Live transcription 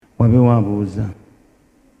wabe wabuuza.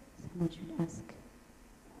 Someone should ask.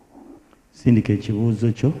 Sindika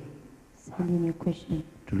ekibuuzo kyo. Send in your question.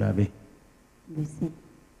 Tulabe. We see.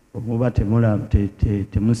 Omuba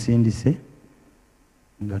temusindise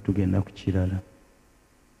nga tugenda ku kirala.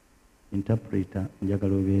 Interpreter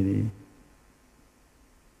njagala obeere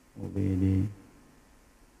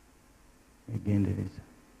egendereza.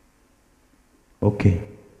 Okay.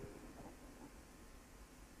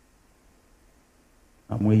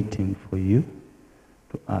 I'm waiting for you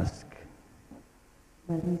to ask.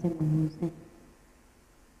 Balinze mubuuze.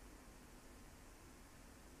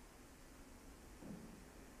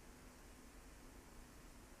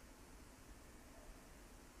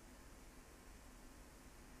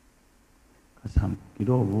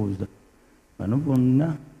 Kasampukira obuuza. Bano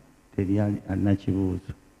bonna teri alina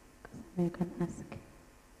kibuuzo. You can ask.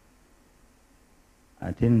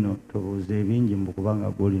 Ate nno tobuuza ebingi mbu kubanga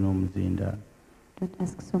gw'olina omuzindaalo. Don't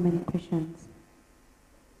ask so many questions.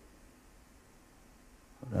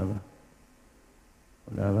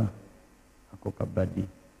 Olaba ako kabadi.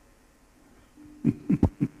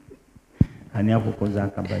 Ani akukoza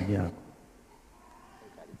akabadi ako?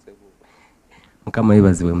 Mukama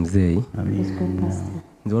yeebazibwe muzeeyi.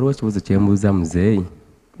 Nze waliwo ekibuuzo kye mbuuza muzeeyi.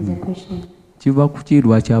 Kiva ku ki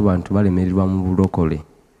lwaki abantu balemererwa mu bulokole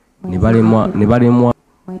ne balemwa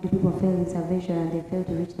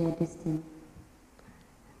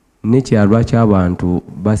n'ekya lwaki abantu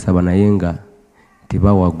basaba naye nga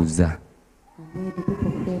tebawaguza?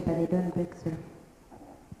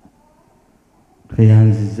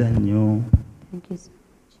 Tweyanziza nnyo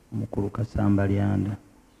Mukulu Kasamba Lyanda.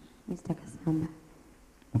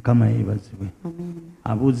 Mukama yeebazibwe.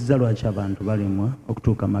 Abuuziza lwaki abantu balemwa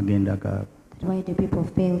okutuuka magenda gaabwe. Why do people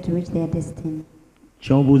fail to reach their destiny?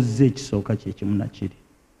 Ky'obuuziza ekisooka kye kimu na kiri.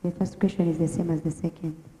 The first question is the same as the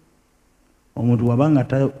second. Omuntu wabanga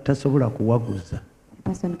tasobola kuwaguza A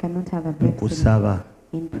person cannot have a breakthrough kusaba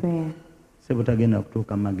in prayer. se butagenda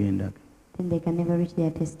kutuuka magenda ge. Then they can never reach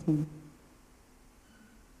their destiny.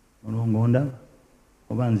 Olwo ndaba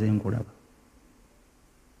oba nze nkulaba.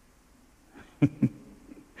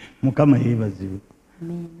 Mukama yeebazibwe.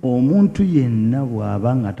 Omuntu yenna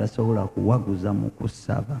bw'aba nga tasobola kuwaguza mu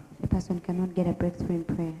kusaba. A person cannot get a breakthrough in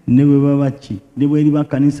prayer. Ne bwe baba ki ne bwe liba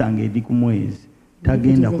kanisa ng'eri ku mwezi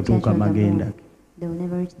tagenda kutuuka magenda ge. They will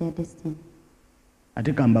never reach their destiny.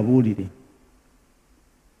 Ate kambabuulire.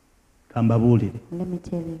 Let me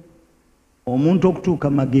tell you. Omuntu okutuuka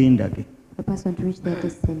magenda ge A person to reach their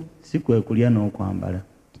destiny. si kwe kulya n'okwambala.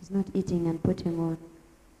 It is not eating and putting on.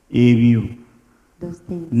 Ebyo Those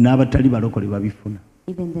things. n'abatali balokole babifuna.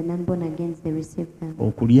 Even the non-born again, they receive them.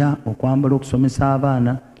 Okulya, okwambala, okusomesa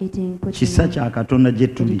abaana Eating, putting kisa on, kya Katonda gye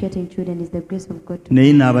tuli. educating children is the grace of God.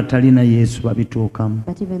 Naye n'abatalina Yesu babituukamu.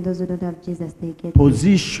 But even those who don't have Jesus, they get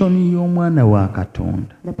Position y'omwana wa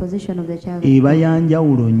Katonda the position of the child eba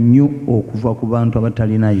yanjawulo nnyo okuva ku bantu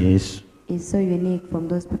abatalina Yesu. is so unique from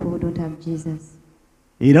those people who don't have Jesus.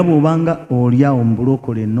 Era bw'obanga olyawo mu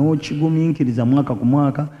bulokole n'okigumiikiriza mwaka ku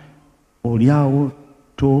mwaka, olyawo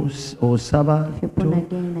osaba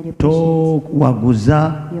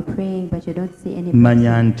towaguza,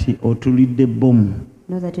 manya nti otulidde bbomu.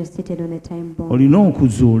 Olina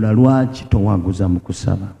okuzuula lwaki towaguza mu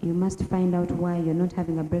kusaba.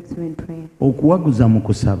 Okuwaguza mu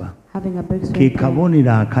kusaba ke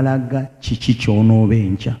kabonero akalaga kiki ky'onooba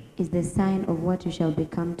enkya.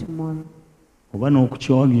 Oba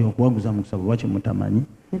n'okukyawagira okuwaguza mu kusaba oba kye mutamanyi.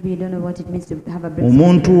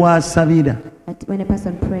 Omuntu w'asabira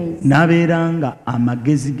n'abeera nga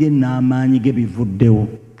amagezi ge n'amaanyi ge bivuddewo,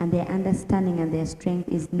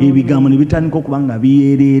 ebigambo ne bitandika okuba nga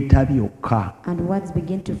biyereeta byokka,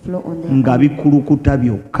 nga bikulukuta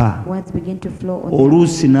byokka.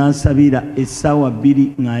 Oluusi n'asabira essaawa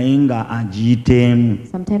 2 naye nga agiyiteemu.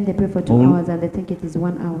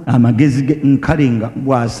 Amagezi ge nkale nga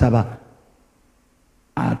bw'asaba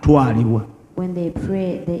atwalibwa. When they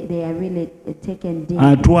pray, they are really taken deep.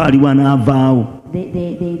 Atwalibwa n'avaawo.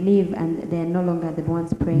 They leave and they are no longer the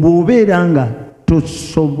ones praying. Bw'obeera nga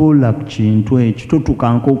tosobola ku kintu ekyo,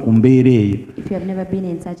 totukanko ku mbeera eyo, If you have never been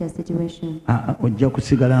in such a situation, ojja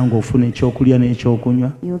kusigala ng'ofuna ekyokulya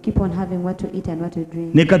n'ekyokunywa. you will keep on having what to eat and what to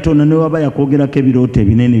drink. Ne Katonda ne waba yakwogerako ebirooto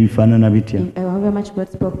ebinene bifaanana bitya. However much God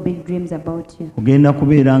spoke big dreams about you, Ogenda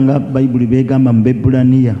kubeera nga Bayibuli beegamba mu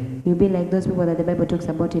Bebbulaniya you'll be like those people that the Bible talks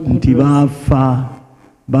about in nti Hebrews,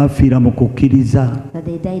 baafiira mu kukkiriza that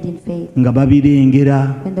they died in faith. nga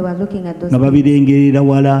babirengera, When they were looking at those nga things, babirengerera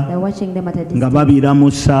wala, they were watching them at a nga distance.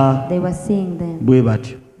 babiramusa They were seeing them bwe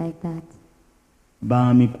batyo. like that.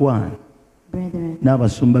 Bamikwano brethren,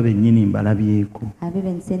 n'abasumba bennyini mbalabyeko I've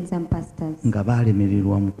even seen some pastors nga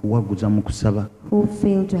baalemererwa mu kuwaguza mu kusaba. who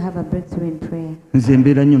fail to have a breakthrough in prayer. Nze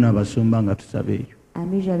mbeera nnyo n'abasumba nga tusaba eyo,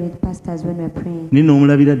 I'm usually with pastors when we're praying. naye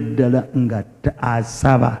n'omulabira ddala nga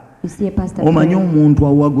asaba. You see a pastor Omanyi praying. omuntu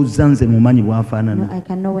awaguza nze mumanyi No, bw'afaanana. I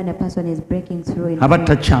can know when a person is breaking through in Aba prayer.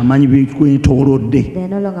 takyamanyi bikwetoolodde. They're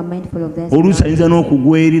no longer mindful of their Oluusi ayinza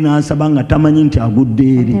n'okugwa eri n'asaba nga tamanyi nti agudde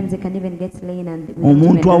eri. Sometimes they can even get slain and without even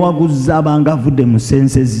Omuntu knowing. awaguza abanga avudde mu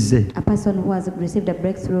sensezi ze. A person who has received a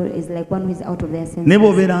breakthrough is like one who is out of their senses. Ne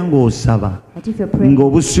bw'obeera ng'osaba But if you're praying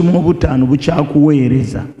ng'obusimu obutaano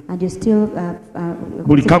bukyakuweereza, and you still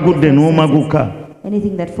buli consider kagudde your senses, n'omaguka,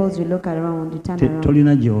 anything that falls, you look around, you turn around.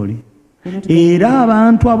 tolina gy'oli. You're not getting Era anywhere.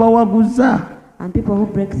 abantu abawaguza And people who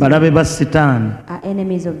break through balabe ba Sitaani. are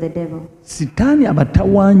enemies of the devil. Sitaani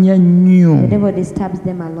abatawaanya nnyo The devil disturbs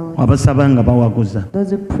them a lot. abasaba nga bawaguza.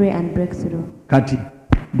 Those who pray and break through. Kati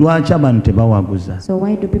lwaki abantu tebawaguza? So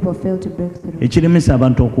why do people fail to break through? Ekiremesa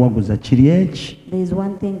abantu okuwaguza kiri eki? There is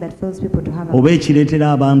one thing that fails people to have a Oba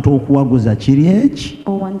ekireetera abantu okuwaguza kiri eki?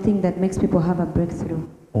 or one thing that makes people have a breakthrough.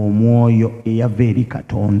 Omwoyo eyava eri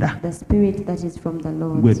Katonda, The spirit that is from the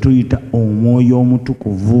Lord. gwe tuyita omwoyo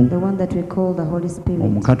omutukuvu. The one that we call the Holy Spirit.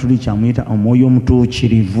 Omukatuliki amuyita omwoyo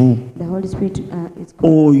omutuukirivu. The Holy Spirit is Oyo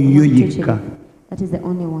called the one yekka. teaching. That is the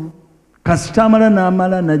only one. Kasita amala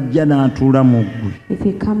n'amala n'ajja n'atuula mu ggwe, If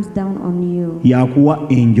he comes down on you, yakuwa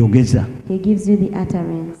enjogeza. he gives you the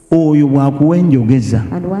utterance. Oyo bw'akuwa enjogeza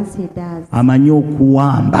And once he does, amanyi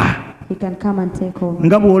okuwamba. he can come and take over.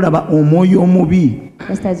 Nga bw'olaba omwoyo omubi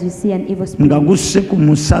Just as you see an evil nga spirit, gusse ku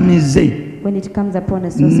musamize when it comes upon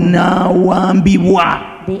a sorcerer,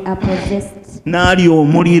 n'awambibwa they are possessed. n'alya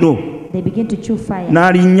omuliro They begin to chew fire.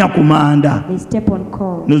 n'alinnya ku manda. They step on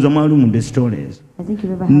coal. Noza mwali mu the stories. I think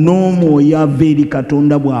you've ever heard of this. N'omwoyo ava eri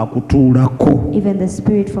Katonda bw'akutuulako, Even the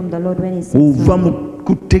spirit from the Lord when he sits ova on mu you.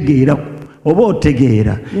 kutegeera oba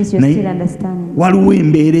otegeera Yes, you're still naye understanding. waliwo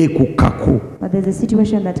embeera ekukkako. But there's a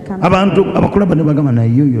situation that comes. Abantu abakulaba ne bagamba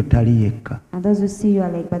naye oyo tali yekka, And those who see you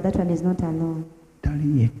are like, but that one is not alone.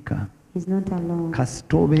 tali yekka. He's not alone.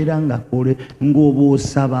 Kasita obeera ng'oba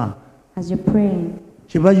osaba, As you're praying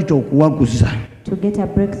kye bayita okuwaguza to get a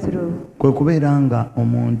breakthrough kwe kubeera nga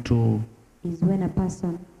omuntu is when a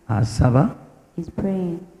person asaba is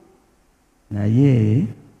praying, naye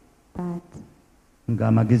but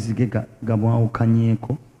ng'amagezi ge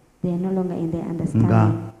gamwawukanyeeko, they are no longer in their nga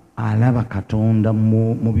understanding. alaba Katonda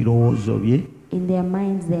mu birowoozo bye. In their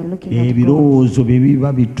minds, they are looking at God. Ebirowoozo bye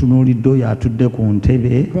biba bitunuulidde oyo atudde ku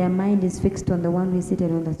ntebe, Their mind is fixed on the one who is seated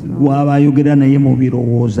on the throne. gw'aba ayogera naye mu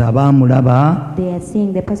birowoozo abaamulaba, They are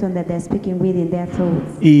seeing the person that they are speaking with in their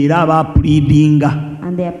thoughts. era abaapuliidinga.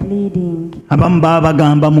 And they are pleading. Abamu baba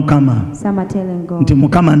bagamba Mukama Some are telling God nti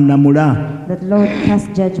Mukama nnamula, that Lord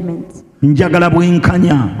cast judgment. njagala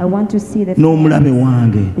bwenkanya I want to see the n'omulabe fairness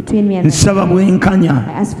wange, between me and my nsaba bwenkanya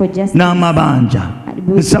I ask for justice. n'amabanja,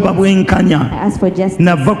 nsaba bwenkanya I ask for justice.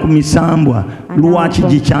 nava ku misambwa, lwaki I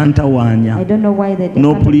gikyantawaanya. don't know why the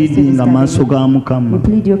N'opuliidinga maaso ga You Mukama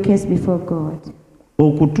plead your case before God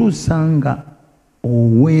okutuusa nga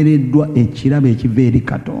oweereddwa ekirabo ekiva eri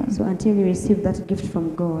Katonda, so until you receive that gift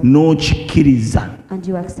from God n'okikkiriza, and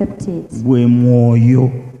you accept it, gwe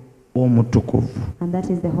mwoyo omutukuvu. and that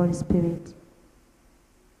is the Holy Spirit.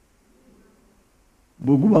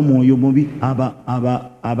 Bwe guba mwoyo mubi,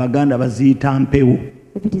 Abaganda baziyita mpewo,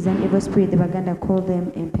 If it is an evil spirit, the Baganda call them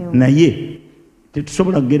impale. naye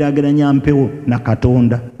tetusobola kugeraageranya mpewo na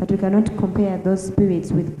Katonda. But we cannot compare those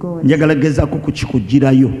spirits with God. Njagala gezaako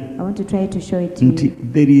kukikugirayo I want to try to show it to nti you.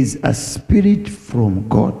 there is a spirit from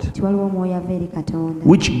God Waliwo omwoyo ava eri Katonda.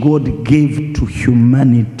 which God gave to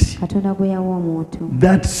humanity. Katonda gwe yawa omuntu.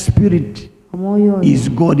 That spirit Omwoyo oyo is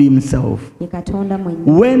God himself. ye Katonda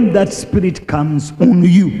mwennyini. When that spirit comes on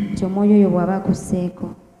you Nti omwoyo oyo bw'aba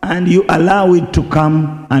akusseeko and you allow it to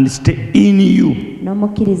come and stay in you,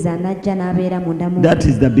 n'omukkiriza n'ajja n'abeera munda mu that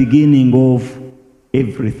is the beginning of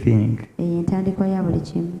everything. eyo entandikwa ya buli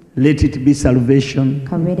kimu. Let it be salvation.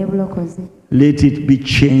 Kabeere bulokozi, Let it be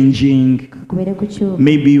changing. kubeere kukyuka.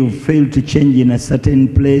 Maybe you fail to change in a certain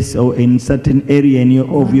place or in certain area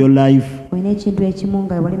of your life. Olina ekintu ekimu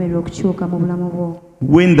nga walemererwa okukyuka mu bulamu bwo.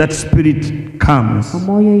 When that spirit comes,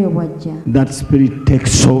 Omwoyo oyo bw'ajja, that spirit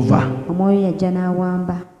takes over. omwoyo yajja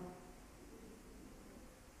n'awamba.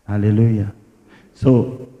 Hallelujah.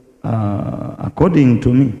 So, according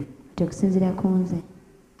to me, Kati okusinziira ku nze,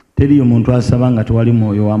 teriyo muntu asaba nga tewali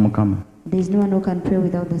mwoyo wa Mukama. there is no one who can pray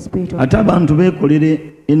without the spirit of Ate God. abantu beekolere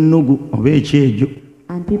ennugu oba ekyejo,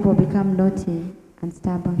 And people become naughty and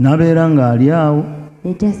stubborn. n'abeera ng'ali awo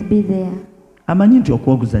They just be there amanyi nti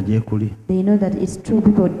okwoguza gyekuli They know that it's true.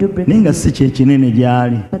 People do break naye nga through, si kyekinene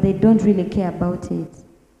gyali but they don't really care about it.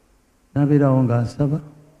 nabeerawo ng'asaba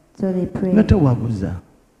So they pray, nga tawaguza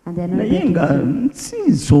and they're not naye breaking nga through. si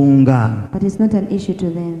nsonga But it's not an issue to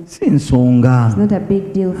them. si nsonga It's not a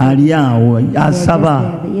big deal for them. ali awo They're just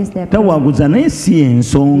asaba there. Yes, they're praying. tawaguza naye si They don't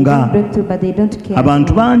ensonga break through, but they don't care.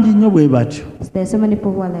 abantu at all. bangi nnyo bwe batyo There's so many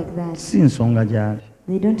people who are like that. si nsonga gyali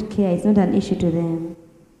They don't care. It's not an issue to them.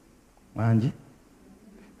 bangi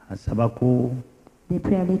asabako They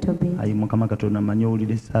pray a little bit. ayi mukama katonda manyi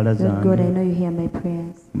owulira essaala Lord God, I zange know you hear my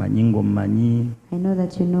prayers. manyi ng'omumanyi I know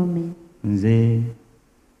that you know me. nze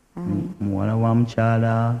I, muwala wa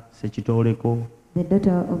mukyala sekitooleko the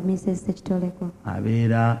daughter of Mrs. Sechitoleko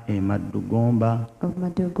abeera e Maddugomba of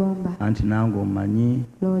Madugomba. anti nange omanyi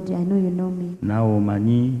Lord, I know you know me. naawe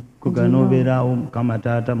omanyi kugana know. obeeraawo mukama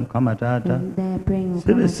taata And they are praying. with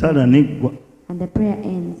sebe one essala accord. neggwa And the prayer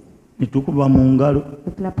ends. ne tukuba mu ngalo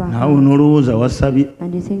We clap our naawe hands. n'olowooza wasabye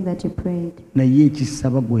And you think that you prayed. naye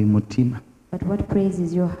ekisaba gwe mutima But what praise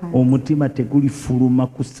is your heart? omutima tegulifuluma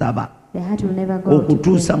kusaba The heart will never go out to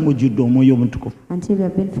okutuusa pray ng'ojjudde omwoyo omutukuvu until you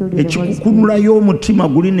have been filled with the Holy Spirit. ekikukunulayo omutima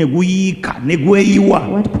guli ne guyiika ne gweyiwa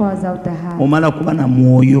What pours out the heart omala kuba na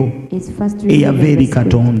mwoyo is first eyava receiving eri the Spirit.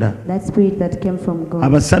 katonda That spirit that came from God.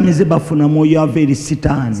 abasamize bafuna mwoyo ava eri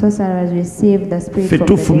sitaani Sorcerers receive the spirit ffe from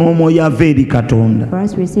the tufuna devil. omwoyo ava eri katonda For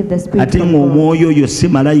us, we receive the spirit ate from God. ng'omwoyo oyo si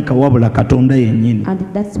malayika wabula katonda yennyini And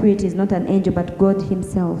that spirit is not an angel, but God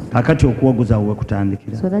Himself. kakati okuwaguza we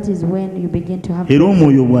kutandikira So that is when you begin to have era praise.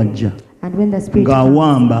 omwoyo bw'ajja And when the spirit comes,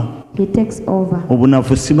 ng'awamba He takes over.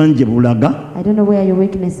 obunafu simanyi gye bulaga I don't know where your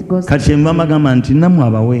weakness goes. kati enva magamba nti nammwe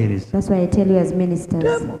abaweereza That's why I tell you as ministers,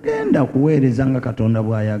 temugenda kuweereza nga katonda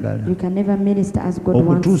bw'ayagala you can never minister as God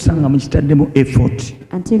wants okutuusa nga mukitaddemu effort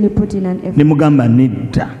until you put in an ne effort mugamba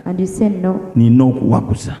nedda and you say, no, nina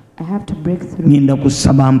okuwaguza I have to break through. ngenda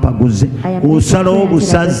kusaba mpaguze I am making osalawo prayer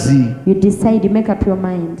until I busazi break. You decide, you make up your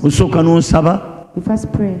mind. osooka n'osaba You first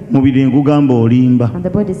pray. mubiri ne gugamba olimba And the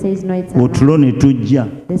body says, no, it's a lie. otulo ne tujja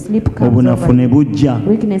The sleep comes obunafu over ne you. bujja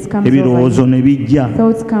Weakness comes ebirowoozo over ne you. bijja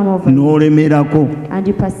Thoughts come over you. n'olemerako And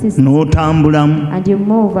you persist. n'otambulamu And you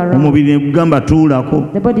move around. omubiri ne gugamba tuulako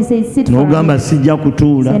The body says, sit for a n'ogamba minute. sijja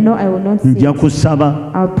kutuula Say, no, I will not sit. nja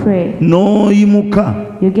kusaba I'll pray. n'oyimuka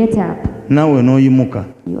You get up. naawe n'oyimuka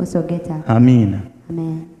You also get up. amiina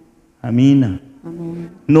Amen. amiina Amen.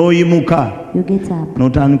 n'oyimuka You get up.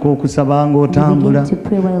 n'otandika okusaba You ng'otambula begin to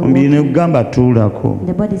pray while omubiri ne walking. gugamba tuulako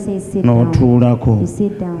The body says, sit down. n'otuulako You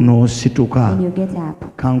sit down. n'osituka Then you get up.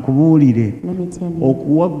 kankubuulire Let me tell you.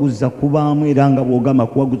 okuwaguza kubaamu era nga bw'ogamba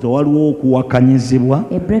kuwaguza waliwo okuwakanyizibwa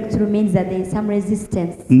A breakthrough means that there is some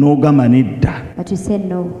resistance. n'ogamba nedda But you say,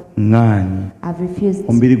 no, ŋŋaanyi I've refused.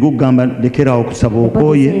 omubiri gugamba lekeraawo okusaba The body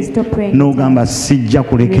okooye says, stop praying. n'ogamba sijja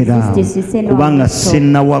kulekeraawo Resist this. You say, no, kubanga I'll stop.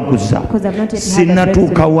 sinnawaguza Because I've not yet had a sinnatuuka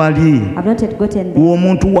breakthrough. wali I've not yet gotten there.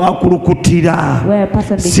 w'omuntu waakulukutira Where a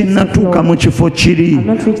person begins to sinnatuuka flow. mu kifo kiri I've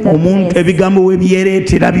not reached that omuntu place. ebigambo we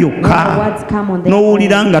byereetera When the byokka words come on their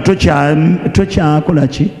n'owulira own, nga tokyakola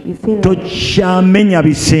ki you feel like tokyamenya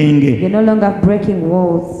bisenge you're no longer breaking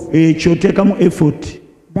walls. ekyo oteekamu effort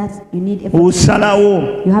That's, you need effort. osalawo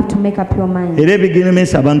You have to make up your mind. era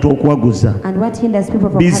ebigemesa abantu okuwaguza And what hinders people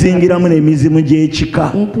from having a bizingiramu n'emizimu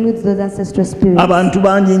gy'ekika includes those ancestral spirits. abantu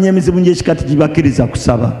bangi nnyo emizimu gy'ekika tegibakkiriza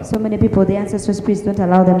kusaba So many people, the ancestral spirits don't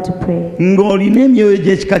allow them to pray. ng'olina emyoyo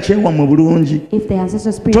gy'ekika kyewammwe bulungi If the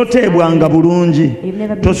ancestral spirits, toteebwanga bulungi you've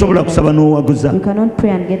never been tosobola delivered. kusaba n'owaguza You cannot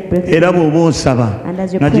pray and get breakthrough. era bw'oba osaba And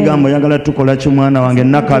as you nga pray, kigamba oyagala tukola ki mwana wange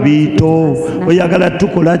nakabiito oyagala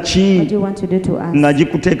tukola ki what do you want to do to us? nga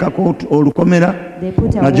gikuteekako olukomera They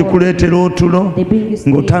put a nga wall. gikuleetera otulo They bring you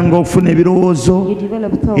sleep. ng'otanga okufuna ebirowoozo You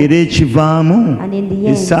develop thoughts. era ekivaamu And in the end,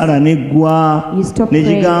 esaala neggwa you stop ne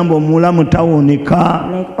praying. gigamba omulamu tawoneka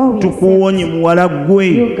Like, oh, we are tukuwonye muwala gwe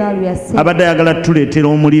You girl, we are saved. abadde ayagala tuleetera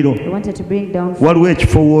omuliro We wanted to bring down fire. waliwo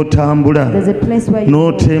ekifo w'otambula There's a place where you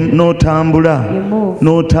move. n'otambula You move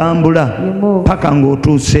n'otambula You move. paka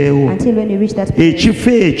ng'otuuseewo until when you reach that place. ekifo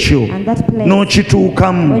ekyo And that place,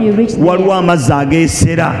 n'okituukamu when you reach there, waliwo amazzi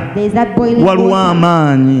ageesera there is that boiling waliwo water.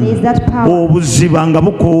 amaanyi There is that power. obuziba nga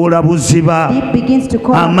bukoola buziba Deep begins to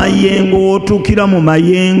call upon amayengo you. otuukira mu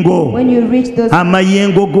mayengo When you reach those,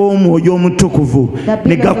 amayengo g'omwoyo omutukuvu the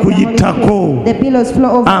ne billows of the Holy gakuyitako Spirit, the billows flow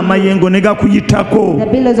over you. amayengo ne gakuyitako The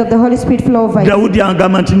billows of the Holy Spirit flow over you. dawudi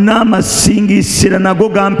agamba nti n'amasingisira nago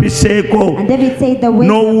gampiseeko And David said the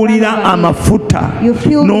waves have run n'owulira over me. amafuta You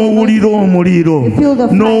feel the n'owulira omuliro You feel the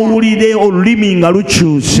fire. n'owulira olulimi nga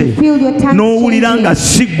lukyuse Feel your tongue n'owulira nga changing.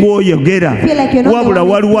 si gw'oyogera Feel like you're not the wabula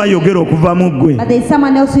one waliwo ayogera okuva mu ggwe but there's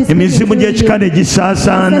someone else who is speaking emizimu through gy'ekika ne you.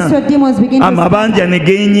 gisaasaana Ancestral demons begin to amabanja ne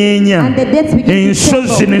geenyeenya and the deaths begin to ensozi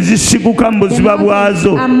tremble. ne zisiguka mu The buziba mountains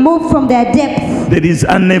bwazo. are moved from their depths. There is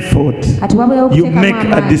an effort. Ati wabulawo You okuteekamu make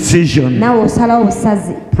a amaanyi. decision. Naawe osalawo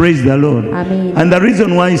busazi. Praise the Lord. Amen. And the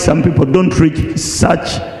reason why some people don't reach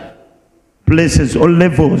such places or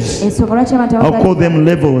levels, Ensonga lwaki abantu I'll call them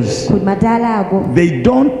levels, ku madaala ago they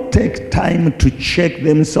don't take time to check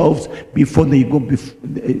themselves before they go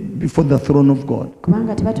before the throne of God.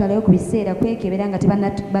 kubanga tebatwalayo ku biseera kwekebera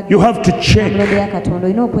nga You have to check. tebanamulonde ya katonda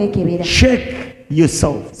olina okwekebera Check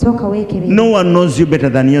yourself. sooka weekebera No one knows you better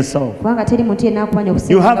than yourself. kubanga teri muntu yenna akumanya You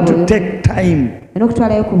okusinga have to buli take time olina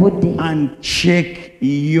okutwalayo ku budde and check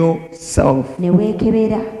yourself. ne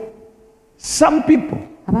weekebera. Some people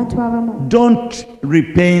Abantu abamu don't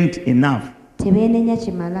repent enough. tebeenenya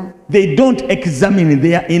kimala, They don't examine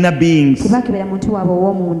their inner beings. tebakebera muntu waabwe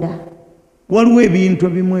ow'omunda. Waliwo ebintu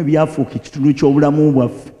ebimu ebyafuuka ekitundu ky'obulamu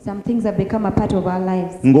bwaffe, Some things have become a part of our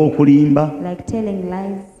lives, ng'okulimba like telling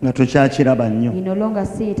lies. nga tokyakiraba nnyo. You no longer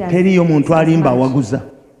see it as Teriyo muntu as alimba much. awaguza.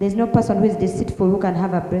 There's no person who is deceitful who can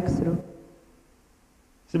have a breakthrough.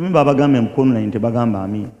 Simba abagambe mukono naye tebagamba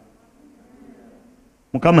amiina.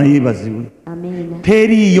 Mukama yeebazibwe. Amen.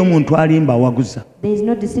 Teriyo muntu alimba awaguza. There is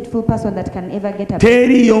no deceitful person that can ever get a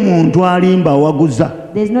Teriyo muntu alimba awaguza.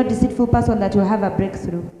 There is no deceitful person that will have a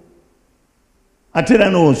breakthrough. Ate era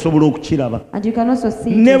n'osobola okukiraba. And you can also see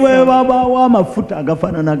it Ne bwe yourself. babaawo amafuta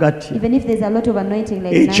agafaanana gatya, Even if there's a lot of anointing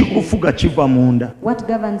like nothing, ekikufuga kiva munda. what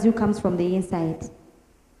governs you comes from the inside.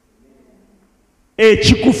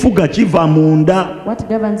 Ekikufuga kiva munda. What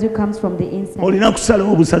governs you comes from the inside. Olina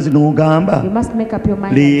kusalawo obusazi n'ogamba You must make up your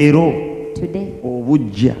mind leero today.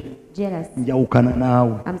 obujja Jealous. njawukana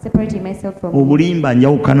naawe, I'm separating myself from you. obulimba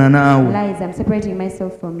njawukana naawe. Lies. I'm separating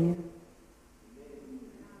myself from you.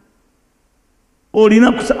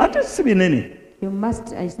 Olina ate si binene. You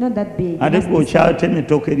must. It's not that big. You Ate must decide. bw'okyatema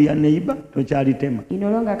ettooke lya neiba tokyalitema. You no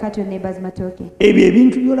longer cut your neighbor's matoke. Ebyo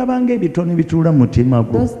ebintu by'olabanga ebitono bituula mu mutima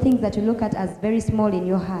gwo Those things that you look at as very small in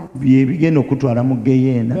your heart, bye bigenda okutwala mu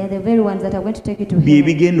geyeena, they are the very ones that are going to take you to bye heaven.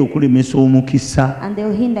 bigenda okulemesa omukisa. And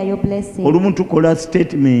they'll hinder your blessing. Olumu tukola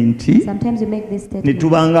statementi Sometimes you make this ne statement.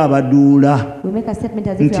 tubanga abaduula We make a statement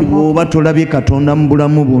as if nti you are mocking. bw'oba tolabye Katonda mu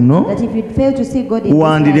bulamu buno That if you fail to see God in this life,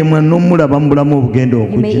 wandiremwa n'omulaba mu bulamu obugenda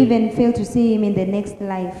you may okujja. even fail to see Him in the next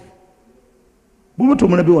life. Bw'oba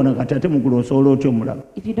tomulabye wano kati ate mugulu osobola otya omulaba.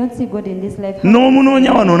 If you don't see God in this life, how-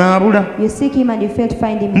 N'omunoonya wano n'abula. you seek Him and you fail to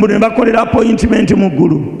find Him. Mbu ne bakolera appointment mu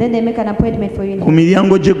ggulu. Then they make an appointment for you. in Ku heaven.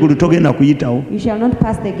 miryango gy'eggulu togenda kuyitawo. You shall not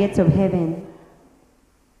pass the gates of heaven.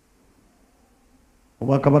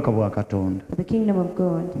 Obwakabaka bwa Katonda For the kingdom of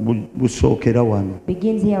God busookera wano.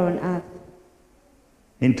 begins here on earth.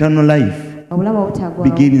 Internal life Obulamu obutaggwaawo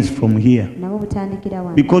begins from here. nabwo butandikira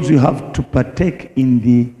wano. Because you have to partake in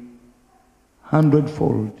the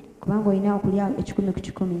 100-fold. Kubanga olina okulya ekikumi ku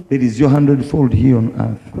kikumi. There is your 100-fold here on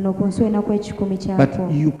earth. Kuno ku nsi olinaku ekikumi kyako.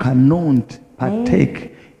 But you cannot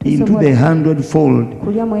partake into tosobola the 100-fold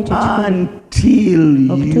kulyamu ekyo ekikumi until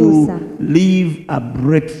you Okutuusa. live a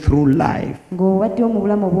breakthrough life. ng'obaddewo mu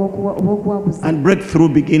bulamu obw'okuwaguza. And breakthrough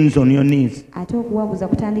begins on your knees. Ate okuwaguza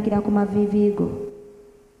kutandikira ku maviivi go.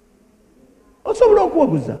 Osobola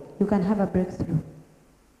okuwaguza You can have a breakthrough.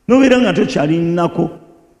 nobeera nga tokyalinako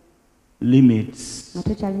limits Nga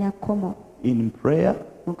tokyalina kkomo in prayer,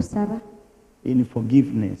 mu kusaba, in mu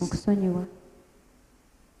forgiveness. kusonyiwa.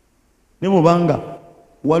 Ne bw'obanga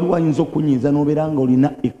waliwo ayinza okunyiiza n'obeera nga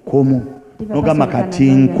olina ekkomo n'ogamba kati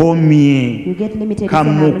You nkomye get limited. You say, "I'm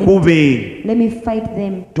limited. kamukube," Let me fight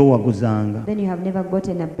them. towaguzanga. Then you have never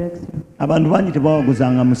gotten a breakthrough. Abantu bangi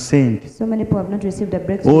tebawaguzanga mu ssente. So many people have not received a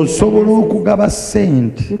breakthrough. in Osobola finances. okugaba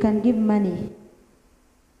ssente You can give money,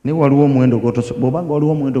 naye waliwo omuwendo bw'obanga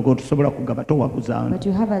waliwo omuwendo gw'otosobola kugaba towaguzanga. but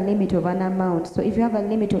you have a limit of an amount. So if you have a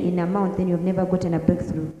limit in amount, then you have never gotten a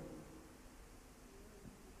breakthrough.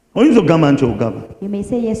 Oyinza okugamba nti ogaba You may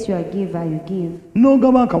say, yes, you are a giver, you give.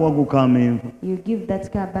 n'ogaba akawagu k'amenvu. You give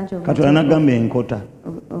that bunch of, Katonda n'agamba enkota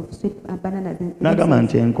of sweet bananas. n'agamba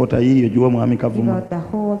nti enkota yiyo giwe mwami Give kavuma. out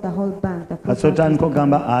the whole bank. The full Kasota bank. nko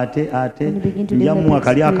gamba ate When you begin to develop njamu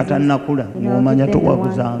akali excuses, akatannakula you know, ng'omanya give them the one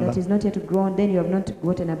towaguzanga. that is not yet grown, then you have not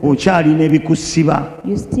gotten a breakthrough. Okyalina ebikusiba.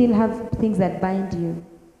 You still have things that bind you.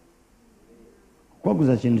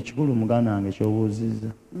 Okwaguza kintu kikulu muganda wange ky'obuuzizza.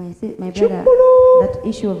 My brother, that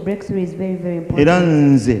issue of breakthrough is very, very Era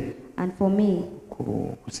important. nze And for me,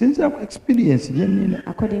 kusinziira ku experience gye nnina,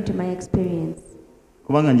 according to my experience,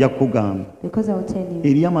 kubanga nja kukugamba because I will tell you,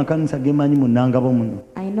 eri amakanisa gemanyi mu Nangabo muno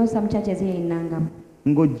I know some churches here in Nangam,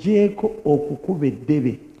 ng'oggyeko okukuba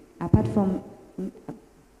eddebe apart from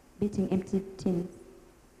beating empty tins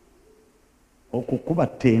okukuba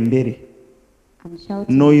ttembere, and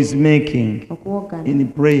shouting, noise making okuwogana, in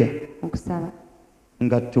prayer okusaba.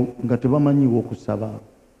 nga tebamanyiwo okusaba.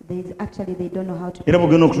 They don't know how to Era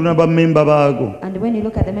bw'ogenda okutunula bammemba baago and when you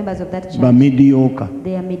look at the members of that church, bamidioka,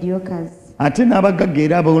 they are mediocres. ate n'abagagga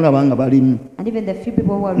era abalaba nga balimu And even the few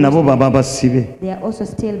people who are nabo rich, baba basibe. they are also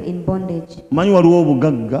still in bondage. Manyi waliwo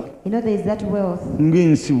obugagga You know, there is that wealth,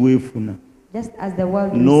 ng'ensi bwefuna, just as the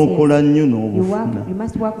world n'okola receives. nnyo You work, n'obufuna, you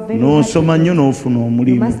must work very hard. n'osoma nnyo n'ofuna You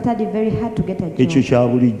omulimu. must study very hard to get a Ekyo job. kya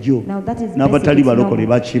bulijjo, Now that is basic, n'abatali it's balokole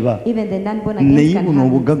normal. bakiba. Even the non-born again Naye can buno have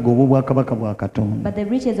it. obugagga obwo bwakabaka bwa Katonda But the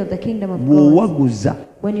riches of the kingdom of God, bw'owaguza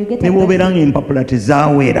when you get ne a bw'obeera blessing, ng'empapula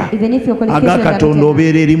tezaawera, even if your aga qualifications are Katonda not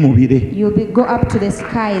obeera eri mu bire. enough, you'll go up to the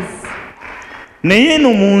skies. Naye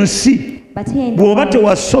eno mu nsi But here in the bw'oba world,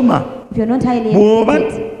 tewasoma, if you're not highly bw'oba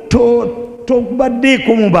educated,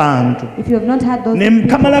 tobaddeeko mu bantu, if you have not had those ne people,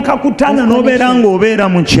 kamala kakutana those n'obeera connections, ng'obeera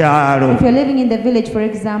mu kyalo, if you're living in the village, for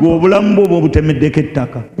example, ng'obulamu bwo oba obutemeddeko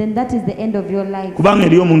ettaka. then that is the end of your life. Kubanga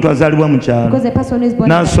eriyo omuntu azaalibwa mu kyalo, Because the person who is born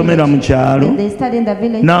in the n'asomera mu village, kyalo, then they study in the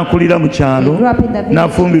village, n'akulira mu kyalo, they grow up in the village,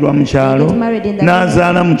 n'afumbirwa mu kyalo, they get married in the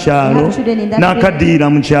n'azaala mu kyalo, they have children in that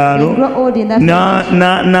n'akaddiira mu kyalo, they grow old in that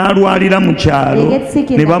village, n'alwalira mu kyalo, They get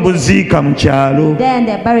sick in ne the bamuziika mu kyalo, there and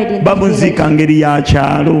they're buried in that village. bamuziika ngeri ya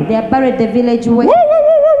kyalo, They are buried the village way.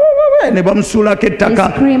 ne bamusuulako They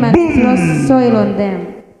ettaka, scream and throw soil on them.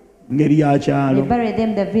 ngeri ya They kyalo, bury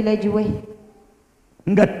them the village way.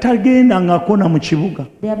 nga tagendangako na mu kibuga.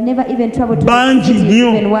 They have never even traveled to Bangi the city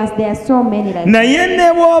nnyo. even once. There are so many like that. Naye ne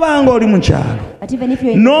bw'oba ng'oli mu kyalo, But even if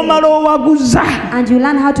you're in the n'omala village owaguza, and you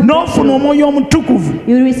learn how to pray, n'ofuna omwoyo omutukuvu,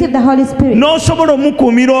 you receive the Holy Spirit n'osobola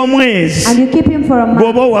omukuumira omwezi, and you keep him for a month,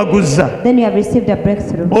 bw'oba owaguza. then you have received a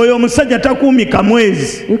breakthrough. Oyo omusajja takuumika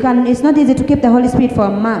mwezi. It's not easy to keep the Holy Spirit for a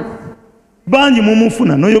month. Bangi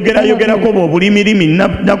mumufuna n'oyogerayogerako bw'obulimirimi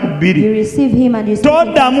nnaku bbiri. You receive him and you speak in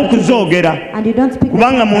Toddamu tongues for 2 days. kuzoogera, And you don't speak the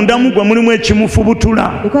kubanga tongues mundamu gwe mulimu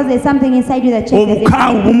ekimufubutula. because there's something inside you that chases it.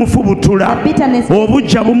 Obukaawu bumufubutula, The bitterness,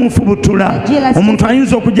 obujja bumufubutula. The jealousy. Omuntu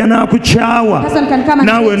ayinza okujja n'akukyawa, person can come and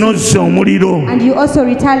naawe hate you, n'ozza omuliro, and you also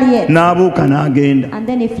retaliate, n'abuuka n'agenda. and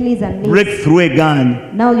then he flees and leaves. Breakthrough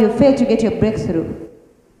egaanye. Now you fail to get your breakthrough.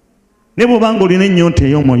 Ne bw'oba ng'olina ennyonta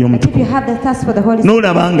ey'omwoyo But if you omutukuvu, have the thirst for the Holy Spirit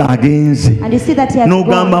n'olaba ng'agenze, and you see that he has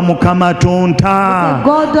n'ogamba gone, Mukama tonta,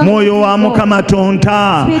 mwoyo wa Mukama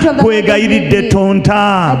tonta, kwegayiridde I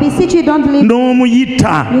tonta, beseech you, don't leave.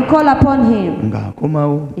 n'omuyita You call upon him.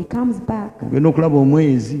 ng'akomawo. He comes back, Ogenda okulaba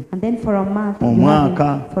omwezi, and then for a month, you have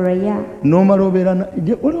Omwaka. him for a year. n'omala obeera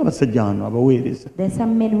waliwo abasajja wano abaweereza There's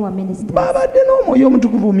some men who are ministers. babadde n'omwoyo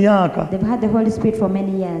omutukuvu myaka, They've had the Holy Spirit for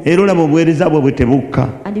many years. era olaba obuweereza bwe tebukka.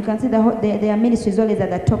 And you can see their ministry is always at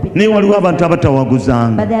the top. Naye waliwo abantu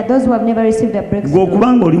abatawaguzanga. But there are those who have never received a breakthrough.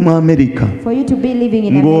 Ng'okubanga oli mu Amerika, For you to be living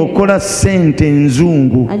in America, ng'okola ssente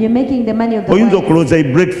enzungu, and you're making the money of the oyinza world, okulowooza i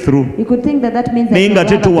breakthrough, you could think that means that naye you nga have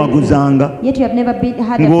a breakthrough. tetowaguzanga, Yet you have never had a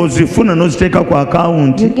breakthrough. ng'ozifuna n'oziteeka ku You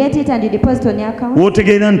akawunti, get it and you deposit on your account.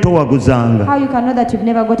 w'otegeera nti towaguzanga. How you can know that you've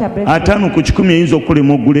never got a breakthrough? 5 ku 10 eyinza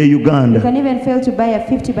okukulema oggula e You Uganda, can even fail to buy a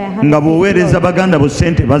 50 by 100. nga bw'oweereza baganda bo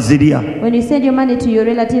ssente bazirya, When you send your money to your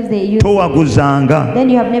relatives, they use. towaguzanga. Then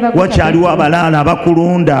you have never got a Wakyaliwo breakthrough. abalaala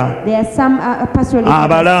abakulonda, There are some pastoral.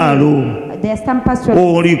 abalaalo, There are some pastoral.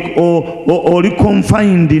 oli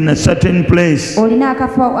confined in a certain place. Olina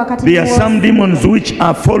akafo akati. There are some demons which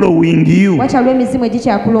are following you. Wakyaliwo emizimu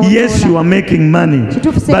egikyakulondoola. Yes, you are making money,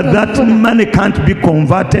 but that money can't be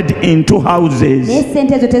converted into Naye houses.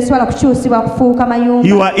 ssente ezo tezisobola kukyusibwa kufuuka mayumba.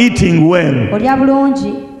 You are eating well. Olya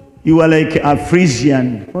bulungi. You are like a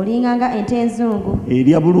Frisian. Olinganga ente enzungu.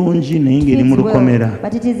 Erya bulungi naye ng'eri mu Feeds well, lukomera.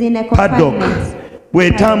 but it is in a Paddock. confinement.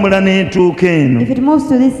 Bw'etambula n'etuuka eno, If it moves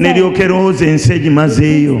to this side, n'eryoka erowooza ensi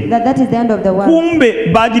egimazeeyo. that is the end of the world.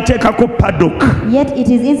 Kumbe bagiteekako paddock. Yet it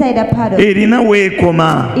is inside a paddock. Erina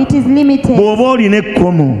weekoma. It is limited. Bw'oba olina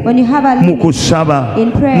ekkomo When you have a mu limit kusaba,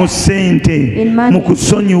 in prayer, mu ssente, in money, mu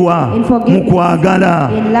kusonyiwa, in forgiveness, mu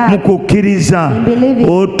kwagala, in love, mu kukkiriza, in believing,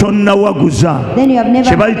 otonnawaguza. then you have never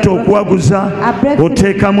Kye had a bayita breakthrough. okuwaguza, A breakthrough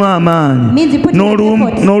oteekamu amaanyi, means you put in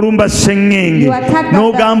effort. n'olumba sseŋŋenge, You attack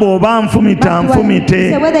n'ogamba oba nfumita But nfumite,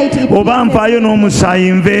 say whether it oba nvaayo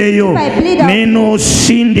n'omusaayi nveeyo, If I bleed out, ne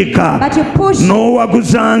n'osindika, but you push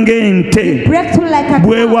n'owaguzanga ente, breakthrough like a cow.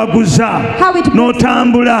 bwewaguza, How it breaks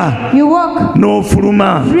n'otambula, You walk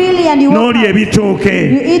n'ofuluma, freely and you walk n'olya out.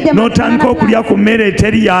 ebitooke, You eat them n'otandika like okulya ku mmere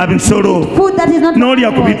eteri ya bisolo, food that is not n'olya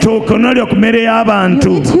ku animals. bitooke, n'olya ku mmere You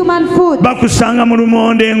y'abantu. eat human food. Bakusanga mu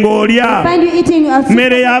lumonde ng'olya Find you eating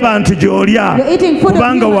mmere y'abantu gy'olya, You're eating food of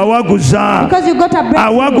kubanga humans. wawaguza. Because you got a breakthrough.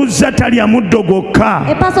 Awaguza talya muddo gwokka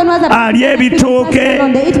yokka A person who has a alya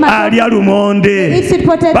ebitooke they eat mackerel, alya lumonde they eat sweet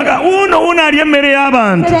potato, baga uno alya emmere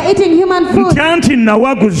y'abantu so they're eating human food. ntya nti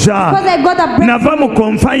nawaguza Because I got a nava mu breakthrough,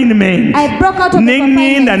 confinement I broke out of the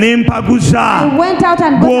neŋŋenda confinement. ne mpaguza I went out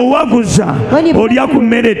and got bw'owaguza When you olya ku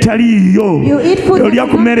mmere etaliiyo You eat food olya that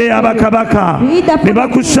ku is mmere not for you. y'abakabaka You eat the food ne that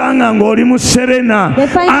is bakusanga ng'oli mu serena They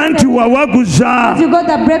find anti you wawaguza you got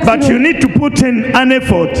the but you breakthrough. need to put in an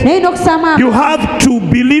effort. Naye n'okusama You have to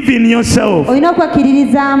believe in yourself. olina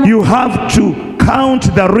okwekiririzaamu, You have to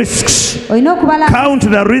count the risks. olina okubala Count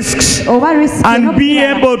the risks oba risk and be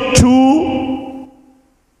able to.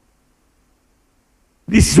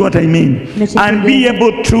 This is what I mean. And be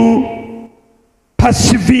able to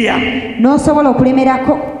persevere. n'osobola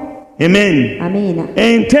okulemerako. Amen. Amiina.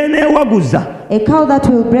 Ente neewaguza A cow that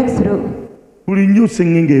will break through. buli nnyo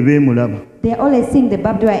sengenge ebeemulaba. They are always seeing the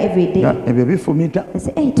barbed wire every day. Ebyo bifumita. They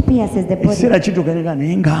say, 8 pierces the body. Ekiseera kituuka ne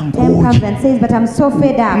naye nga Time comes nkooye. and says, but I'm so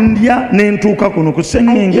fed up. Ndya ne ntuuka kuno ku I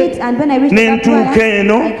sengenge. eat, and when I reach the Ne barbed ntuuka wire,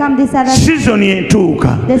 eno I come this other sizoni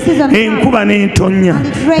entuuka The season comes. enkuba n'entonnya And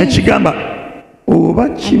it rains. ekigamba oba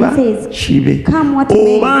kiba And it says, kibe come what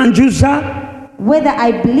may. oba njuza Whether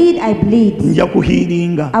I bleed, nja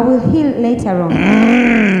kuhiiringa. I will heal later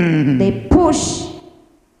on. They push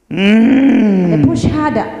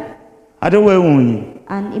harder. Ate weewuunye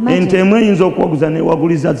And ente imagine, emu eyinza okuwaguza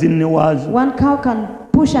newaguliza zinne waazo. one cow can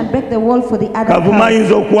push and break the wall for the other Kavuma cow.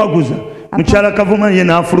 ayinza okuwaguza mukyala Kavuma ye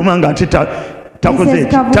n'afuluma ng'ate takoze Mrs.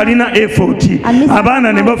 Kavuma talina effort. and Mrs.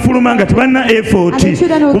 Abaana ne Kavuma bafuluma nga tebalina effort and the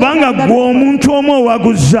children will kubanga get that gwe omuntu omu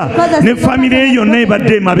owaguza Because ne the famire ye yonna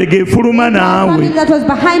ebadde emabega efuluma The family naawe that was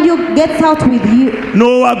behind you gets out with you.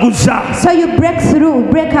 n'owaguza So you break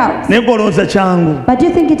through, break out. naye golowooza kyangu. But do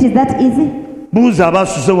you think it is that easy? buuza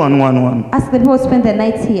abaasuze wano Ask the people who spend the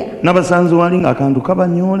nights here. nabasanze wali ng'akantu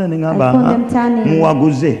kabanyoola ne I ngamba found them turning.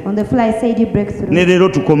 muwaguze On the floor I said you break through. ne leero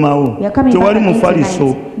tukomawo We are coming back tewali again mufaliso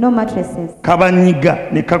tonight. No mattresses. kabanyiga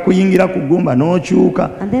ne kakuyingira ku ggumba n'okyuka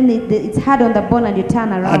And then it's hard on the bone and you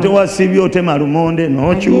turn around. ate wasiibye otema lumonde And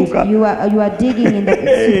n'okyuka. yet you are digging in the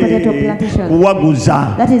sweet potato plantation.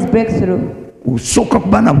 Kuwaguza That is breakthrough. osooka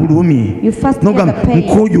kuba na bulumi You first get nogamba the pain.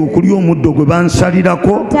 nkooye okulya omuddo gwe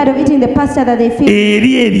bansalirako Tired of eating the pasture that they feed.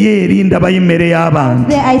 eri ndabayo emmere y'abantu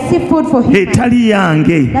There I see food for him. etali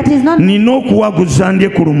yange. That is not nina okuwaguza ndye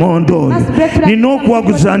ku lumonde oyo, must break through nina and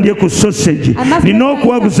okuwaguza ndye ku sausage, I must nina break through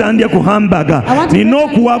okuwaguza ndye ku hamburger, I want to nina break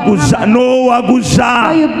through okuwaguza and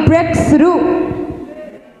n'owaguza. so you break through.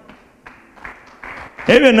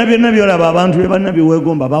 Ebyo byonna byolaba abantu be banna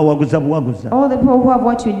biweegomba bawaguza buwaguza. All the people who have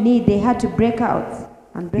what you need, they had to break out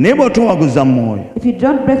and break Naye through. bw'otowaguza mu mwoyo If you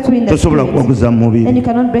don't break through in the tosobola spirit, kuwaguza mu then you mubiri.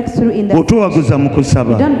 cannot break through in the Bw'otowaguza mu you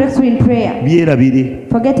kusaba don't break through in prayer. byerabire.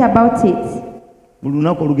 Forget about it. Buli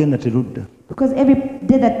lunaku olugenda terudda. Because every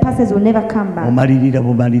day that passes will never come back. Omalirira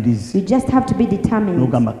bumalirizi You just have to be determined.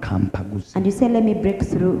 n'ogamba kampaguza. And you say, let me break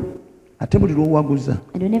through. Ate buli lw'owaguza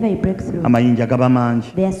And whenever you break through, amayinja gaba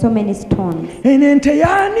mangi. there are so many stones. Eno ente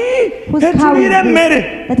yaani Whose cow is etuliira emmere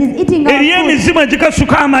this that is eating our eri food? emizimu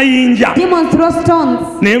egikasuka amayinja. Demons throw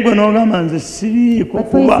stones. Naye gwe n'ogamba nze siriiko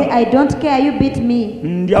But for you say, kuba I don't care, you beat me.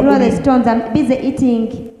 Ndya Throw the buli- stones. I'm busy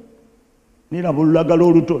eating. niraba olulagala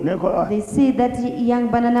oluto nekola They see that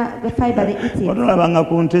young banana the fiber, they eat it. watolabanga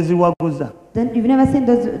ku nte ziwaguza. Then you've never seen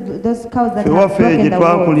those cows that have Ewaffe broken gye the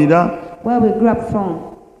wall. twakulira Where we grew up from,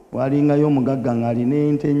 walingayo omugagga ng'alina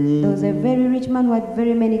ente there was a nnyingi very rich man who had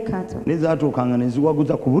very many cattle. naye zaatuukanga ne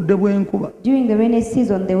ziwaguza ku budde bw'enkuba. During the rainy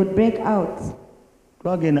season, they would break out.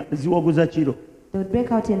 Twagenda ziwaguza kiro, They would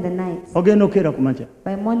break out in the night. ogenda okeera ku makya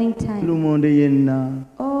By morning time, lumonde yenna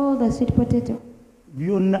all the sweet potato,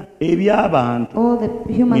 byonna eby'abantu all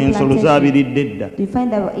the human n'ensolo plantation, zaabiridde edda you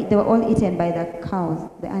find that they were all eaten by the cows,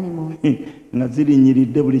 the animals. nga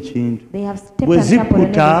zirinnyiridde buli kintu. They have stepped Bwe and trampled on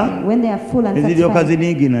zikkuta, everything. When they are full and ne ziryoka satisfied,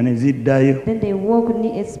 ziniigina ne ziddayo. then they walk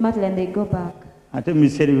smartly and they go back. Ate mu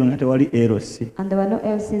biseera ebyo nga tewali erosi, And there were no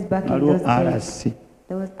LCs back in waliwo those days. arasi.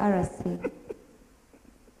 There was RSC.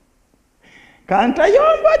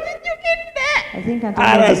 Kantayombo gijjukidde. I think I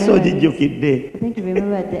Arasi remember it. ogijjukidde. I think you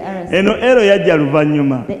remember the RSC. Eno ero yajja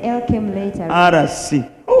luvannyuma. The L came later. Arasi.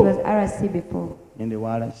 It was RSC before. Gende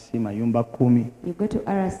wa arasi mayumba 10 You go to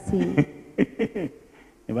RSC,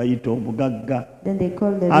 ne bayita obugagga. then they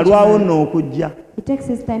call the rich Alwawo man. nno okujja. He takes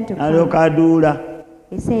his time to Alyoka come. aduula.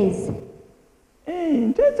 He says,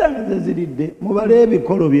 Ente zange ze ziridde mubale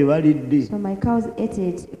ebikolo bye balidde. so my cows ate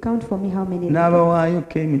it. Count for me how many. they N'abawaayo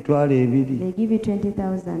ko emitwalo 2. They give you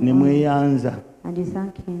 20,000. Ne only, mweyanza. and you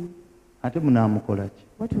thank him. ate munaamukola ki?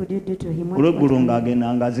 What would you do to him? Olweggulo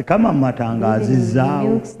ng'agenda ng'azikama amata ng'azizzaawo,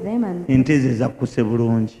 milks them and ente ze zakkuse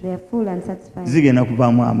bulungi, they are full and satisfied. zigenda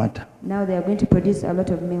kuvaamu amata. Now they are going to produce a lot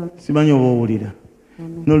of milk. Simanyi oba owulira.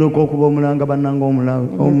 Amen. N'olyoka okuba omulanga bannanga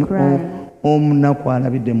And they cry. omunaku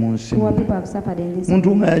alabidde mu nsi. Poor people have suffered in this.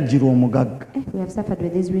 Muntu nga yajjira omugagga. We have suffered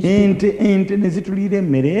with these rich people. Ente ne zituliira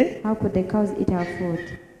emmere. How could the cows eat our food?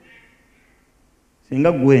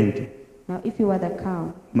 Singa ggwe ente, Now, if you are the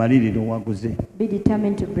cow, malirira owaguze. be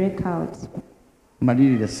determined to break out.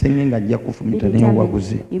 Malirira senge ng'ajja Be kufumita naye owaguze.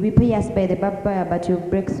 determined. You will pay us by the barbara, but you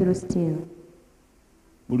break through still.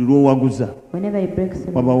 Buli lw'owaguza Whenever you break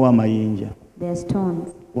through, wabawo amayinja, there are stones.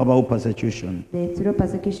 wabawo persecution. They throw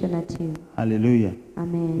persecution at you. Haleluya.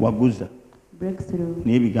 Amen. Waguza Breakthrough.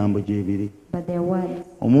 n'ebigambo gyebiri. But their words.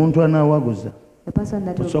 Omuntu anaawaguza The person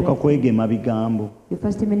that will osooka break through, kwegema bigambo, you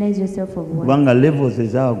first immunize yourself of words. kubanga levels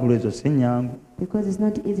ezawaggulu ezo si nnyangu. Because it's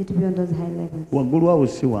not easy to be on those high levels. Waggulu awo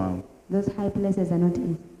si wangu. Those high places are not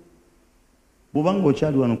easy. Bw'obanga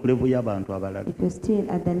okyali wano ku level y'abantu abalala, If you're still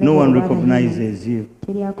at the level no one of other humans, recognizes you.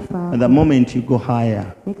 teri akufaako. At the moment you go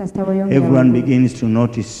higher, Naye kasita weyongera everyone waggulu, begins to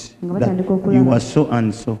notice nga that batandika okulaba you are so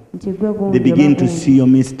and so. nti gwe gundi They begin oba to gundi. see your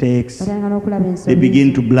mistakes. Batandika n'okulaba They ensobi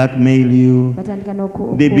begin to blackmail you.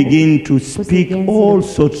 batandika They begin to speak all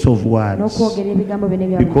sorts of words n'okwogera ebigambo bino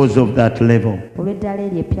ebya because of that level, olw'eddaala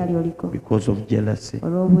eryo epya lyoliko because of jealousy.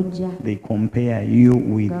 olw'obujja They compare you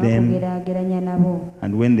with nga them, bakugeraageranya nabo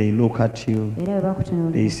and when they look at you, era bwe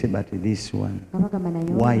bakutunuulira they say, but this one, nga bagamba naye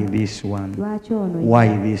why ono, this one, lwaki ono ye? why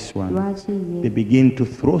this one? lwaki ye They begin to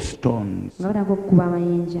throw stones, nga batandika okukuba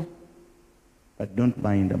amayinja but don't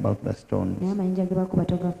mind about the stones. naye amayinja ge bakuba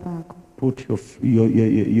togafaako Put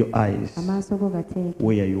your eyes amaaso go gateeke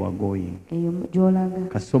where you are going. eyo gy'olaga.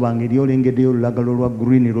 Kasoba ngeri olengeddeyo olulagala olwa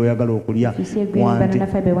green lw'oyagala okulya If you see a green wante banana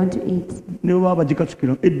fiber you want to eat, ne bwe baba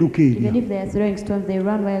bagikasukira edduka even erya if they are throwing stones, they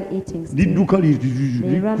run while eating still. lidduka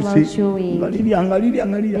They run while chewing. nga lirya nga lirya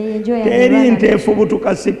nga lirya They enjoy and teri they run nte and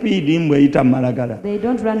efubutuka sipiidi mbwe eyita mu malagala They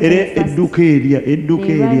don't run era very fast. edduka erya edduka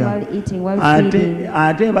They run erya while eating, while feeding.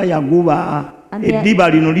 ate bayaguba And they are- eddiba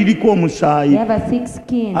lino liriko They omusaayi have a thick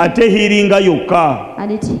skin ate hiringa yokka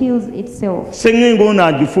and it heals itself. sengenge ono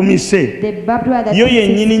agifumise The barbed wire that yo fits its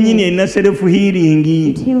yennyini nyini skin, erina self healing.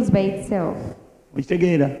 it heals by itself.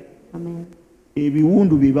 okitegeera Amen.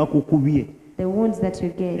 ebiwundu bye bakukubye The wounds that you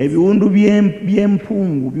get, ebiwundu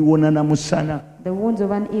by'empungu biwona na musana, the wounds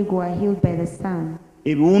of an eagle are healed by the sun.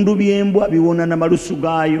 ebiwundu by'embwa biwona na malusu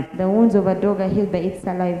gaayo. The wounds of a dog are healed by its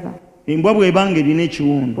saliva. Embwa bw'ebanga erina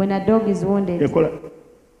ekiwundu When a dog is wounded, ekola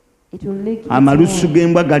it will lick its amalusu wound.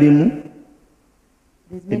 g'embwa galimu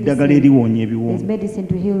There's eddagala medicine, eriwonya there's ebiwundu. medicine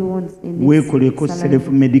to heal wounds in this Weekoleko saliva. self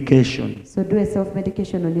medication. So do a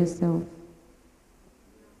self-medication on yourself.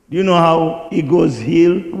 Do you know how eagles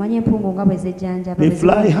heal? Omanyi empungu nga bwe zijjanjaba, They bwe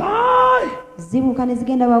fly zibuuka- high zibuuka ne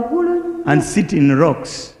zigenda waggulu nnyo, and sit in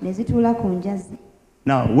rocks. ne zituula ku njazi.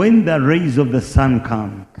 Now when the rays of the sun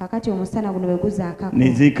come, Kaakati omusana guno bwe guzaakako,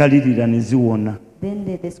 ne zeekalirira ne ziwona, then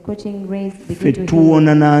the scorching rays ffe begin to heal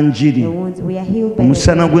tuwona na njiri. the wounds. We are healed by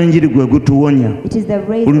Omusana the gw'enjiri gwe gutuwonya. It is the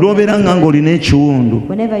rays Buli of the lw'obeera nga Spirit. ng'olina ekiwundu,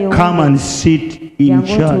 Whenever you're come wounded, and sit in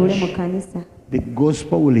jangu otuule mu church. kanisa. The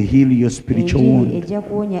gospel will heal your spiritual Enjiri wound. ejja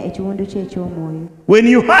kuwonya ekiwundu kye eky'omwoyo. When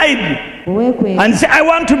you hide Bwe weekweka and say, I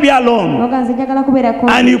want to be alone, n'oga nze njagala kubeerako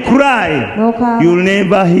and you cry, n'okaaba, you'll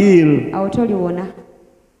never heal. awo toliwona.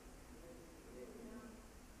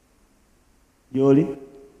 Gyoli?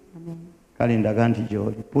 Amen. Kale ndaga nti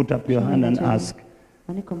gyoli. Put up your hand and ask.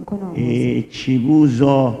 Manika omukono omubuuze.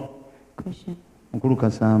 Ekibuuzo. Question. Mukulu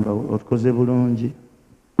Kasamba, otukoze bulungi.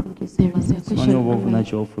 Thank you so much. Simanyi Question. oba ofuna Amen.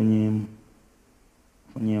 kyofunyeemu.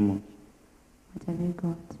 Ofunyeemu. What have you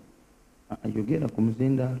got? Yogera ku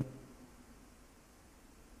muzindaalo.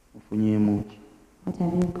 Ofunyeemu ki? What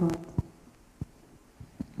have you got?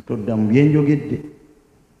 Todda mu byenjogedde.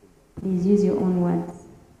 Please use your own words.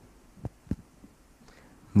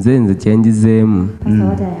 nze kyenjizeemu Pastor,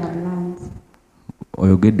 what I have learned.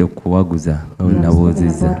 oyogedde ku kuwaguza nga bwe You have spoken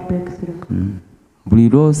nabuuzizza about breakthrough. buli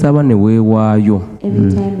lw'osaba ne weewaayo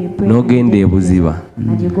Every time you pray n'ogenda ebuziba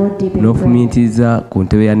and you go deep in prayer n'ofumiitiriza ku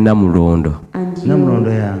ntebe ya namulondo and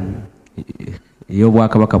Namulondo yange.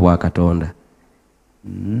 ey'obwakabaka bwa katonda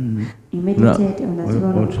you meditate on the throne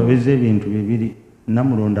of God. Otusobeza ebintu bibiri.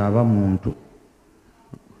 Namulondo aba muntu.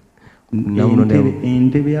 Namulondo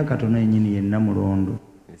Entebe ya Katonda yennyini ye namulondo.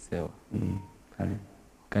 Kale.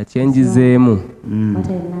 kakyenjizeemu What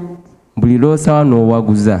I learned. buli lw'osaba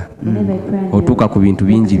n'owaguza Whenever I pray and otuuka ku bintu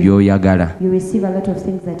bingi by'oyagala you receive a lot of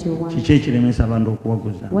things that you want. Kiki ekiremesa abantu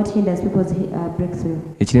okuwaguza? What hinders people's breakthrough?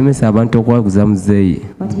 ekiremesa abantu okuwaguza muzeeyi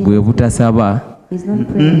bwe butasaba He's not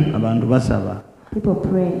praying. Abantu basaba. People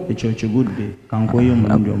pray. Ekyo kigudde kankoyo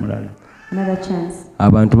omulundi omulala. Another chance.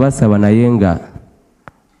 Abantu basaba naye nga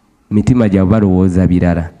mitima gyabwe balowooza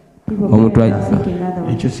birala. People pray thinking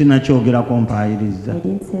otherwise. Ekyo sinakyogerako mpaayiriza. I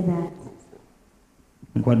didn't say that.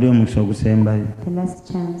 Nkwaddeyo omukisa ogusembayo. The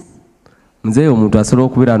last chance. Muzeeyi omuntu asobola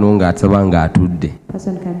okubeera no ng'asaba ng'atudde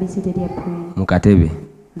Person can be seated here praying. mu katebe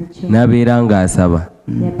The chair. n'abeera ng'asaba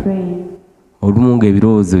They're praying. olumu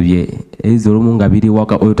ng'ebirowoozo bye ezo olumu nga biri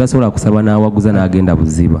waka oyo tasobola kusaba n'awaguza n'agenda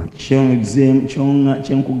buziba.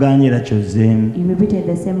 Kyenkuganyira kyozzeemu. You repeated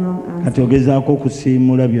the same wrong answer. Kati ogezaako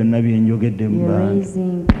okusiimula byonna bye njogedde mu You're bantu.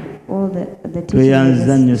 raising all the teachings.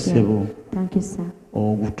 Tweyanza nnyo ssebo. Thank you, sir.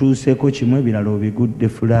 Ogutuuseeko kimu ebirala obigudde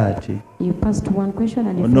fulaati. You passed one question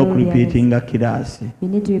and you Olina failed the others. okuripiitinga kiraasi. You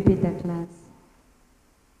need to repeat the class.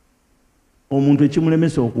 Omuntu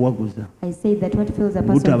ekimulemesa okuwaguza I say that what fills a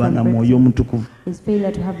person butaba na from mwoyo breakthrough omutukuvu. is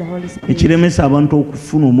failure to have the Holy Spirit. Ekiremesa abantu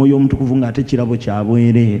okufuna omwoyo omutukuvu ng'ate kirabo kya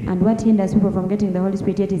bwereere. And what hinders people from getting the Holy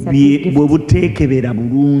Spirit yet is a Bwe gift. buteekebera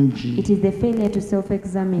bulungi It is the failure to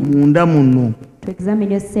self-examine, munda muno. to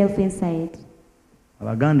examine yourself inside.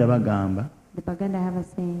 Abaganda bagamba The Baganda have a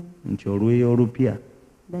saying nti olweyo olupya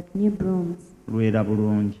that new brooms lwera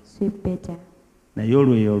bulungi sweep better, naye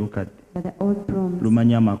olweyo olukadde but the old brooms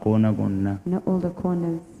lumanya amakoona gonna. know all the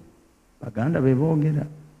corners. Baganda be boogera.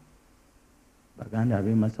 Baganda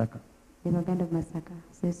ab'e Masaka. The Baganda of Masaka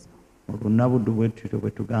says so. Olunabuddu bwe tutyo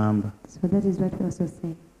bwe tugamba. So that is what we also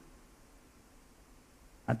say.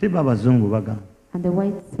 Ate bo abazungu bagamba And the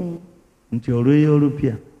whites say nti olweyo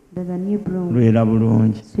olupya that a new broom lwera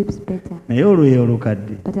bulungi sweeps better, naye olweyo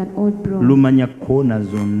olukadde but an old broom lumanya koona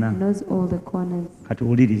zonna. knows all the corners. Kati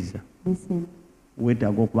wuliriza, Listen,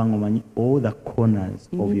 weetaaga okuba nga omanyi all the corners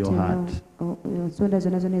you of need your to know heart. ensonda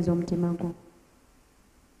zonna zonna ez'omutima gwo.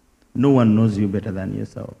 No one knows you better than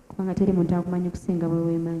yourself. Kubanga teri muntu akumanyi kusinga bwe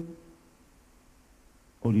weemanyi.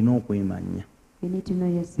 Olina okwemanya You need to know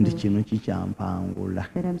nti yourself kino kikyampangula.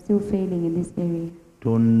 that I'm still failing in this area.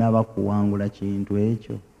 Tonnaba kuwangula kintu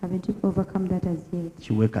ekyo. Haven't you overcome that as yet?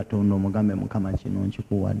 Kiwe Katonda omugambe Mukama kino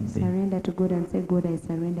nkikuwadde. Surrender to God and say, God, I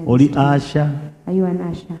surrender. Oli this to you." Asha, Are you an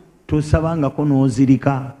usher? tosabangako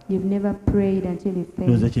n'ozirika. You've never prayed until you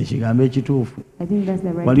Ndowooza failed. kye kigambo ekituufu. I think that's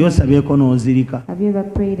the right Wali word. osabyeko n'ozirika. Have you ever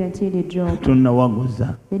prayed until you drop?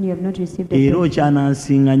 Tonnawaguza. Then you have not received a Era breakthrough.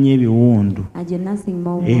 okyanansiŋŋanya ebiwundu. And you're nursing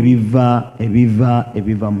more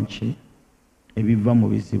ebiva mu ki? Ebiva mu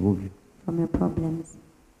bizibu byo. from your problems.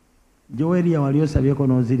 Joweeriya wali osabyeko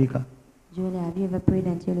n'ozirika. Julia, have you ever prayed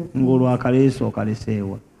until you failed? Ng'olwakaleeso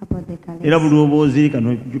okaleseewa. How about the calais? Era buli oba ozirika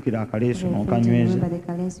n'ojjukira akaleeso If you're fainting, n'okanyweza. remember the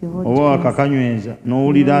calais you hold Oba close. wakakanyweza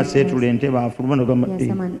n'owulira aseetula entebe afuluma n'ogamba Yeah,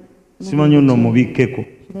 someone simanyi nno mubikkeko.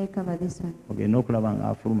 Should I cover this one? Ogenda okulaba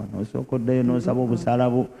ng'afuluma n'osooka oddayo n'osaba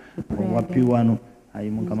obusaalabo obwa piwano. Ayi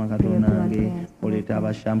Mukama Katonda wange oleeta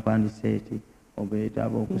abashampandiseeti obeeta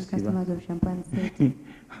Being ab'okusiba. customers of champagne set.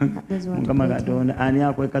 Those who want to Mukama pray to Katonda ani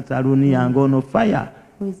akweka saluuni yange ono faya.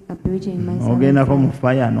 who is abridging my son. Ogendako mu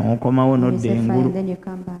faya n'okomawo And you n'odda say fire and engulu. then you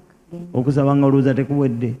come back again. Okusaba nga olowooza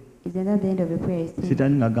tekuwedde. Isn't that the end of your prayer? See?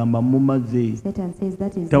 Sitaani ng'agamba mumaze. Satan says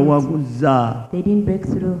that is it. Tawaguza. They didn't break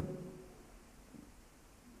through.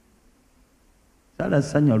 Sala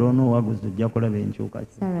ssanya olw'onoowaguza ojja kulaba enkyuka.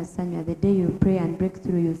 Sarah Sanya, the day you pray and break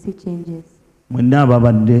through, you'll see changes. Mwenna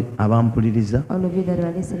ababadde abampuliriza All of you that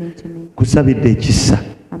are listening to me, kusabidde ekisa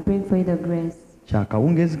I'm praying for you the grace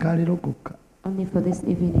kyakawungeezi ka leero kokka only for this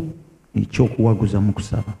evening ekyokuwaguza mu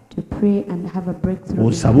kusaba. to pray and have a breakthrough.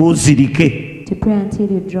 Osabe ozirike. To pray until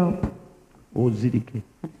you drop Ozirike.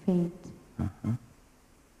 and faint.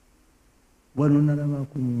 Wano nalaba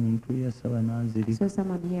ku muntu yasaba n'azirika. So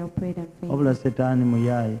someone here who prayed and fainted. Wabula setaani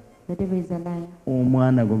muyaaye. The devil is a liar.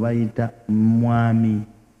 Omwana gwe bayita mwami.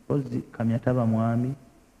 Ozi kamya taba mwami.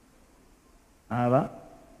 Aba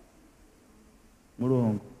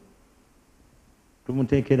mulongo.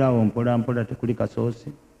 Tumuteekerawo mpola mpola tekuli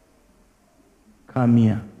kasoosi.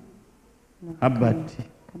 Kamya. No, Habati.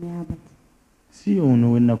 Come here, Habati. Si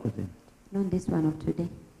ono w'ennaku zino. Not this one of today.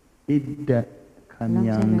 Edda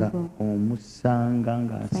kamyanga omusanga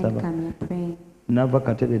Find ng'asaba. Kamya praying. N'ava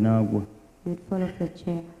katebe n'agwa. You'd fall off the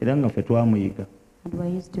chair. Era nga ffe twamuyiga. And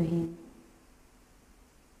we're used to him.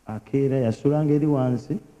 Akeera yasulanga eri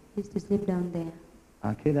wansi. He used to sleep down there.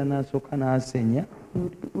 Akeera n'asooka n'asenya. He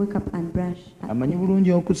would wake up and brush. Amanyi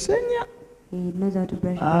bulungi okusenya. He knows how to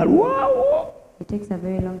brush. Alwawo. It takes a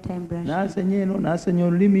very long time brushing. N'asenya eno, n'asenya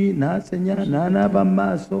olulimi, n'asenya, n'anaaba mu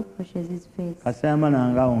maaso. Washes his face.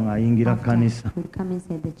 Kasayamananga awo ng'ayingira After, kkanisa. he would come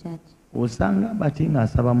inside the church. Osanga bati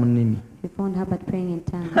ng'asaba mu nnimi. We found Herbert praying in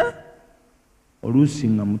tongues. Oluusi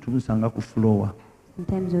nga mutumusanga ku floor.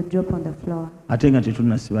 Sometimes you drop on the floor. Ate nga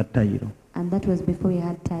tetunnasiba ttayiro. And that was before you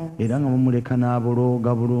had tiles. Era nga mumuleka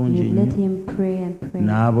n'abolooga bulungi You let nnyo. him pray and pray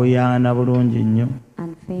N'aboyaana bulungi nnyo.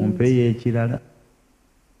 and faint Mumpeeyo ekirala.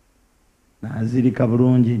 N'azirika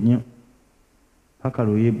bulungi nnyo. Paka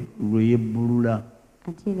lwe yebbulula.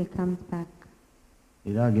 until he comes back.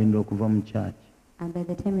 Era agenda okuva mu kyaki. And by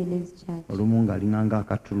the time he leaves church, Olumu ng'alinganga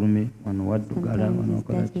akatulume wano waddugala wano sometimes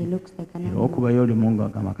wakola that he ki. looks like an Era animal. okubayo olumu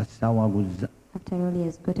ng'agamba kasitaawaguzza. After all, he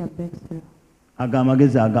has got a breakthrough.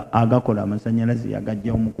 Ag'amagezi agakola amasannyalaze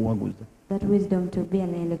yagajjawo mu kuwaguza. That wisdom to be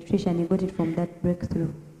an electrician, he got it from that breakthrough.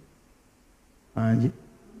 Anji.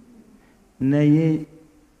 Naye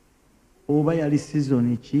oba yali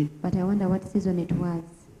season ki But I wonder what season it was.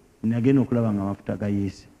 nagenda okulaba nga amafuta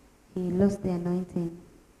gayiise. He lost the anointing.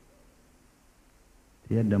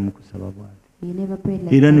 Teyaddamu kusaba bw'ati. He never prayed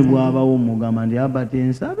like Era ne that bw'abawo mugamba nti Albert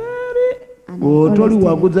ensaba eri. And I always Otoli tell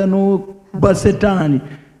waguza n'oba setaani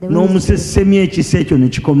The n'omusesemya ekisa ekyo ne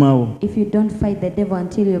kikomawo. if you don't fight the devil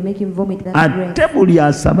until you make him vomit, that's great. Ate buli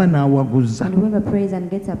asaba n'awaguza. And whoever prays and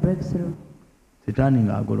gets a breakthrough, Setaani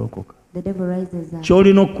ng'agolokoka. the devil rises up.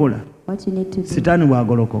 Ky'olina okukola, What you need to do, setaani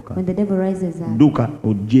bw'agolokoka, when the devil rises up, dduka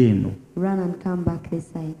ojje eno. run and come back this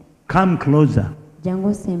side. Come closer.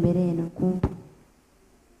 Jango sembere eno kumpi.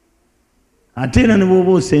 Ate era ne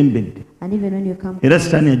bw'oba osembedde, And even when you come era close,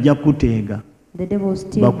 setaani ajja kukuteega the devil will still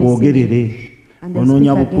be singing. bakwogerere. And they'll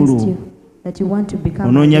Onoonya speak against bukulu, you, that you want to become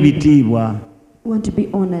onoonya a leader, bitiibwa. want to be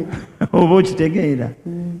honored. Oba okitegeera.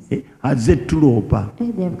 Yes. Azze tuloopa.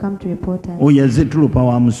 They have come to report us. Oyo azze tuloopa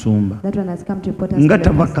wa musumba. That one has come to report us. Nga to the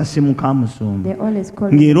tava pastor. kasimu ka musumba. They always call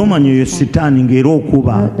Ng'era him omanya oyo pastor. sitaani ng'era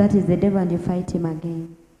okuba. No, that is the devil and you fight him again.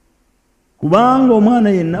 Kubanga omwana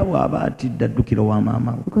yenna bw'aba atidde addukira wa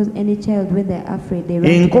maama we. Because any child, when they're afraid, they run to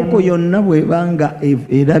their Enkoko mom. yonna bw'ebanga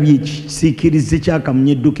erabye ekisiikirize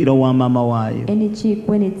kyakamunye eddukira wa maama waayo. Any chick,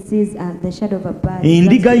 when it sees the shadow of a bird,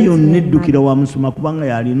 Endiga runs to its yonna main eddukira mother. wa musuma kubanga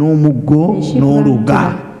yalina omuggo The sheep run to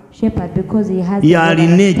n'oluga. the shepherd because he has the rod Yalina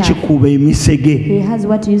and the staff. ekikuba emisege. He has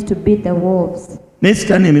what he used to beat the wolves. Naye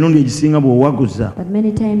sitaani emirundi egisinga bw'owaguza But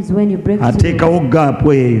many times when you break through, ateekawo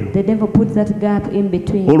gaapu eyo. the devil puts that gap in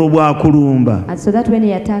between. Olwo bw'akulumba. And so that when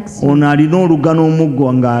he attacks you, Ono alina oluga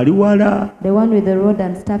n'omuggo ng'ali wala. the one with the rod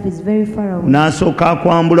and staff is very far away. N'asooka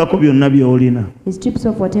akwambulako byonna by'olina. He strips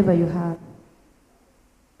off whatever you have.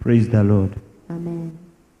 Praise the Lord. Amen.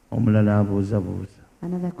 Omulala abuuzabuuza.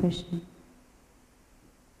 Another question.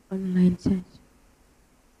 Online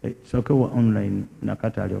church. Sookewa online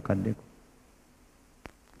nakati alyokaddeko.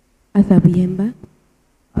 Arthur Buyemba.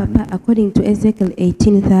 Papa, according to Ezekiel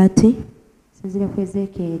 18:30, Sinzira ku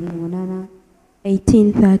Ezekieri 8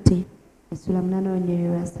 18:30, essula 8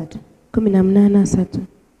 onyerera 3 18:3,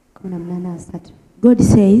 18:3 God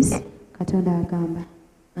says, Katonda agamba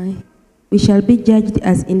we shall be judged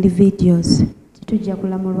as individuals. titujja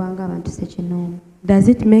kulamulwa ng'abantu sekinoomu. Does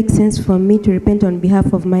it make sense for me to repent on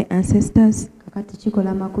behalf of my ancestors? Kakati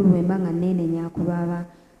kikola makulu bwe mba nga neenenya ku baafa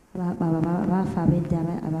ab'edda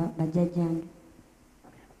bajjajjange.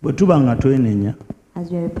 Bwe tuba nga twenenya,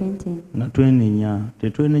 As you are repenting, nga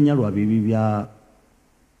tetwenenya lwa bibi bya,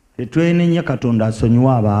 tetwenenya Katonda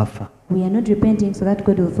asonyiwe abaafa. we are not repenting so that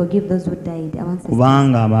God will forgive those who died, our ancestors.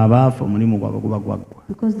 Kubanga abo abaafa omulimu gwabwe guba gwaggwa.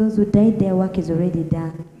 Because those who died, their work is already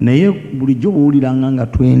done. Naye bulijjo bw'owuliranga nga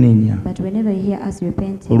twenenya But whenever you hear us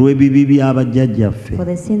repenting olw'ebibi bya bajjajjaffe, for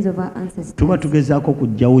the sins of our ancestors, tuba tugezaako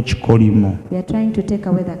kuggyawo kikolimo we are trying to take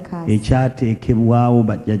away the curse ekyateekebwawo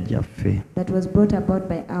bajjajjaffe. that was brought about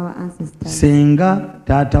by our ancestors. Senga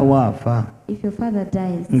taata waafa If your father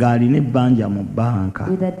dies ng'alina ebbanja mu bbanka,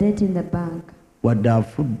 with a debt in the bank, wadde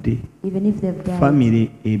afudde, even if they've died, famire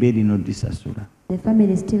eba erina oddisasula. the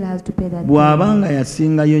family still has to pay that debt. Bw'aba nga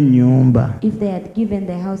yasingayo nnyumba, If they had given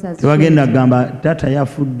the house as tebagenda rent, kugamba taata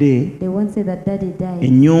yafudde, they won't say that daddy died,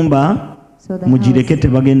 ennyumba so the mugireke house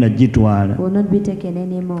tebagenda gitwala. will not be taken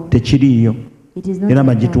anymore. Tekiriiyo, It is not era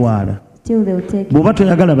like that. bagitwala. Still they will take it. Bw'oba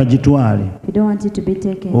toyagala bagitwale, If you don't want it to be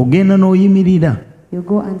taken, ogenda n'oyimirira you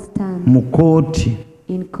go and stand mu kooti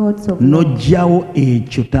in courts of law. n'oggyawo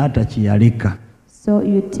ekyo taata kye yaleka. So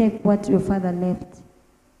you take what your father left.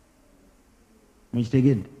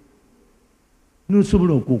 Mukitegedde?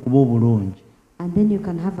 N'osobola okuba obulungi. And then you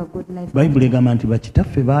can have a good life. Bayibuli egamba nti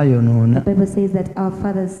bakitaffe The baayonoona Bible says that our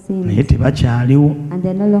fathers naye sinned tebakyaliwo. and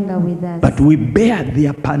they're no longer with us. But we bear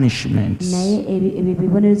their punishments. Naye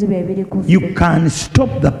ebibonerezo bye biri ku You ffe. can stop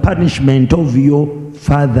the punishment of your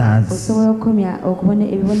fathers Osobola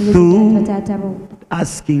okukomya ebibonerezo through bya bataata bo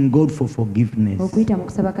asking God for forgiveness. okuyita mu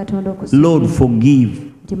kusaba Katonda Lord, forgive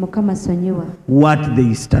nti Mukama sonyiwa what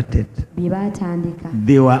they started. bye baatandika.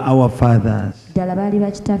 They were our fathers. Ddala baali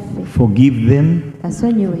bakitaffe. Forgive them.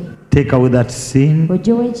 Basonyiwe. Take away that sin.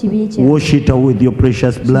 Oggyewo ekibi ekyo. Wash it away with your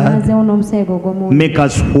precious blood. Kimalazeewo n'omusaayi gwo ogw'omwoyo. Make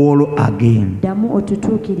us whole again. Ddamu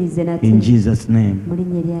otutuukirize nate. In Jesus' name. Mu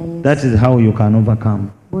linnya lya Yesu. That is how you can overcome.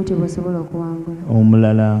 Bw'otyo bw'osobola okuwangula.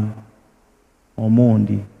 Omulala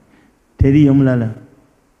omundi teriyo mulala.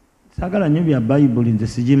 Sagala nnyo bya Bayibuli nze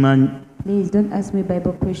sigimanyi. Please don't ask me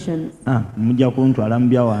Bible questions. Mujja kuntwala mu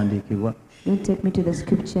byawandiikibwa. Don't take me to the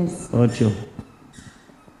scriptures. Otyo.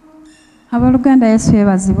 Abaluganda Yesu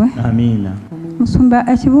yeebazibwe. Amiina. Musumba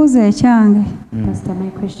ekibuuzo ekyange. Pastor, my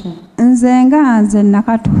question. Nze nga nze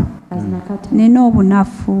Nakatu. As Nakatu. Nina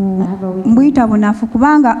obunafu. Mbuyita bunafu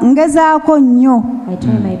kubanga ngezaako nnyo. I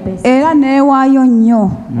try my best. Era neewaayo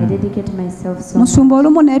nnyo. I dedicate myself so Musumba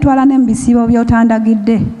olumu neetwala ne mu bisiibo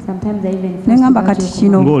by'otandagidde. Sometimes I even Ne ngamba kati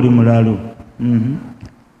kino. Ng'oli mulalu.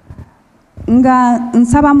 Nga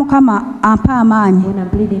nsaba Mukama ampa amaanyi. When I'm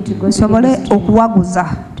pleading to God Nsobole okuwaguza.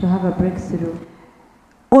 to have a breakthrough.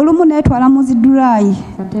 Olumu neetwala mu zidulaayi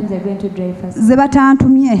Sometimes I go into dry fast. ze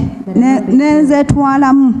batantumye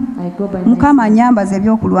nenzeetwalamu. I go by Mukama anyambaze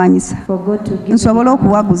ebyokulwanyisa for God to give nsobole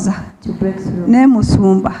okuwaguza to break through. ne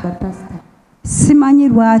musumba. But Pastor, Simanyi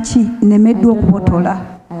lwaki nemeddwa I don't know okubotola.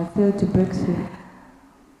 why I failed to break through.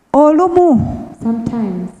 Olumu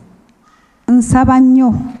Sometimes nsaba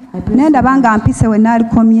nnyo I bless naye ndaba God nga mpise we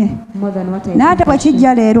naalikomye more than what I naye ate think bwe I should.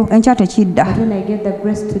 kijja leero enkya tekidda. But when I get the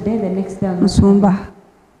grace today, the next day I'm not Musumba coming.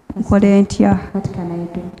 nkole ntya What can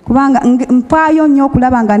I do? kubanga mpaayo nnyo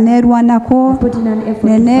okulaba nga neerwanako Put in an effort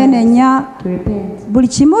neneenenya to repent. buli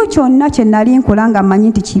kimu kyonna kye nali nkola nga mmanyi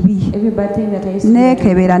nti kibi Every bad thing that I used to do,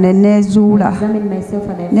 neekebera ne I neezuula examined myself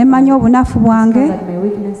and I ne manya obunafu bwange discovered my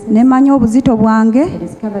weaknesses. ne manya obuzito bwange I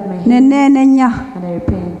discovered my ne hate neenenya. and I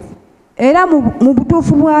repent. Era mu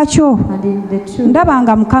butuufu bwakyo And in the truth, ndaba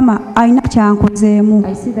nga Mukama alina kyankozeemu.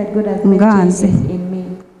 I see that God has made Nganze. changes in me.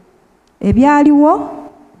 Ebyaliwo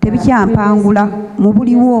tebikyampangula mu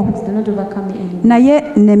buliwo Do not overcome me anymore. naye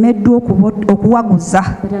nemeddwa okuwaguza.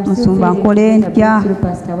 But I'm still Musumba failing to nkole get a ntya. breakthrough,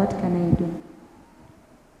 Pastor. What can I do?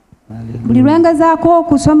 Buli lwengezaako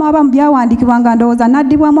okusoma aba mu byawandiikibwa nga ndowooza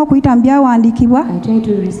naddibwamu okuyita mu byawandiikibwa I try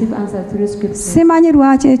to receive answers through scripture. simanyi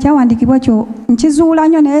lwaki ekyawandiikibwa kyo nkizuula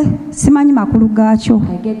nnyo naye simanyi makulu gaakyo.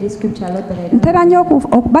 I get this scripture a lot, but I don't Ntera nnyo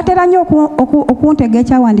batera nnyo okuntega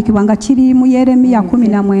ekyawandiikibwa nga kiri mu Yeremiya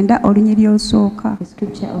 19 olunyiri olusooka. the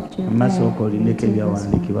scripture of Amasooka olineko Jeremiah.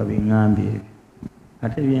 ebyawandiikibwa biŋŋambye ebyo.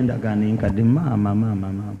 Ate eby'endagaano enkadde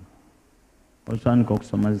maama. Osandika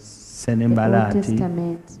okusoma The Old Senebalaati.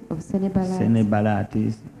 Testament of Senebalaat.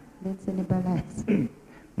 Senebalaati. Then Senebalaat.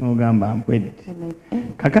 N'ogamba mpwedde. I'm like, eh?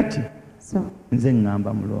 Kakati So, nze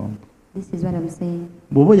ŋŋamba mulongo. this is what I'm saying.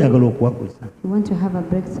 Bw'oba oyagala okuwaguza You want to have a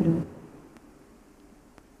breakthrough.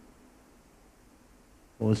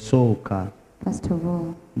 osooka First of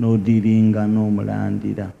all, n'odiringa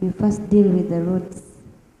n'omulandira. you first deal with the roots.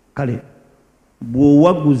 Kale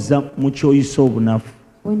bw'owaguza mu ky'oyisa obunafu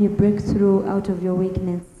When you break through out of your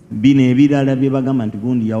weakness, bino ebirala bye bagamba nti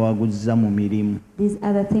gundi yawaguzza mu mirimu these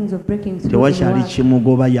other things of breaking through in tewakyali work,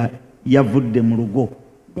 kimugoba yavudde mu lugo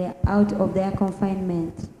they're out of their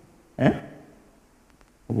confinement.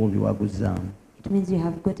 oba obiwaguzzaamu. It means you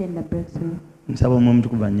have gotten the breakthrough. nsaba omwe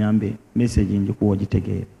omutukuvu anyambe meseji njikuwa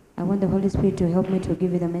ogitegeera. I want the Holy Spirit to help me to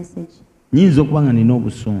give you the message. nyinza okuba nga nina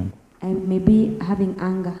obusungu I may be having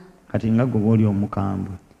anger. kati nga gwe oli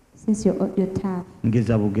omukambwe Since you're tough,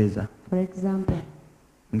 ngeza bugeza for example,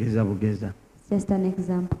 just an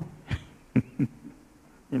example.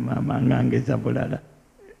 maama nga ngeza bulala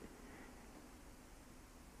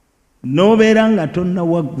n'obeera nga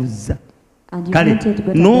tonnawaguza And you kale wanted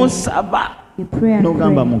God n'osaba you pray and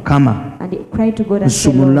n'ogamba pray. mukama And you cry to God and say,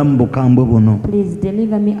 nsumulula mu Lord, bukambwe buno. please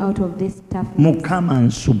deliver me out of this toughness. Mukama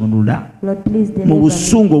nsumulula Lord, please mu deliver me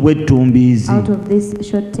busungu obw'ettumbiizi. out of this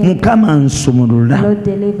short temper. Mukama nsumulula Lord,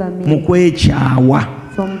 deliver mu me kwekyawa.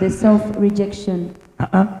 from the self-rejection,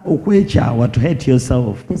 Okwekyawa, to hate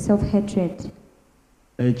yourself. the self-hatred,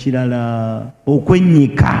 Ekirala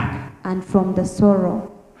okwennyika. and from the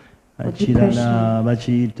sorrow or Ekirala depression.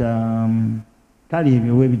 bakiyita kale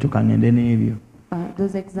ebyo weebitukanende n'ebyo.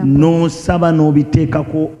 Those examples. N'osaba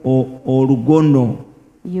n'obiteekako olugono.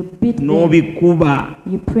 You beat them. N'obikuba.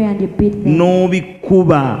 You pray and you beat them.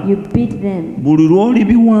 N'obikuba. You beat them. Buli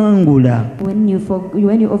lw'olibiwangula. When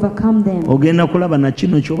you overcome them, Ogenda kulaba na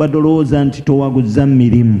kino ky'obadde olowooza nti towaguzza mu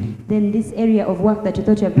mirimu. then this area of work that you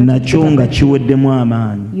thought you have Nakyo nga kiweddemu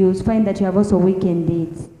amaanyi. you find that you have also weakened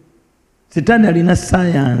it. Sitaani alina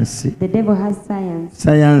science. The devil has science.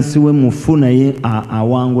 Science we mufu naye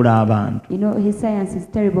awangula abantu. You know, his science is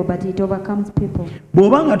terrible, but it overcomes people.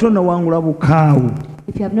 Bw'oba nga tonnawangula bukaawu,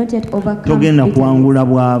 If you have not yet overcome togenda bitterness, kuwangula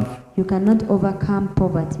bwavu. you cannot overcome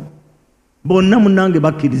poverty. Bonna munnange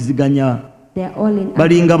bakkiriziganya They are all in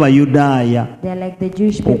balinga Bayudaaya. They are like the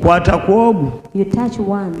Jewish people. Okwata kwogu You touch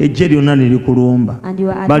one ejje lyonna ne likulumba. and you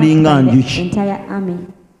are Balinga attacked by the njuki. entire army.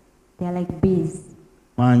 They are like bees.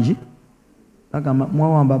 Manji bagamba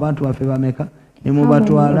mwawamba abantu baffe bameka ne How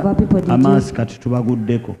mubatwala many of our people did you- amaazi kati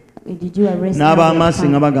tubaguddeko. Did you arrest N'ab'amaazi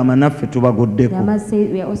nga bagamba naffe The tubaguddeko. Hamas say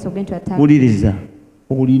we are also going to attack. Wuliriza,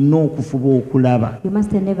 olina okufuba okulaba You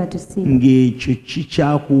must endeavor to see ng'ekyo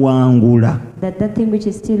kikyakuwangula. that thing which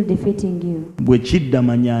is still defeating you. Bwe kidda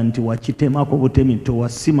manya nti wakitemako butemi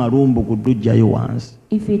towasima lumbu kuddujjayo wansi.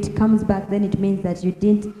 If it comes back, then it means that you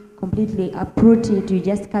didn't completely uproot it, you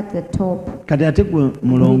just cut the top. Kati ate gwe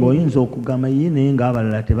mulongo oyinza okugamba ye naye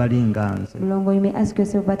ng'abalala tebalinga nze. Mulongo, you may ask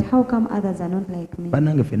yourself, but how come others are not like me?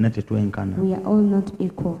 Bannange ffenna tetwenkana. We are all not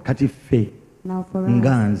equal. Kati ffe Now for nga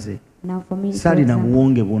us, nze now for me, for saalina example,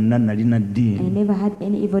 buwonge bwonna nalina I ddiini. never had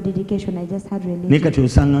any evil dedication, I just had Naye religion. kati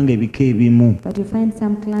osanga ng'ebika ebimu But you find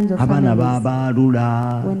some clans of abaana families,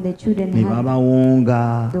 baabaalula when the children ne had,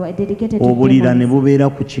 babawonga they were dedicated to obulira ne demons, bubeera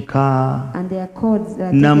ku kika and their codes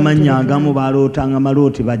are taken to n'amannya the agamu clan. baalootanga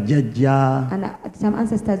malooti bajjajja And some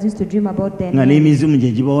ancestors used to dream about their nga names, n'emizimu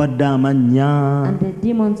gye gibawadde amannya. and the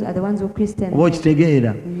demons are the ones who Christian. Oba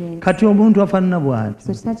okitegeera? Yes. Kati omuntu afaanana bw'ati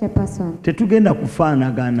So such a person, tetugenda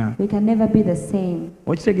kufaanagana. we can never be the same.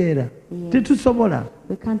 Okitegeera? Yes. Tetusobola.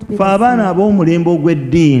 We can't be Ffe the abaana same. ab'omulembe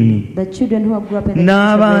ogw'eddiini The children who have grew up in the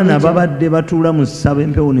n'abaana church of religion, babadde batuula mu ssaba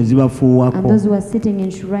empewo ne and zibafuuwako. those who are sitting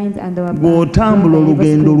in shrines and they were Bw'otambula bound by evil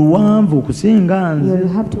olugendo spirits, luwanvu okusinga nze, you'll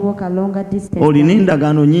have to walk a longer distance. olina than me.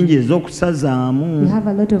 endagaano nnyingi You ez'okusazaamu. have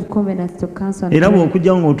a lot of covenants to cancel and Era pray.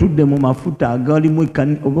 bw'okujjawo ng'otudde mu mafuta agalimu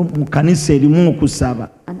oba mu kkanisa erimu okusaba,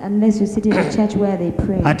 And unless you sit in a church where they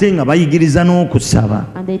pray ate nga bayigiriza n'okusaba,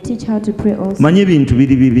 and they teach how to pray also, manye ebintu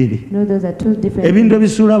biri bibiri. no, those are two different Ebintu things.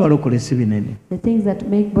 ebisuula abalokole si binene. The things that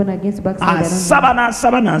make born against backside are Asaba not.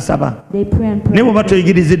 n'asaba n'asaba. They pray and Naye pray. bw'oba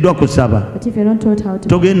toyigiriziddwa kusaba, But if you're not taught how to,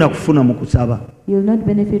 togenda kufuna mu kusaba. you'll not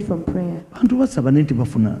benefit from prayer. Abantu basaba naye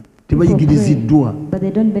tebafuna, People tebayigiriziddwa. pray, but they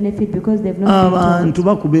don't benefit because they've not been Abantu taught.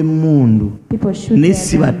 bakuba emmundu People shoot naye their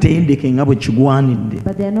si gun, batendeke nga bwe kigwanidde.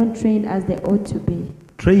 but they are not trained as they ought to be.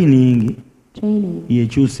 Training Training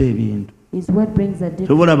yekyusa ebintu. is what brings the difference.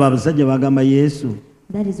 Tobolaba abasajja bagamba Yesu,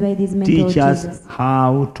 That is why these men told teach us Jesus,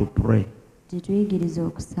 how to pray. "Tituyigirize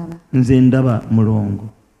okusaba." Nze ndaba mulongo.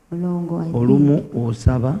 Mulongo, I Olumu think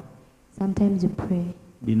osaba, sometimes you pray,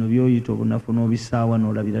 bino by'oyita obunafu n'obisaawa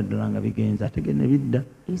n'olabira ddala nga bigenza. Ate ge ne bidda.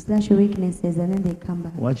 you slash your weaknesses and then they come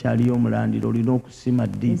back. Wakyaliyo omulandiro, olina okusima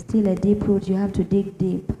ddi. There's still a deep root, you have to dig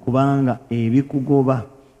deep. Kubanga ebikugoba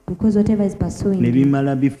Because whatever is pursuing ne you,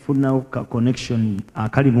 bimala bifunawo ka connection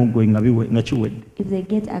akali mu ggwe nga kiwedde. if they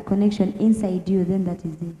get a connection inside you, then that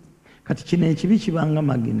is it. Kati kino ekibi kibanga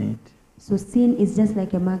magnet So sin is just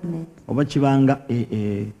like a magnet. oba kibanga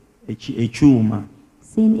ekyuma.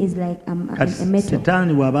 Sin is like a Kati metal.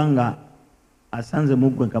 setaani bw'abanga asanze mu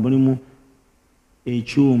ggwe nga mulimu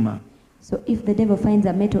ekyuma, So if the devil finds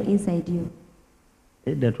a metal inside you,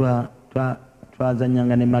 edda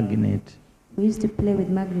twazanyanga ne magnet we used to play with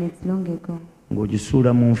magnets long ago.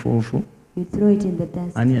 ng'ogisuula mu nfuufu. You throw it in the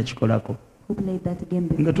dust. Ani yakikolako? Who played that game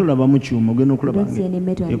Nga before? tolaba mu kyuma ogenda You okulaba don't see any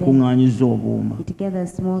metal and then ekuŋŋaanyiza obuuma it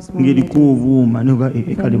gathers small ng'eriko metals. obuuma You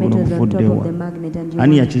kali find buno metals on top of the buvuddewa. magnet and you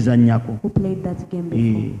Ani wonder, yakizannyako? who played that game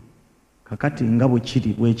before? Kakati nga bwe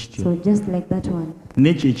kiri bwe kityo. So just like that one,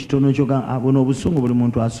 N'ekyo ekitono kyoga buno obusungu buli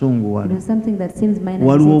muntu you asunguwala. know, something that seems minor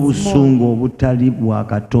Waliwo is small, obusungu obutali bwa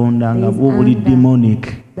Katonda nga There is bwo buli anger.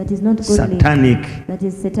 demonic, that is not godly, satanic. that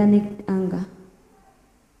is satanic anger.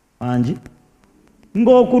 Anji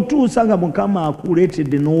ng'okutuusa nga Mukama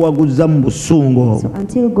akuleetedde n'owaguza mu busungu So obwo,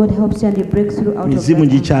 until God helps you and you break through out of mizimu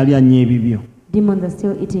that anger, gikyalya nnyo ebibyo. demons are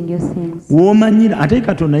still eating your sins. W'omanyira ate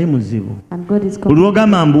Katonda ye muzibu. And God is Buli coming.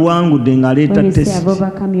 lw'ogamba mbuwangudde ng'aleeta When you say test, I've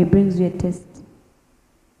overcome you, he brings you a test.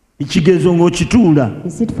 ekigezo ng'okituula, You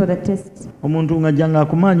sit for the test. omuntu ng'ajja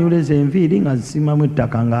ng'akumaanyuleza enviiri nga zisimamu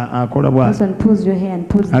ettaka ng'akola bw'ati. Person pulls your hair and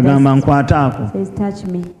pulls Agamba dust. nkwataako. Says, touch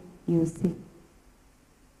me, you will see.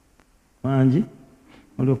 Mangi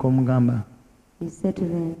olyoka omugamba He said to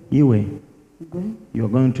them, iwe, "Gwe, you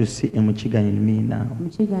are going to see a mukiga in me now.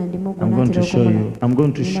 mukiga ndimu gwe I'm going to naatera show okumula. you. I'm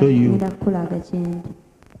going to show you. Ngenda kukulaga kyendi.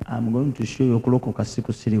 I'm going to show you okulokoka si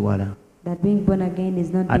kusiriwala. That being born again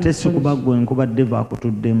is not Ate being si kuba foolish. ggwe nkuba devil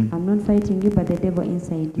akutuddemu. I'm not fighting you, but the devil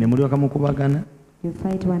inside Ne you. mulyoka mukubagana, You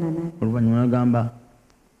fight one another. oluvannyuma nagamba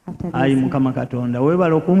after ayi this. mukama katonda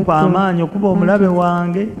weebala okumpa amaanyi okuba omulabe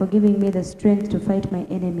wange. For giving me the strength to fight my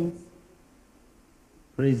enemies.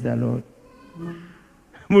 Praise the Lord.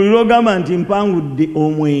 Buli lw'ogamba nti mpangudde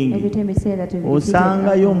omwenge Every time you say that you've defeated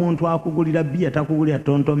osangayo alcohol, omuntu akugulira bbiya takugulira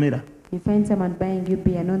tontomera. you find someone buying you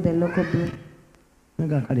beer, not the local brew.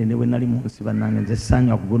 Nga kale ne bwe nali mu nsi bannange nze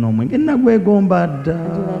ssaanywa kuguna omwenge nagwegomba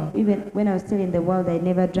dda. Even when I was still in the world, I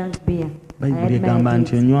never drank beer. Bayibuli egamba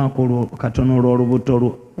nti onywako katono olw'olubuto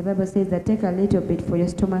lwo. The Bible says that take a little bit for your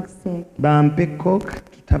stomach's sake. Bampe coke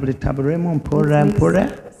tutabuletaburemu mpora Let's mpora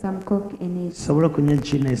mix some coke in it sobola okunywa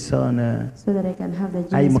Guinness ono. so that I can have the Ayi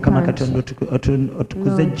Guinness mukama punch. katonda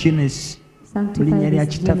otukuze Lord, Guinness mu sanctify linnya lya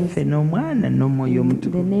this kitaffe Guinness n'omwana n'omwoyo in the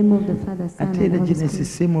omutukuvu. name of the Father, Son, Ate and era Holy Guinness Spirit.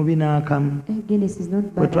 si mubi n'akamu. Guinness is not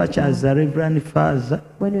Bwe bad at all. twakyaza Reverend Father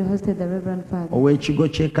When we hosted the Reverend Father ow'ekigo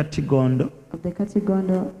ky'e Katigondo of the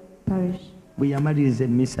Katigondo parish, bwe yamaliriza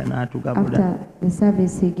emmisa n'atugabula after the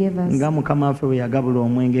service he gave us, nga mukama waffe bwe yagabula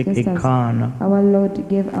omwenge just as Kaana. our Lord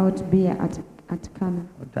gave out beer at Cana.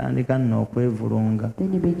 Otandika nno okwevulunga.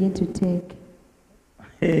 Then you begin to take,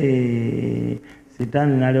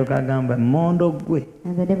 Sitaani n'alyoka agamba mmondo gwe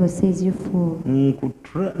and the devil says, you fool,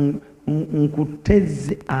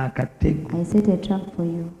 nkutezze akatego I set a trap for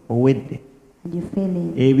you, owedde. and you fell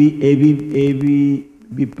in.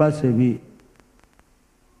 Bipaso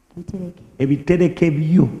Take ebitereke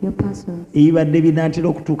byo your parcels ebibadde binaatera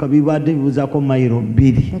okutuuka bibadde bibuzaako mayiro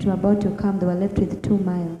 2 that were about to come, they were left with 2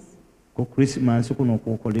 miles. ku Christmas kuno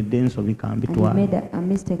kwokoledde ensobi And you kambitwala. made a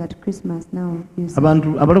mistake at Christmas. Now you see.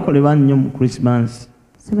 Abantu abalokole bannyo mu Christmas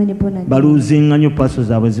So many born again, baluuzinga nnyo paso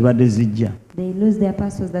zaabwe zibadde zijja. they lose their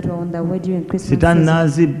parcels that were on the way during Christmas Sitaani season.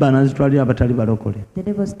 n'azibba n'azitwalira abatali balokole The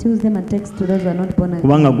devil steals them and takes to those who are not born again.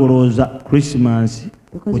 kubanga golowooza Christmas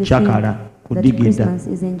Because you kukyakala think that kudigida. Christmas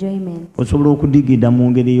is enjoyment. Osobola okudigida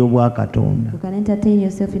mu ngeri ey'obwakatonda You can entertain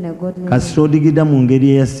yourself in a godly way. kasita odigida mu ngeri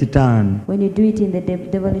eya sitaani When you do it in the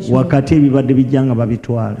devilish way, wakati ebibadde bijja nga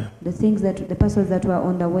babitwala. the things that the parcels that were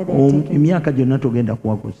on the way they are taken, Emyaka gyonna togenda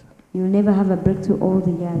kuwaguza. you will never have a breakthrough all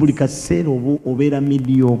the Buli years. kaseera obeera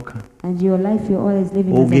midyoka And your life, you're always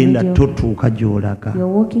living as a ogenda mediocre. totuuka gy'olaga.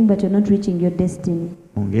 You're walking, but you're not reaching your destiny.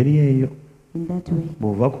 Mu ngeri eyo In that way,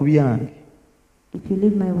 bw'ova ku byange if you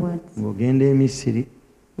leave my words, ng'ogenda e Misiri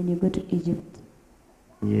then you go to Egypt.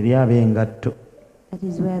 yeri ab'engatto. That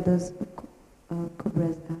is where those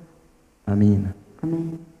cobras are. Amiina.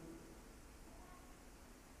 Amen.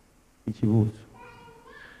 Ekibuuzo.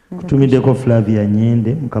 Another Kutumiddeko Flavia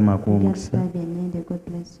Nyende, Mukama akuwa question. omukisa. Flavia Nyende, God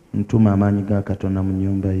bless you. Ntuma amaanyi ga Katonda mu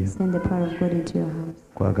nnyumba yo. Send the power of God into your house.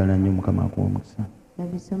 Kwagala nnyo, Mukama akuwa omukisa.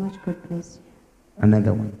 Love you so much. God bless you.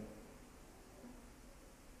 Another one.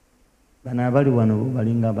 Bano abali wano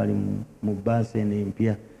balinga abali mu bbaasi eno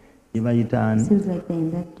empya gye bayita ani? Seems like they're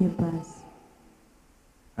in that new bus.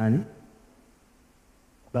 Ani?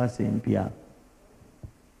 Bbaasi empya.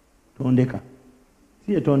 Tondeka.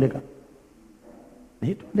 Si ye tondeka.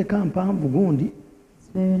 Naye tondeka mpanvu gundi. It's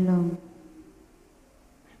very long.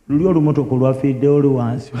 Luli olumotoka olwafiiridde oli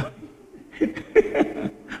wansi.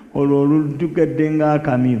 Olwo olutugadde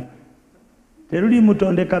ng'akamyu. Teruli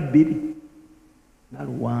mutondeka 2. Nga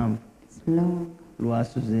luwanvu. It's long.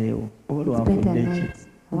 Lwasuzeewo. Oba It's spent at lwafudde ki? night.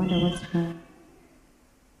 I wonder what's wrong.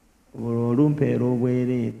 Olwo olumpeera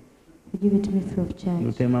obwereere. You give it to me free of charge.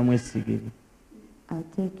 Lutemamu essigiri. I'll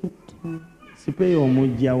take it to. Sipeeyo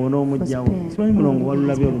omugjawo n'omugjawo. For spare. Simanyi mulongo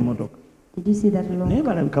walulabye olumotoka. Did you see that Naye long?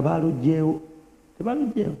 balabika baalugjeewo.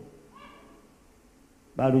 Tebalugjeewo.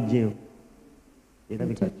 Baalugjeewo.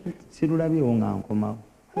 Erabika sirulabyewo nga nkomawo.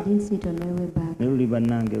 I didn't see it on my way back. Ne luli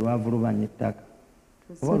bannange lwavulubanya ettaka. It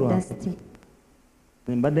was so dusty.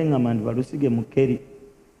 Mbadde ngamba nti balusige mu keri.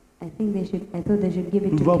 I thought they should give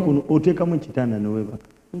it to Luva Ken. kuno oteekamu ekitanda ne weebaka.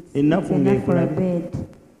 It's Ennaku enough for a ng'ekulaba. bed.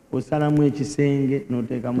 Osalamu ekisenge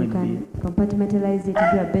n'oteekamu You eddiiro. can compartmentalize it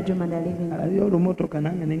into a bedroom and a living room. Alabye olumotoka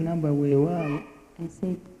nange ne ŋŋamba weewaawo. I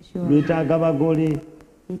said, sure. Lwetaaga bagole.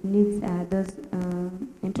 It needs those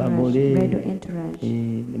entourage, Bagole. bridal entourage.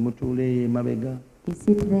 Ne mutuula eyo emabega. You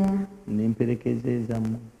sit there, N'emperekeza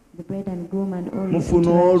ezammwe. the bride and groom and all. Mufuna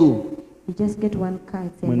entourage. olwo. You just get one car.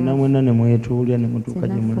 It's Mwenna enough. mwenna ne mwetuulya ne It's mutuuka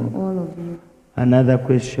gye enough mulaba. for all of you. Another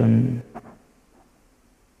question.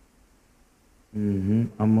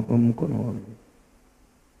 Omukono waggulu.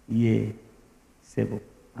 Ye ssebo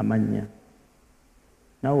amannya.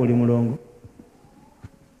 Naawe oli mulongo?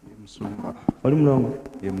 Musumba. Oli mulongo?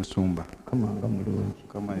 Ye musumba. Kamanga mulungi.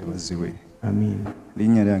 Kama yebaziwe. Amiina.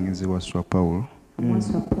 Linnya lyange nze Waswa Paul.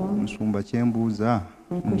 Paul. Musumba kyembuuza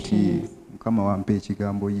My question nti is, Mukama wampa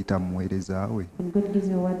ekigambo yita muweereza we. when God gives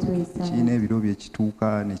me what to his son, Kiyina ebiro bye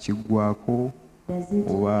kituuka ne kiggwaako Does it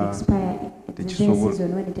Oba expire? The tekisobola-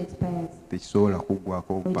 season when it expires tekisobola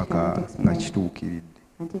kuggwako paka nga kituukiridde.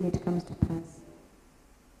 until it comes to pass.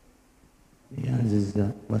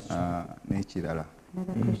 yanziza wasu N'ekirala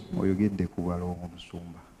Another question. oyogedde ku balongo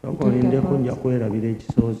omusumba. sooka olindeko nja kwerabira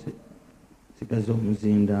ekisooze sigaza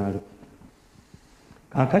omuzindaalo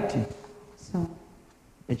kakati So,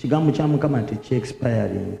 ekigambo kya mukama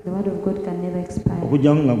tekyexpiring the word of God can never expire.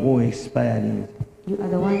 okujjawo nga gwo expiring You are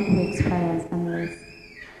the one who expires unless.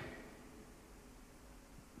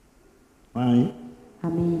 Why?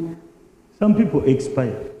 Amen. Some people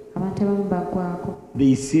expire, Abantu abamu bagwako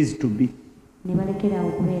they cease to be. ne balekera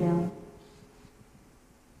okubeerawo.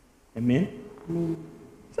 Amen. Amen.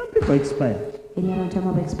 Some people expire. Eri abantu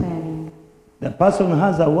abamu expiring. The person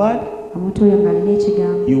has a word, Omuntu oyo ng'alina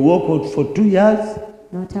ekigambo you walk out for 2 years,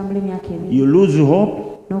 n'otambula emyaka ebiri you lose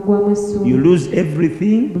hope, n'ogwamu you essuubi lose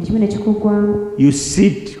everything, buli kimu ne kikugwamu you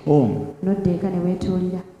sit home n'odda eka ne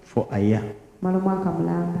weetuulira for a year. mala omwaka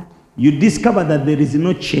mulamba You discover that there is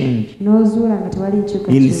no change n'ozuula nga tewali in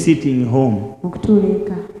nkyukakyuka sitting home. mu kutuula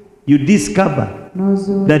eka You discover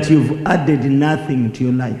n'ozuula that you've added nothing to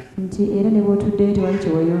your life. nti era ne bw'otuddeyo tewali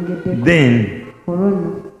kye weeyongeddeko. Then olwo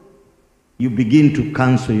nno you begin to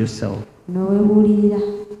counsel yourself. n'oweebuulirira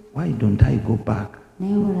Why don't I go back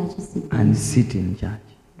naye lwaki sidda and sit in church?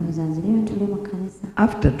 ndowooza nzireyo ntule mu kkanisa.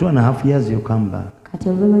 After 2.5 years, you come back. Kati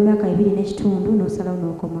oluvannyuma lw'emyaka 2.5 n'osalawo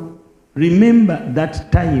n'okomawo. Remember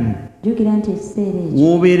that time Jjukira nti ekiseera ekyo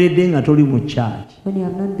w'obeeredde nga toli mu church. when you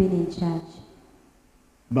have not been in church,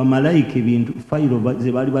 Bamalayika ebintu fayiro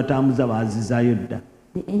ze baali batambuza baazizaayo dda.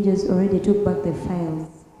 the angels already took back the files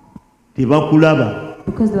Tebakulaba.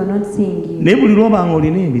 because they were not seeing you. Naye buli lw'obanga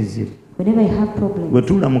olina ebizibu, Whenever you have problems, bwe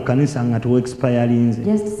tuula mu kkanisa nga teweexpirinze.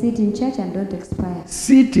 just sit in church and don't expire.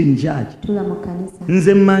 Sit in church. Tula mu kkanisa.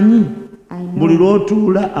 Nze mmanyi I buli know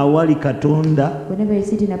lw'otuula awali Katonda whenever you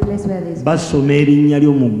sit in a place where there is God, basoma erinnya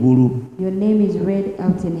lyo mu ggulu. your name is read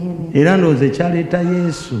out in heaven. Era ndowooza ekyaleeta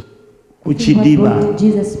Yesu ku I think what kidiba. brought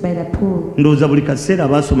Jesus by the pool. Ndowooza buli kaseera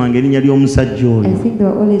baasomanga erinnya ly'omusajja I oyo. think they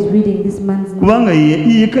were always reading this man's name Kubanga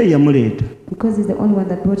yeka yamuleeta. because he's the only one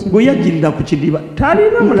that brought him. Bwe here. yajjirira ku kidiba He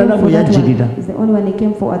talina came mulala for bwe that yajjirira. one. He's the only one he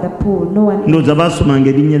came for at the pool. No one else. Ndowooza baasomanga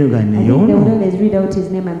erinnya lyo I gane think they would ono always read out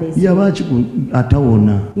his name and they say, yabaki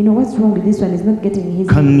atawona you know what's wrong with this one? He's not getting his name.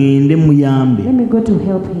 kaŋŋende muyambe Let me go to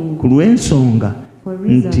help him. ku lw'ensonga For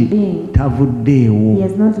reason nti being, tavuddeewo. he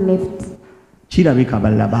has not left. Kirabika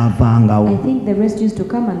abalala baavangawo I think the rest used to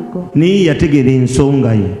come and go. naye yategeera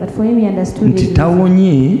ensonga ye But for him, he understood nti his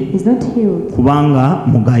tawonye he's not healed kubanga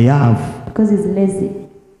mugayaavu. because he's lazy.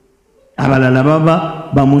 Abalala baba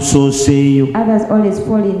bamusooseeyo Others always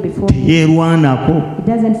fall in before him. teyeerwanako He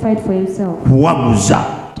doesn't fight for himself kuwaguza.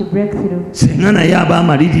 to break through. Senga naye aba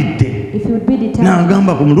amaliridde If he would be determined,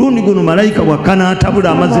 n'agamba ku mulundi guno malayika bwakka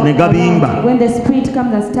n'atabula amazzi ne gabimba when the spirit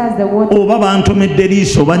comes and stirs the water, oba bantomedde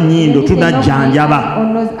liiso oba nnyindo tunajjanjaba. or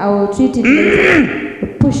knows, I will treat it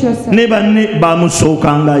later. Push yourself. Ne banne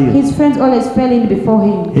bamusookangayo His friends always fell in before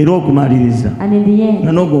him, era okumaliriza and in the nga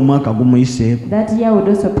end, n'ogwo omwaka gumuyiseeko that year would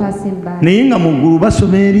also pass him by. naye nga mu ggulu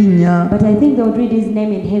basoma erinnya But I think they would read his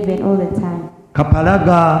name in heaven all the time.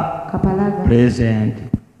 Kapalaga Kapalaga, present,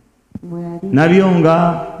 Mwali,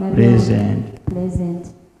 Nabyonga Nabyonga. present, pleasant,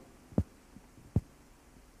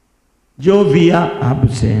 Jovia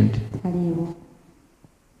absent, taliiwo.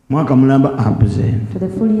 mwaka mulamba absent. For the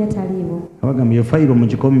full year, taliiwo. Abagamba iyo fayiro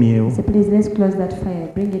mugikomyewo. So please, let's close that fire.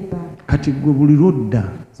 Bring it back. Kati gwe buli ludda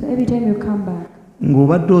So every time you come back,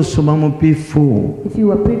 ng'obadde osoma mu P4 if you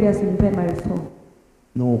were previously in primary 4,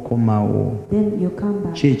 n'okomawo then you come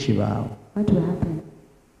back. ki ekibaawo? What will happen?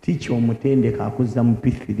 Tiiki omutendeka akuzza mu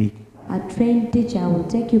P3 A trained teacher will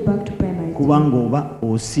take you back to primary 2 kubanga oba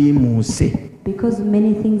osiimuuse. because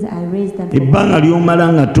many things are raised and Ebbanga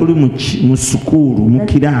ly'omala nga toli mu sukuulu mu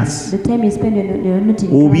kiraasi the time you spend you're not in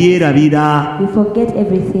class, obyerabira. you forget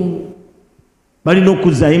everything. Balina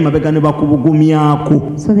okuzzaayo emabega ne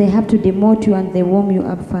bakubugumyako So they have to demote you and they warm you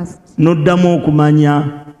up first. n'oddamu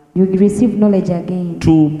okumanya You receive knowledge again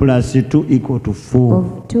 2 plus 2 equal to 4. of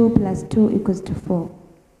 2 plus 2 equals to 4.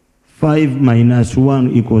 5 minus 1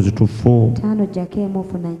 equals to 4. Tano jakemu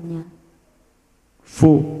ofuna nnya.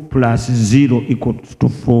 4 plus 0 equals to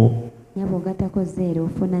 4. Nnya bw'ogattako 0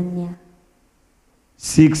 ofuna nnya.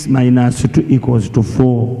 6 minus 2 equals to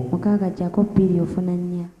 4. Mukaaga gyako 2 ofuna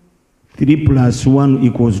nnya. 3 plus 1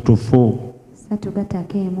 equals to 4. 3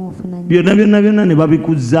 gattako emu ofuna nnya. Byonna ne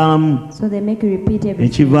babikuzzaamu. So they make you repeat everything.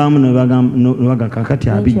 Ekivaamu ne baga kakati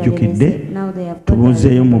abijjukidde Now they have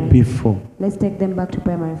tubuzeeyo mu primary. P4. Let's take them back to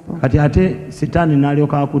primary 4. Kati ate sitaani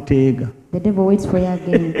n'alyoka akuteega. The devil waits for you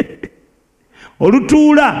again.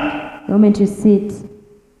 Olutuula The moment you sit,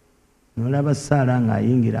 n'olaba Saara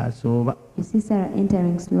ng'ayingira asooba, you see Sarah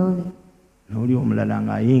entering slowly. n'oli omulala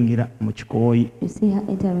ng'ayingira mu kikooyi You see her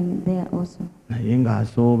entering there also, naye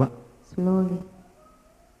ng'asooba, slowly.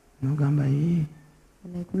 n'ogamba yee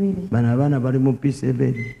Like, really? bano abaana bali mu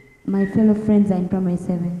P7 My fellow friends are in primary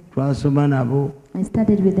 7. twasoma nabo. I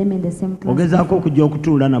started with them in the same class. Ogezaako okujja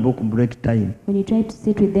okutuula nabo ku break time When you try to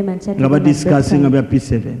sit with them and chat nga with them at badisikasinga break bya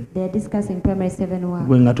time, P7 they are discussing primary 7 work,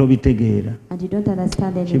 gwe nga tobitegeera, and you don't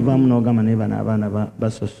understand kivaamu anything. n'ogamba naye bano abaana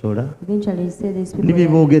basosola, Eventually you say these ndi people, bye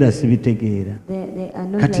boogera sibitegeera. they are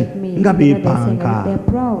not Kati, like me. nga They know they're saying, beepanka. they're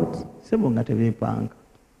proud, Sebo nga tebeepanka,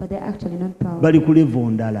 but they're actually not proud. bali ku levo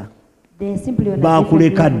ndala, They're simply on a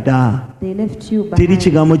baakuleka different level. dda. They left you Teri behind.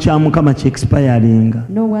 kigambo kya Mukama kyexpiringa,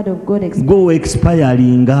 No word of God expires. go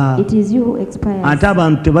expiringa. It is you who expires. Ate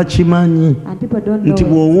abantu tebakimanyi And people don't know nti it,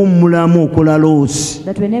 bw'owummulamu okola loosi.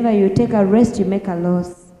 that whenever you take a rest, you make a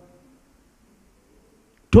loss.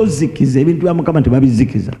 Tozikiza ebintu bya Mukama,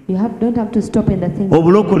 tebabizikiza. You don't have to stop in the things.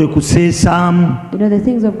 Obulokole kuseesaamu, You know, the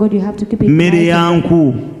things of God, you have to keep it. mmere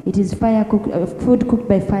yanku It is food cooked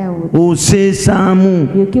by firewood.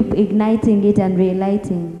 oseesaamu. You keep igniting it and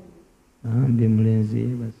relighting. Ambi mulenzi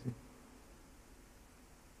yeebase.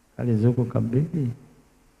 Kale zokoka bebi.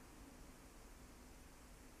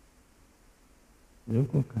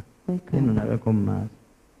 Zokoka. Wake Eno up. nabeko mu maaso.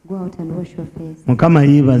 Go out and wash your face. Mukama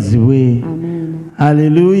yeebazibwe. Amen.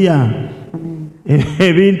 Haleluya. Amen.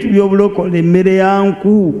 Ebintu by'obulokole emmere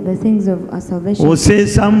yanku The things of salvation,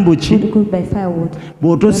 oseesaamu buki. food cooked by firewood.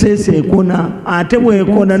 Bw'otoseesa ekona, ate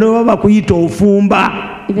bw'ekona ne baba bakuyita ofumba.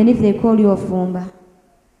 Even if they call you a fumba,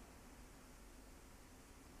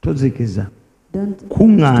 Tozikiza. don't stop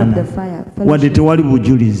Kuŋŋaana the fire. wadde Fellowship. tewali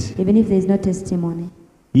bujulizi. Even if there is no testimony.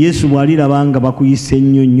 Yesu bw'aliraba nga bakuyisa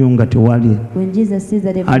ennyo nnyo nga tewali, When Jesus sees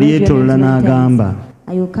that they've alyetoolola n'agamba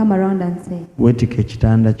I will come around and say, weetika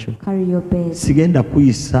ekitanda kyo. carry your bed. Sigenda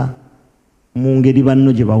kuyisa mu ngeri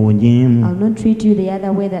banno gye bawonyeemu. I'll not treat you the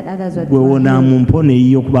other way that others were Gwe wona mu healed. mpona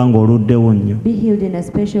eyiyo kubanga oluddewo nnyo. Be healed in a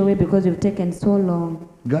special way because you've taken so long.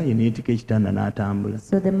 Gayi neetika ekitanda n'atambula.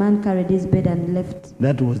 So the man carried his bed and left.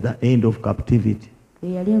 That was the end of captivity.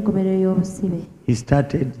 Yali enkomerero y'obusibe. He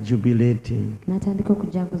started jubilating. N'atandika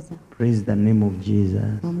okujaguza. Praise the name of Jesus.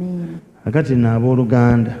 Amen. Akati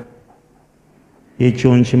n'abooluganda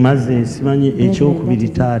ekyo nkimaze, simanyi ekyokubiri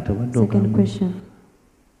taata obadde Second ogamba question.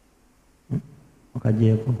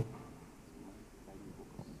 okagyeko.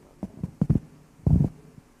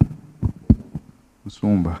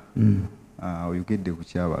 Musumba oyogedde ku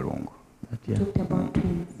kyabalongo Talked about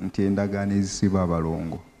twins. nti endagaano ezisiba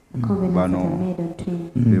abalongo Covenants Bano. that are made on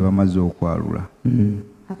twins. be bamaze okwalula.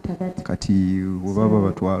 After that, Kati bwe baba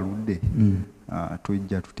batwaludde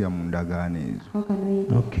tujja tutya mu ndagaano ezo. how can we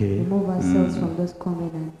Okay. remove ourselves from those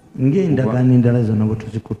covenants? Ng'endagaano endala zonna bwe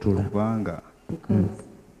tuzikutula. Kubanga Because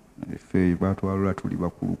ffe batwalula tuli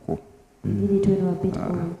bakuluko, we did it when we were a bit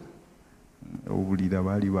old. obulira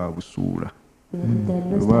baali babusuula. They had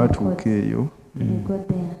Bwe lost our baatuuka codes. eyo When we got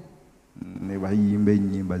there, ne bayimba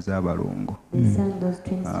ennyimba z'abalongo. they sang those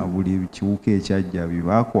twins. Buli kiwuka ekyajja bye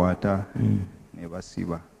baakwata ne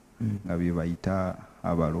basiba nga bye bayita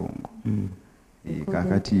abalongo.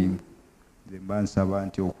 Kaakati nze mba nsaba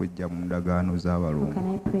nti okujja mu ndagaano How z'abalongo.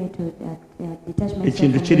 can I pray to detach myself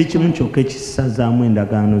Ekintu from kiri those kimu covenants? kyokka ekisazaamu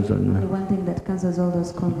endagaano zonna. Only one thing that cancels all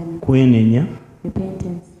those covenants. Kwenenya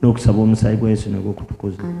Repentance n'okusaba omusaayi gwa Yesu ne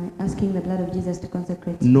gw'okutukuza. and asking the blood of Jesus to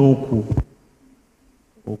consecrate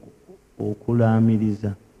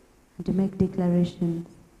okulaamiriza. and to make declarations.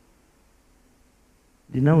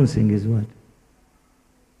 Denouncing is what?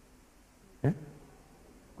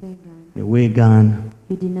 Kwegaana. Weegaana.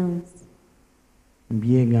 You denounce.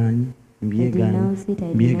 Mbyegaanye, I denounce it. I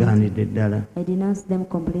denounce mbyegaanidde it. ddala. I denounce them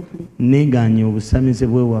completely. Neegaanye obusamize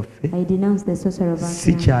bw'ewaffe I denounce the sorcerer of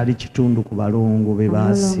si Aslan. kyali kitundu ku balongo be I'm no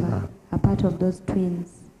baasiba. longer a part of those twins.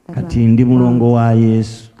 that Kati were ndi mulongo found. wa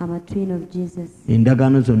Yesu. I'm a twin of Jesus.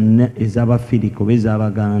 Endagaano zonna ez'Abafirika oba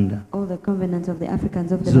ez'Abaganda All the covenants of the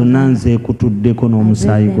Africans of the zonna Lord, nzeekutuddeko I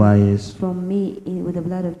n'omusaayi break gwa them Yesu. from me with the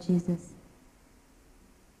blood of Jesus.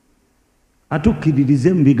 Ate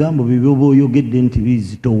okkiririze mu bigambo bye byoba oyogedde nti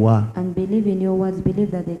bizitowa. And believe in your words,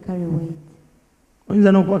 believe that they carry weight.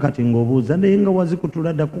 Oyinza n'okuba kati ng'obuuza naye nga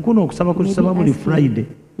wazikutula dda kukuno okusaba kusaba buli Friday.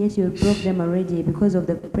 Yes, you broke them already because of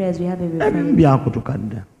the prayers we have every Ebimu Friday. byakutuka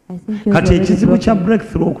dda. I think yours Kati already ekizibu kya broken.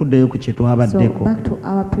 breakthrough okuddayo ku kye So twabaddeko. back to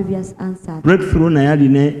our previous answer. Breakthrough naye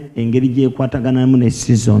alina engeri gy'ekwataganamu ne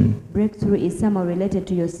season. Breakthrough is somehow related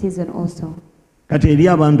to your season also. Kati eri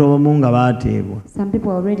abantu abamu nga baateebwa Some people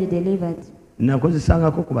are already delivered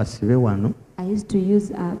nakozesangako ku basibe wano I used to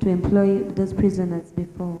use to employ those prisoners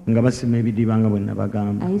before. nga basima ebidiba nga bwe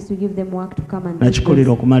nabagamba I used to give them work to come and nakikolera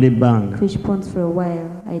dig okumala ebbanga fish ponds for a while.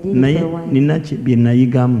 I did it naye for a while. nina bye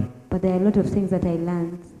nayigamu. But there are a lot of things that I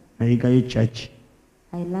learned. nayigayo church.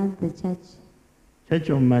 I learned the church. Church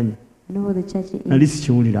omumanyi? I know what the church nali is.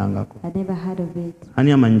 sikiwulirangako. I never heard of it.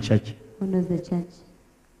 Ani amanyi church? Who knows the church?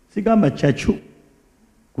 Sigamba chachu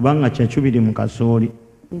kubanga chachu biri mu kasooli.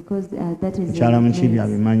 Because that is Mukyala Mukiibi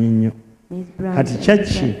abimanyi nnyo. Brown. Kati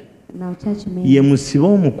church Now church ye means musibe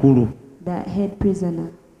omukulu the head prisoner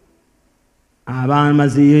aba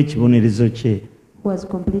amazeeyo ekibonerezo kye who has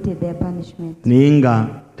completed their punishment. naye nga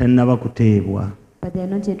tannaba kuteebwa But they are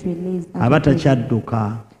not yet released. aba after prison.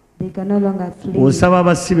 takyadduka. They can no longer flee. Osaba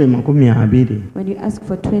abasibe 20. When you ask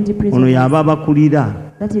for 20 ono prisoners, yaba abakulira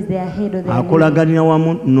that is their head or their leader. akolaganira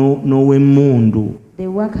wamu n'ow'emmundu. They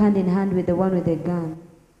work hand in hand with the one with the gun.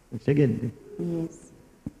 Okitegedde? Yes.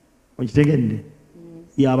 Okitegedde?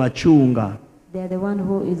 Y'abacunga They are the one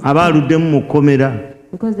who is abaaluddemu mu kkomera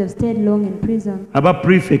because they've stayed long in prison. aba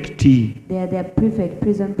prefecti They are their prefect,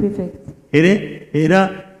 prison prefect. era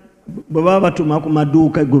bwe baba batuma ku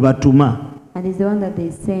maduuka gwe batuma And it's the one that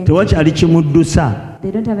they send. tewakyali kimuddusa They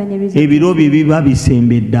don't have any reason ebiro bye biba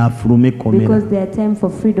bisembedde afulume ekkomera. because their time for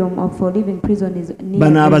freedom or for leaving prison is near.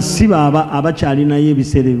 Bano very abasibe abakyalinayo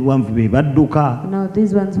ebiseera ebiwanvu be badduka. near. Now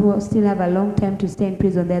these ones who still have a long time to stay in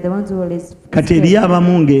prison, they are the ones who always Kati escape. eriyo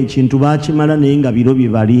abamu ng'ekintu baakimala naye nga biro bye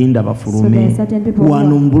balinda bafulume So there are certain people who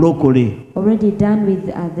wano are- mu bulokole. already done with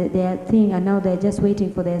their thing, and now they're just waiting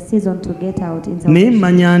for their season to get out in Naye salvation.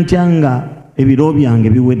 mmanya ntya nga ebiro byange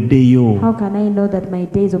biweddeyo. How can I know that my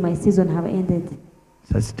days or my season have ended?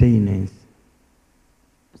 Sustenance.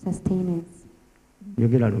 Sustenance.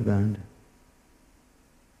 Yogera Luganda.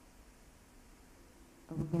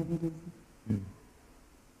 Obugabirizi.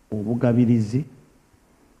 Obugabirizi,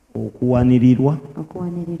 okuwanirirwa,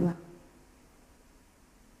 Okuwanirirwa.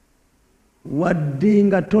 wadde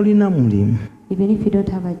nga tolina mulimu. Even if you don't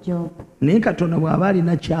have a job. Naye Katonda bw'aba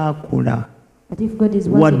alina kyakola, But if God is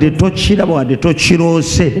wadde working, tokiraba wadde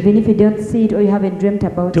tokiroose, even if you don't see it or you haven't dreamt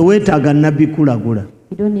about it, teweetaaga nnabbi kulagula.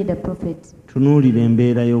 you don't need a prophet. Tunuulira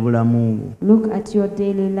embeera y'obulamu bwo. Look at your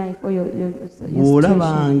daily life or your situation.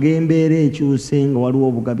 Bw'olabanga embeera ekyuse nga waliwo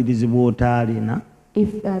obugabirizi bw'otaalina,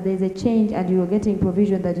 If there's a change and you're getting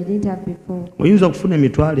provision that you didn't have before, oyinza okufuna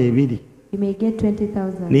emitwalo 2 you may get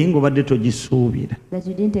 20,000 naye ng'obadde togisuubira. that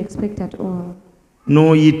you didn't expect at all.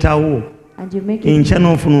 N'oyitawo, And you make it, enkya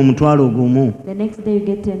n'ofuna omutwalo gumu. the next day you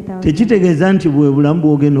get 10,000. Tekitegeeza nti bwe bulamu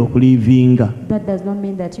bw'ogenda okuliivinga That does not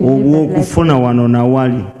mean that you live that life obw'okufuna wano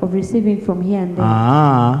nawali. of receiving from here and there.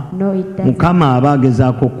 No, No, it doesn't. Mukama aba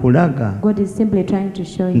agezaako okulaga God is simply trying to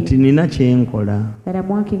show nti you nina kye nkola. that I'm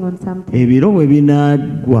working on something. Ebiro bwe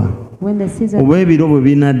binaggwa When the season oba ebiro bwe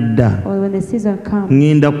binadda, or when the season comes,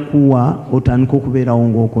 ŋŋenda kukuwa otandika okubeerawo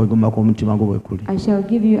ng'okwegomba kw'omutima gwo bwe kuli. I shall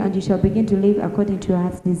give you and you shall begin to live according to your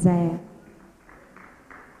heart's desire.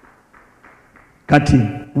 Kati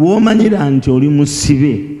w'omanyira nti oli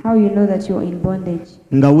musibe How you know that you're in bondage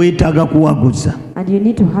nga weetaaga kuwaguza, and you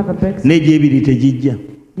need to have a breakthrough. n'egy'ebiri tegijja,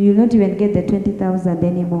 You will not even get the 20,000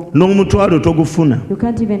 anymore. n'omutwalo togufuna, You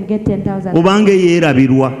can't even get 10,000. obanga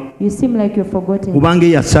eyeerabirwa, You seem like you're forgotten, obanga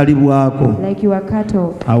eyasalibwako, like you are cut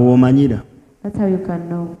off. awo omanyira That's how you can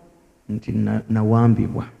know nti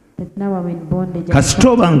nawambibwa. that now I'm in bondage. Kasita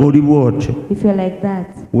oba ng'oli bw'otyo, If you're like that,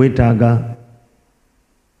 weetaaga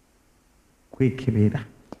kwekebera.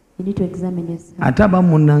 you need to examine yourself. Ate abamu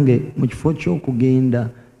munnange mu kifo ky'okugenda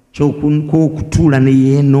kw'okutuula ne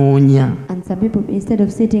yeenoonya, And some people, instead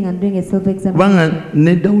of sitting and doing a kubanga self-examination,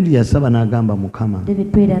 ne Dawudi yasaba n'agamba Mukama,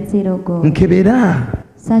 David prayed and said, "Oh God, nkebera,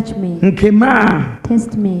 search me, nkema,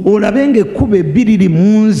 test me, olabe ng'ekkubo ebbiri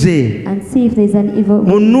limu nze, and see if there's an evil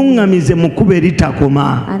way, munnuŋŋamize mu kkubo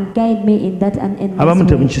eritakoma." and guide me in that unendless Abamu way."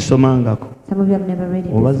 temukisomangako. Some of you have never read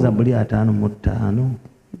it Oba before. Zabbuli 55,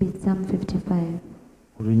 Maybe Psalm 55,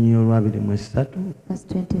 olunyiri olwa 23, verse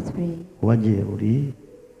 23. oba gye buli.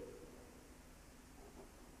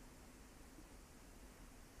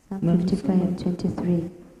 Psalm 55, 23.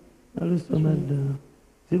 Nalusoma dda.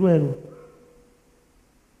 Si lweru.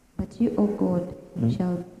 But you, O God,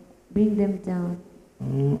 shall bring them down.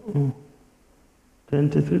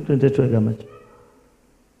 23, 22 egamba ki?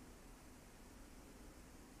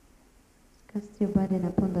 Cast your burden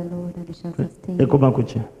upon the Lord, and he shall sustain. Ekoma ku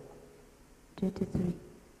ki? 23.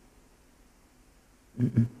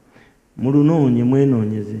 Mulunoonye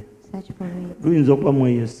mwenoonyeze. Search for it. Luyinza okuba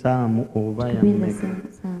mweyo Saamu oba To be in the yammeka. same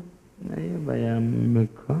psalm. Naye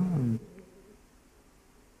bayammeka.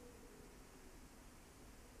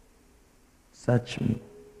 Search me.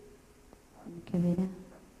 Onkebera.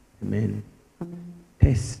 Amen. Amen.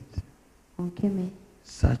 Test. Onkeme.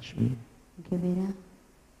 Search me. Onkebera.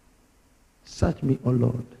 Search me, O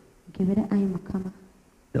Lord. Onkebera ayi Mukama.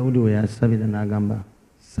 Dawudi we yasabira n'agamba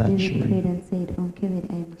search David me. prayed and said, Onkebera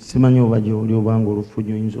ayi Mukama. Simanyi oba gy'oli obanga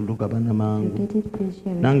olufujo oyinza olugabana You mangu. get it, please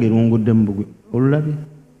share it. Nange lungudde mu bugwi. Olulabye?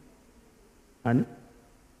 Ani?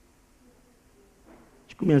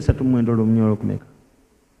 139 olw'omunyolo kumeka?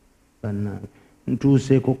 Bannange.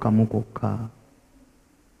 Ntuuseeko kamu kokka.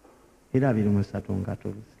 Era 23 nga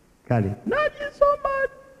tubuze. Kale. Nagisoma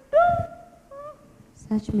dda.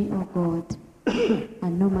 Search me, O God,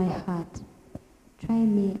 and know my heart. Try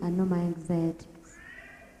me and know my anxieties.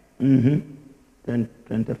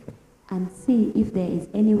 24. And see if there is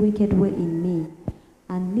any wicked way in me,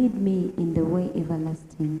 and lead me in the way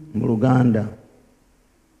everlasting. Mu Luganda.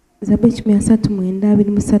 Zaburi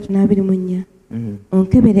 139:23-24.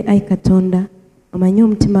 Onkebere ayi Katonda, omanye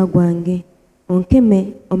omutima gwange,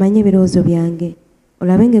 onkeme omanye ebirowoozo byange,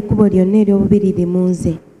 olabe ng'ekkubo lyonna ery'obubi liri mu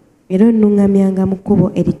nze, era onnuŋŋamyanga mu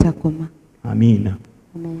kkubo eritakoma. Amiina.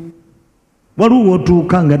 Amen. Waliwo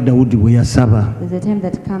otuuka nga Dawudi bwe yasaba. There's a time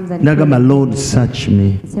that comes and N'agamba Lord search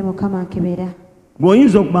me. say, Mukama nkebera.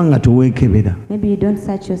 Gw'oyinza okuba nga teweekebera. Maybe you don't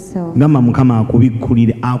search yourself. Gamba Mukama akubikkule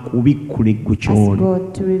ggwe Ask ky'oli.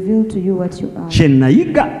 God to reveal to you what you are. Kye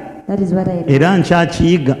nayiga That is what I learned, era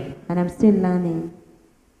nkyakiyiga. and I'm still learning.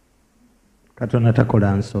 Katonda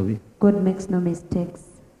takola nsobi. God makes no mistakes.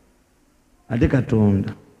 Ate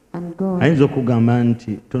Katonda And God ayinza okugamba nti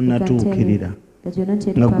can tell you tonnatuukirira that you're not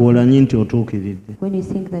yet nga perfect gw'olanyi nti otuukiridde. when you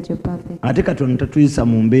think that you're perfect. Ate Katonda tatuyisa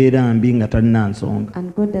mu mbeera mbi nga talina nsonga.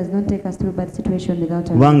 And God does not take us through bad situation without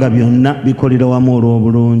a Kubanga byonna bikolera wamu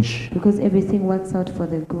olw'obulungi. because everything works out for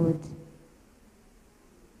the good.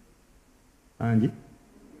 Angi?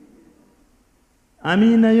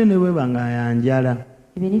 Amiina yo ne weeba nga yanjala.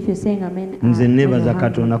 Even if you're saying amen, Nze when neebaza you're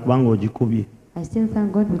Katonda hungry, kubanga ogikubye. I still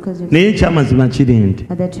thank God because you've Naye ekyamazima kiri nti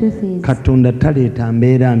but the truth is Katonda taleeta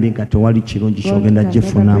mbeera mbi nga tewali kirungi God ky'ogenda can never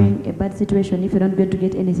gifunamu. bring a bad situation if you're not going to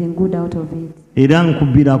get anything good out of it. Era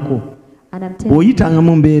nkubbirako And I'm telling you, bw'oyitanga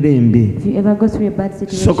mu mbeera embi if you ever go through a bad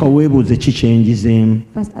sooka situation, weebuuze ki kyenjizeemu.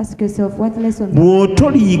 first ask yourself what lessons have I learned?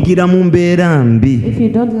 Bw'otoliyigira mu mbeera mbi If you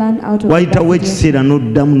don't learn out of wayitawo that situation, ekiseera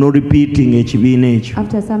n'oddamu n'oripiitinga ekibiina ekyo.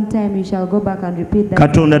 after some time you shall go back and repeat that.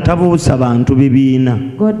 Katonda tabuusa bantu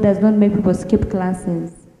bibiina. God does not make people skip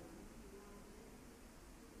classes.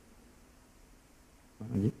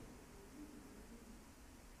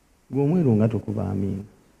 Gwe omweru nga tokuba amiina.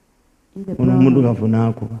 In the Ono problem, omuddugavu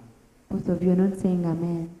n'akuba. both of you are not saying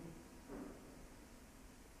amen.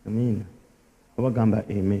 Amiina. Oba gamba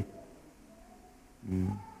eme.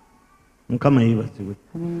 Mukama yeebazibwe.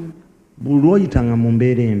 Amen. Buli lw'oyitanga mu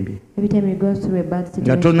mbeera embi Every time you go through a bad nga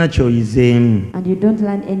situation tonna kyoyizeemu, and you don't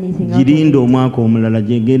learn anything out of girinde it, omwaka omulala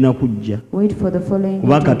gye genda kujja. wait for the following year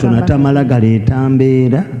Kuba to come Katonda back tamala galeeta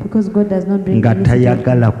mbeera because God does not bring nga any situation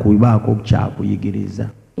tayagala kubaako kyakuyigiriza.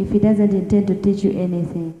 if He doesn't intend to teach you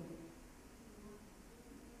anything.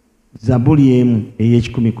 Zabuli emu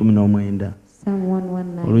ey'ekikumi Psalm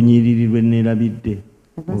 119, olunyiriri lwe neerabidde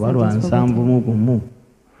the verse oba I lwa just nsanvu forgotten. mu gumu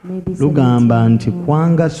Maybe lugamba 17. nti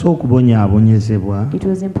kwangasa okubonyaabonyezebwa It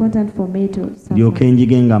was important for me to ndyoke suffer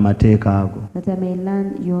njigenga amateeka ago. that I may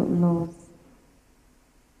learn your laws.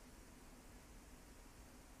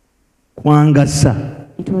 Kwangasa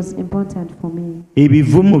It was important for me.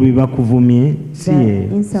 ebivumu bibakuvumye si The ye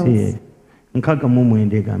insults. si ye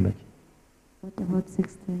 69 egamba ki What about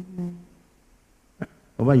 69?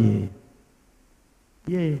 oba ye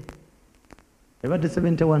ebadde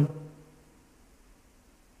 71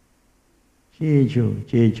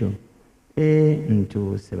 kyekyo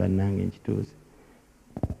ntuuse bannange nkituuse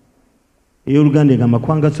ey'oluganda egamba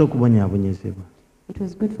kwangasa okubonyaabonyezebwa It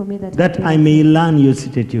was good for me that I may learn your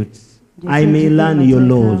statutes, I may learn your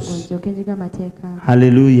laws.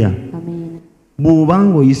 Hallelujah. Amen.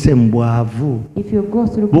 Bw'obanga oyise mu bwavu If you go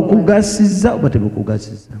through poverty, bukugasiza oba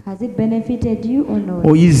tebukugasiza, has it benefited you or not?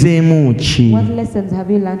 oyizeemu ki? What lessons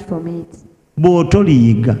have you learned from it?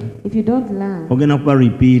 Bw'otoliyiga If you don't learn, ogenda kuba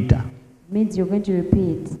repeater. it means you're going to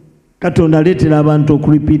repeat. Katonda aleetera abantu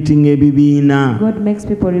okurepeatinga ebibiina God makes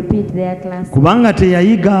people repeat their classes kubanga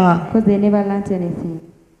teyayiga. because they never learned anything.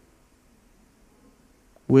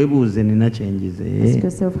 Weebuuze nina kyenjize, Ask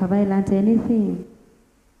yourself, have I learned anything?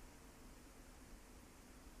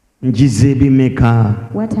 njize bimeka?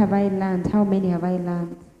 What have I learned? How many have I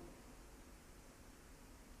learned?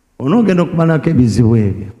 Onoogenda okumalako ebizibu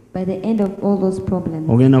ebyo, By the end of all those problems,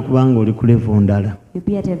 ogenda kubanga oli ku level ndala. you'll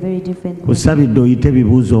be at a very different level. Kusabidde oyite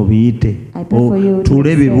ebibuuzo obiyite, I pray for you to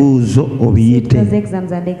tuule excel. ebibuuzo Sit those obiyite,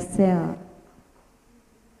 exams and excel.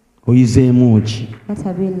 oyizeemu ki? What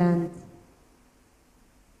have you learned?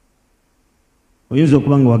 Oyinza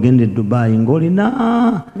okuba nga wagenda e Dubai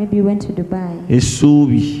ng'olina Maybe you went to Dubai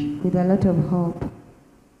essuubi. with a lot of hope.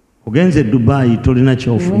 Ogenze e Dubai tolina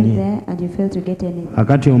You went kyofunye. there and you failed to get anything.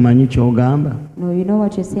 Akati omanyi ky'ogamba? No, you know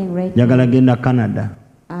what you're saying right now. Njagala genda Canada.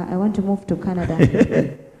 I want to move to Canada.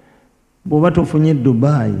 Bw'oba tofunye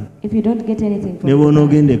Dubai If you don't get anything from ne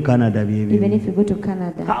bw'onoogenda e Dubai, Canada even byebyo. if you go to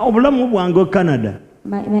Canada, Obulamu bwange Canada.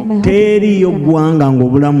 my hope is Teriyo in Canada. ggwanga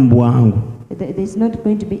ng'obulamu bwangu. There's not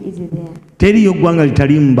going to be easy there. Teriyo ggwanga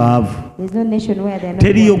litali mu baavu. There's no nation where they're not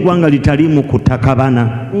Teriyo working. ggwanga litali mu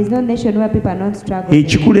kutakabana. There's no nation where people are not struggling.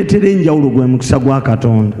 Ekikuleetera enjawulo gwe mukisa gwa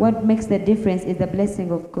Katonda. What makes the difference is the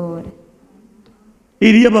blessing of God.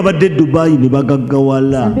 Eriyo ababadde Dubai ne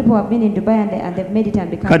bagaggawala. Some people have been in Dubai and they've made it and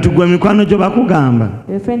become Kati gwe mikwano gyo bakugamba.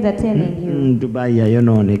 your friends are telling you Dubai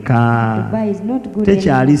yayonooneka. Dubai is not good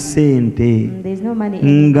Tekyali anymore. ssente. There's no money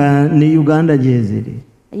anymore. Nga ne Uganda gyeziri.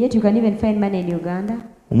 Yet you can even find money in Uganda.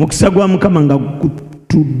 Omukisa gwa Mukama nga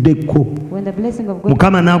gukutuddeko. When the blessing of God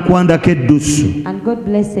Mukama n'akuwandako eddusu. and God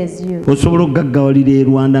blesses you, Osobola okugaggawalira e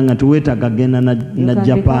Rwanda nga teweetaaga genda you na can become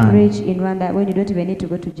Japan. rich in Rwanda when you don't even need to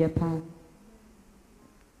go to Japan.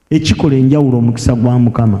 Ekikola enjawulo omukisa gwa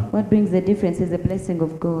Mukama. What brings the difference is the blessing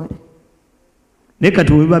of God. Naye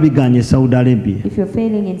kati bwe biba biganye Saudi Arabia If you're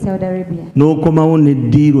failing in Saudi Arabia, n'okomawo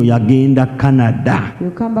n'eddiiro yagenda Canada.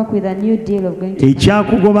 you come back with a new deal of going to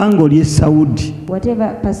Ekyakugoba ng'oli e Saudi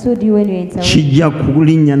whatever pursued you when you're in Saudi. kijja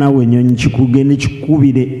kulinnya nawe ennyonyi kikugende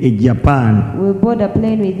kikubire e Japan. We'll board a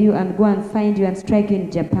plane with you and go and find you and strike you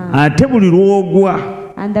in Japan. Ate buli lw'ogwa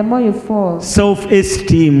And the more you fall,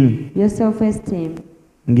 self-esteem your self-esteem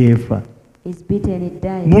ng'efa. is beaten, it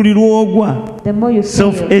dies. Buli lw'ogwa The more you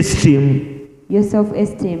fail, self-esteem. your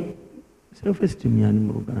self-esteem. Self-esteem yani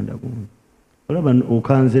mu Luganda gundi. Olaba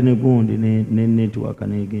okanze ne gundi ne network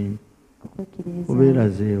n'egenda. Obeera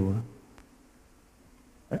zeewa.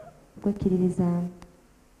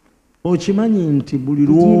 Okimanyi nti buli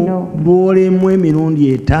lw'olemu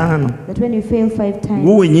emirundi 5 That when you fail 5 times,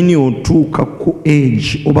 gwe wenyini otuuka ku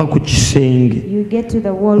age oba ku kisenge you get to the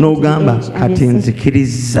wall n'ogamba of the edge kati and you say,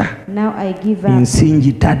 nzikiriza now I give up. ensi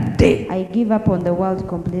ngitadde, I give up on the world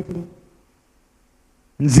completely.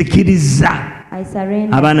 nzikiriza I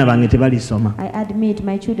surrender. abaana bange tebalisoma. I admit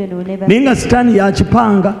my children will never. Naye nga sitaani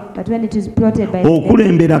yakipanga But when it is plotted by them,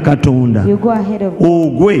 okulembera Katonda you go ahead of God.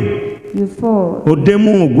 ogwe You fall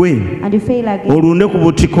oddemu ogwe and you fail again. olunde ku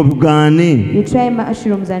butiko bugaane. You try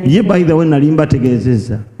mushrooms and you Ye fail. by the way nali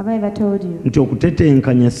mbategeezezza Have I ever told you nti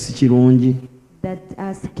okutetenkanya si kirungi. that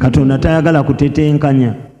Katonda tayagala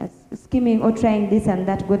kutetenkanya. scheming or trying this and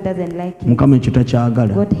that, God doesn't like it. Mukama ekyo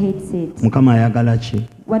takyagala. God hates it. Mukama ayagala ki?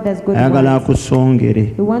 What does God Ayagala want?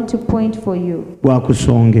 akusongere. He wants to point for you.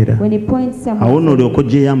 Bw'akusongera When he points awo someone, n'olyoka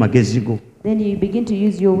oggyeyo amagezi go. then you begin to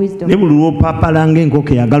use your wisdom. Ne buli lw'opapala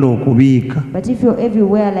ng'enkoko eyagala okubiika But if you're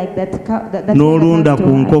everywhere like that, that N'olunda cow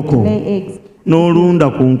ku that has to nkoko. lay eggs, n'olunda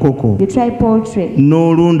ku nkoko you try poultry,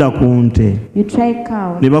 n'olunda ku nte you try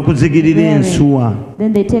cow, ne bakuzigirira ensuwa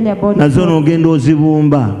then they tell you about nazo it. n'ogenda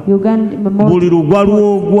ozibumba. You can Buli lugwa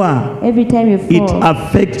lw'ogwa every time you it fall.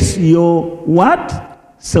 affects your what?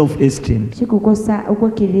 Self-esteem. Kikukosa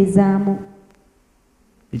okwekkiririzaamu.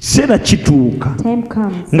 Ekiseera kituuka Time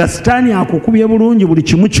comes nga sitaani akukubye bulungi buli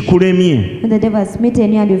kimu kikulemye when the devil has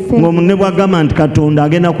smitten you and you fail. ng'omunne bw'agamba nti Katonda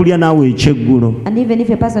agenda kulya naawe ekyeggulo And even if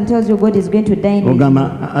a person tells you God is going to dine with you,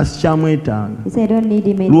 ogamba asikyamwetaaga. you say, I don't need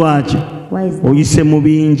him anymore. Lwaki? Why is that? Oyise mu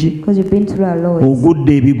bingi, Because you've been through a lot.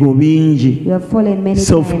 ogudde ebigo bingi, You have fallen many times.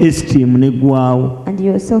 self-esteem neggwaawo. And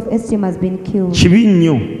your self-esteem has been killed. Kibi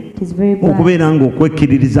nnyo It is very bad okubeera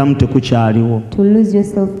ng'okwekkiririzaamu tekukyaliwo. to lose your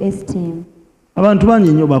self-esteem. Abantu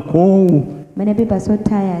bangi nnyo bakoowu Many people are so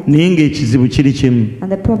tired. naye ng'ekizibu kiri kimu,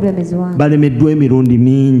 And the problem is one. balemeddwa emirundi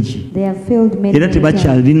mingi They have failed many, era many times.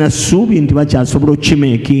 tebakyalina ssuubi nti bakyasobola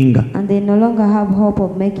okukimeekinga. And they no longer have hope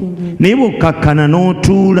of making it. Naye bw'okkakkana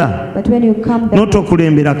n'otuula But when you come back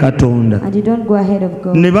n'otokulembera Katonda and you don't go ahead of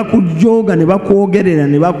God, ne bakujooga ne bakwogerera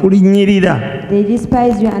ne bakulinnyirira they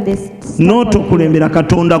despise you and they stop on you. n'otokulembera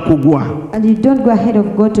Katonda kugwa. And you don't go ahead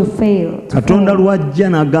of God to fail. to Katonda fall. lw'ajja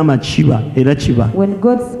n'agamba kiba era kiba. When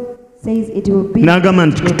God says it will be, N'agamba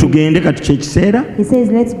nti tugende kati kyekiseera He says,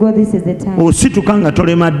 let's go, this is the time. osituka nga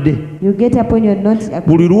tolemadde. You get up when you're not.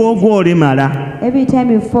 Buli lw'ogwa olemala. Every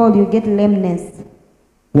time you fall, you get lameness.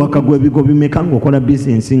 Wakagwa ebigo bimeka ng'okola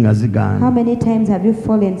bizinensi nga How zigaana. many times have you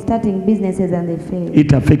fallen starting businesses and they fail?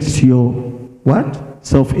 It affects your what?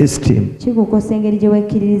 Self-esteem. kikukosa engeri gye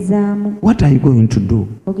wekkiririzaamu. What are you going to do?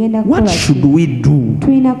 Ogenda What kukola should ki? we do?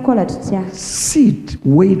 tulina kukola tutya? Sit,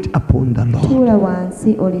 wait upon the Lord. tuula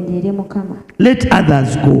wansi olindirire Mukama. Let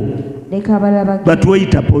others go, leka abalala but bagende,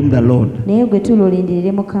 wait upon the Lord. naye gwe tuula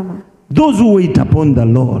olindirire Mukama. Those who wait upon the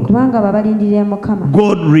Lord, kubanga babalindirira Mukama,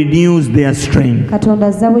 God renews their strength. Katonda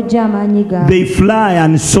azza bujja amaanyi gaabwe. They fly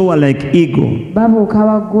and soar like eagle. babuuka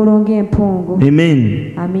waggulu ng'empungu.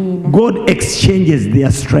 Amen. Amiina. God exchanges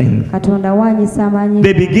their strength. Katonda awaanyisa amaanyi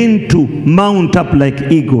They gaabwe. begin to mount up like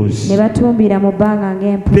eagles. ne batumbira mu bbanga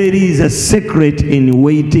ng'empungu. There is a secret in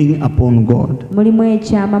waiting upon God. mulimu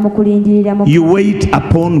ekyama mu kulindirira You Mukama. wait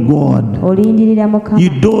upon God. olindirira Mukama. You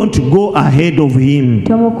don't go ahead of Him.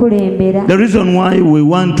 tomukulembera. The reason why we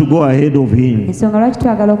want to go ahead of Him ensonga lwaki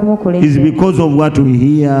twagala is okumukulembera. because of what we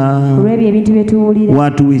hear, kulw'ebyo ebintu bye tuwulira.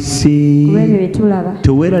 what we see. kulw'ebyo bye tulaba.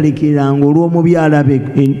 Teweeralikiranga olw'omubyala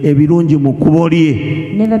ebirungi mu kkubo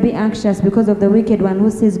lye. Never be anxious because of the wicked one who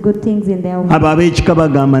sees good things in their way. Abo ab'ekika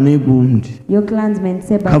bagamba ne gundi Your clansmen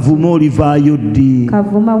say, but kavuma olivaayo ddi.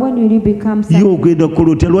 Kavuma, when will you become Ye sorry? ogenda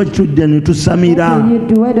kulutya lwaki tujja ne What tusamira. will you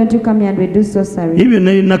do? Why don't you come here and we do so sorry? Ebyo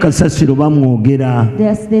nalina kasasiro bamwogera.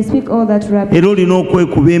 They speak all that rubbish. Era olina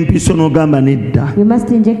okwekuba empiso n'ogamba nedda. You must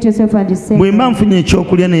inject yourself and you say, Bwe mba nfunye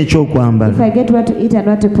ekyokulya n'ekyokwambala if I get what to eat and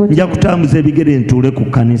what to put, nja kutambuza ebigere ntuule ku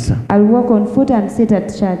kkanisa. I'll walk on foot and sit at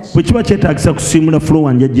church. Bwe kiba kyetaagisa kusiimula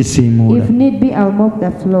flowa nja gisiimuula. If need be, I'll mop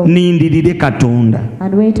the floor Nindirire Katonda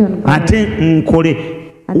and wait on God. ate nkole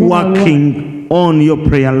And then I'll working on your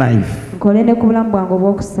prayer life. Nkole ne ku bulamu bwange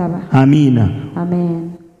obw'okusaba. Amina. Amen.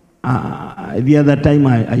 The other time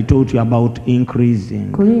I taught you about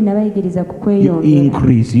increasing. Ku luli nabayigiriza ku You kweyongera.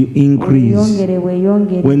 increase. Weeyongere,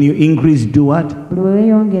 weeyongere. When you increase, do what? Buli we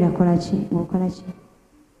weeyongera kola ki? Ng'okola ki?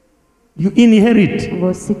 You inherit.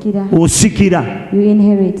 Ng'osikira. Osikira. You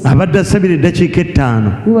inherit. Abadde asabira eddakiika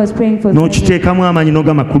 5. He was praying for 5 minutes. N'okiteekamu amaanyi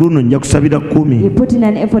n'ogamba ku luno nja kusabira 10. You put in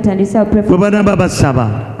an effort and you say, I'll pray Bwe for banaba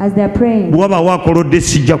basaba as they're praying. bwe wabaawo akolodde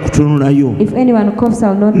sijja kutunulayo. If anyone coughs,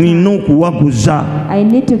 I'll not. Nina okuwaguza. I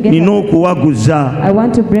need to get. Nina okuwaguza. I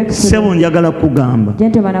want to break through. Ssebo njagala kugamba.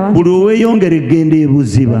 Gentlemen, I want Buli we weeyongera egenda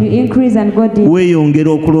ebuziba. when you increase and go deep,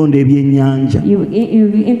 Weeyongera okulonda ebyennyanja. you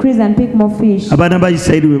increase and pick more fish. Abaana ba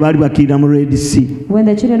Isirayiri bwe baali bakkirira mu Red Sea. When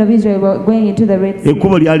the children of Israel were going into the Red Sea,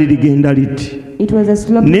 Ekkubo lyali ligenda liti. it was a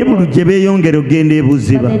slope. Naye buli gye beeyongera okugenda But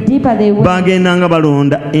ebuziba the deeper they went, bagendanga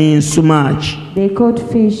balonda ensumaaki they caught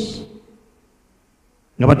fish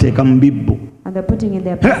nga bateeka mu bibbo. and they're putting in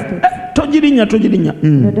their baskets. Togirinnya.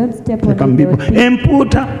 No, don't step on Teeka mu it. They bibbo. will pick.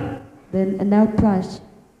 Empuuta Then and now plash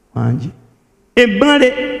wangi.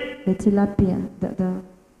 Ebbale the tilapia. The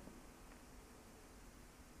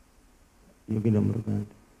yogera mu Luganda.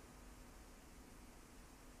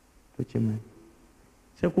 Tokimanyi.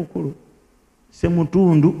 Sekukulu.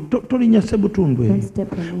 Semutundu. Tolinnya sebutundu don't eyo.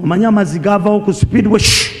 step on it. Omanyi amazzi gaavaawo ku speed we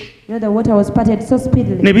You know the water was parted so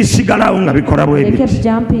speedily. ne bisigalawo nga bikola bwe They kept biti.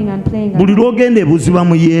 jumping and playing. Buli lw'ogenda ebuziba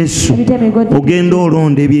mu Yesu Every time you go deep, ogenda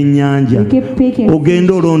olonda ebyennyanja. you keep picking.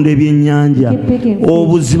 Ogenda olonda ebyennyanja. Keep picking fish.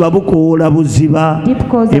 Obuziba bukoola buziba. Deep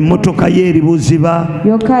calls Emmotoka ye eri buziba.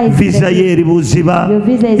 Your car is in Visa the ye eri buziba. Your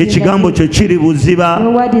visa is in the Ekigambo kyo kiri buziba.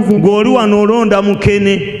 Your word is in the Ng'oli wano olonda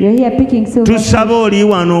mukene. You're here picking silver. Tusaba oli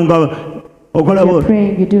wano nga okola You're bw'oti.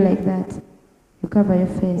 praying, you do like that. You cover your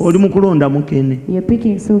face. Oli mu kulonda mukene. You're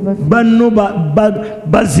picking silver fish. Banno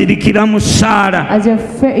bazirikira mu ssaala. As your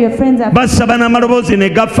friends are, Basaba n'amaloboozi ne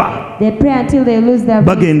gafa. they pray until they lose their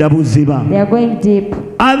voice. Bagenda buziba. They are going deep.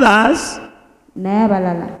 Others, Naye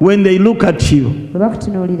abalala when they look at you, bwe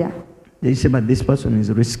bakutunuulira they say, but this person is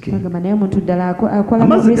risky. bagamba naye omuntu ddala akola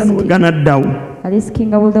mu Amazzi gano risiki. ganaddawo.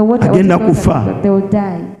 Aliskinga will the water Agenda what goes kufa. up, they will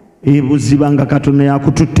die. Ebuziba nga Katonda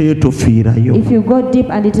yakututteyo tofiirayo. If you go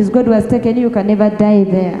deep and it is God who has taken you, you can never die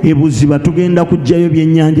there. Ebuziba tugenda kuggyayo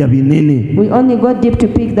byennyanja binene. We only go deep to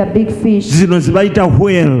pick the big fish. Zino zibayita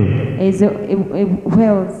whale. Is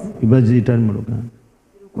whales. Iba ziyita mu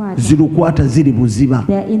Luganda. Zirukwata ziri buziba.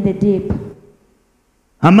 They are in the deep.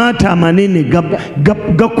 Amaato amanene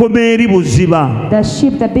gakoma eri buziba. The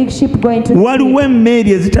ship, the big ship going to the Waliwo sea.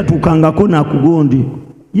 emmeeri ezitatuukangako nakugondi.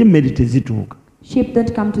 Ye emmeeri tezituuka. Ship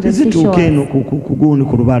don't come to the Tezituuka eno seashores. ku gundi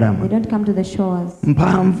ku lubalama. They don't come to the shores.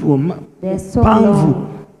 Mpanvu. They are so Panvu.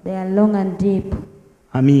 long. They are long and deep.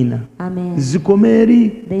 Amiina. Amen. Zikoma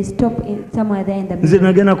eri. They stop in somewhere there in the Nze middle.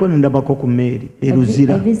 nagendako ne ndabako ku mmeeri e I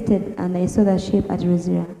Luzira. visited and I saw the ship at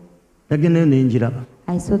Ruzira. Nagendayo ne njiraba.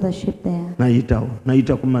 I saw the ship there.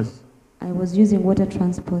 Nayita ku mazzi. I was using water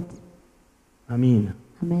transport. Amiina.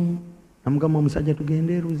 Amen. Namugamba omusajja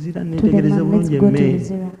tugende e Luzira To the neetegereze man, let's bulungi go to emmeeri.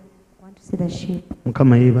 Ruzira. I want to see the ship.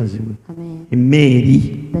 Mukama yeebazibwe. Amen.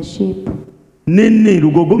 Emmeeri The ship. nenne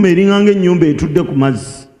lugogoma eringanga ennyumba etudde ku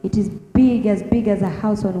mazzi. It is big as a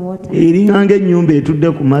house on water. Eringanga ennyumba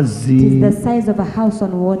etudde ku mazzi. It is the size of a house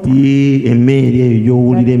on water. Emmeeri eyo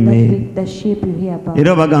gy'owulira emmeeri. The ship you hear about.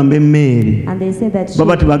 Era bagamba emmeeri. And they say that ship.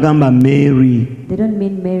 Baba tebagamba Mary. They don't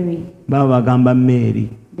mean Mary. Baba bagamba Mary.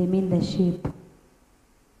 They mean the ship.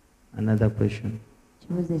 Another question.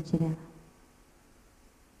 Kibuuzo ekirala.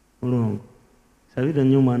 Mulongo. Sabira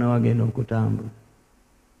nnyo omwana wagenda okutambula.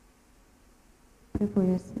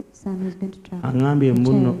 Angambye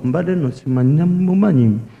mbuno mbadde nno simanyi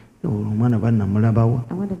mumanyi omwana bannamulabawa.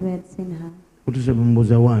 Kutuse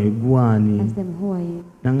bumbuuza wange gwani.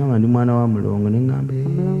 Nangamba ndi mwana wa Mulongo ne ngamba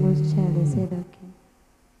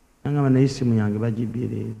nangamba naye essimu yange bagibbye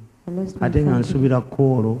leero. Ate nga nsubira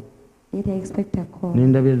koolo.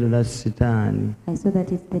 Nendabye ddala sitaani.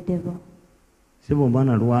 Sibo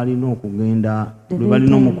omwana lwalina okugenda lwe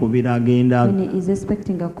balina omukubira agenda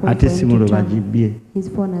ate essimu lwe bagibbye.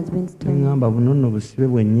 Ngamba buno nno busibe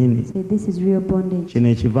bwennyini. Kino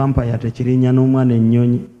ekivampaya tekirinnya n'omwana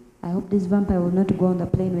ennyonyi.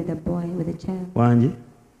 Wangi?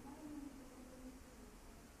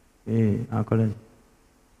 Akola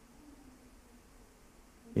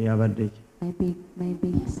ki? Abadde ki?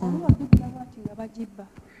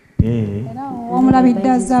 Omulabidde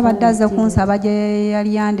abadde azze kunsaba gye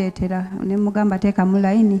yali yandeetera ne mugamba teekamu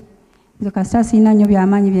layini. Nze kasita sirina nnyo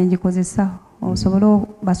byamaanyi bye ngikozesa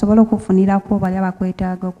basobole okufunirako bali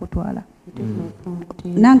abakwetaaga okutwala.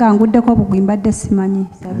 Nange anguddeko obugwi mbadde simanyi.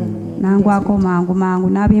 Nangwako mangu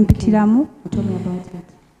n'abimpitiramu.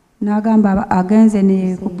 N'agamba agenze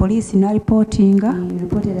ne ku poliisi n'alipootinga.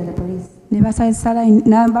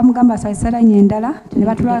 Bamugamba asayisa layini endala ne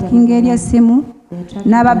batulakinga eri essimu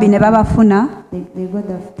n'ababbi ne babafuna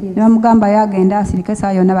ne bamugamba yagenda asirike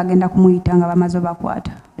saa yonna bagenda kumuyita nga bamaze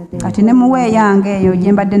obakwata. Kati ne muwe yange eyo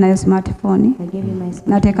gye mbadde nayo smartphone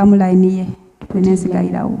n'ateekamu layini ye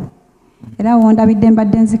nensigayirawo. Era wondabidde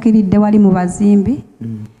mbadde nzikiridde wali mu bazimbi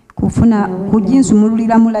kufuna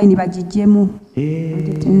kuginsumululiramu layini bagiggyemu.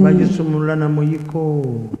 Bagisumulula na muyiko.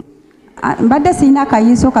 Mbadde sirina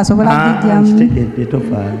kayiso kasobola kugijjamu. Nkitegedde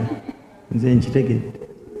tofaale. Nze nkitegedde.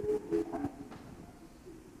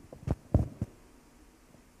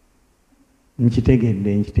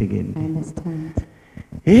 Nkitegedde.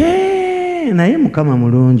 Naye Mukama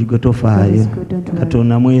mulungi gwe tofaayo.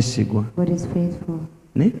 Katonda mwesigwa.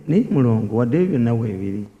 Naye Mulongo wadde ebyo byonna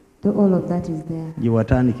weebiri. Gye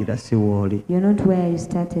watandikira si wooli.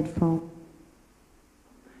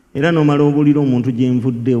 Era n'omala obuulira omuntu gye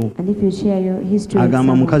nvuddewo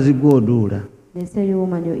agamba mukazi gw'oduula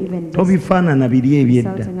tobifaanana biri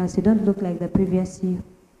ebyedda.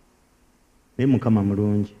 Naye Mukama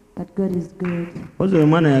mulungi. Ozo oyo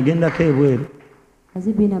mwana yagendako ebweru.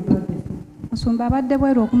 Musumba abadde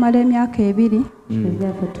bweru okumala emyaka 2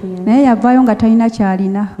 naye yavaayo nga talina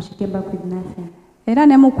kyalina. Era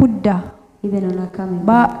ne mu kudda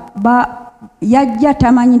yajja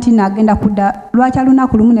tamanyi nti naagenda kudda. Lwaki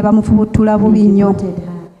lunaku lumu ne bamufubutula bubi nnyo ne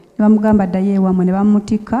bamugamba ddayo ewammwe ne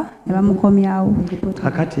bamutikka ne bamukomyawo.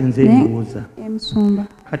 Kakati nze ebibuuza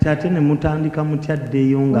kati ate ne mutandika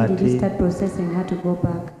mutyaddeyo ng'ate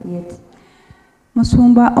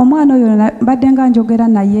Musumba omwana oyo mbadde nga njogera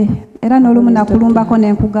naye era n'olumu nakulumbako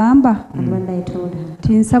ne nkugamba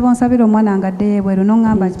nti nsabira omwana nga addeyo ebweru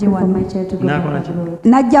n'oŋŋamba ajje wano.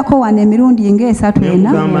 N'ajjako wano emirundi ng'esatu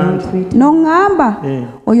ena n'oŋŋamba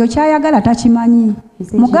oyo kyayagala takimanyi.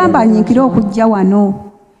 Mugamba anyiikire okujja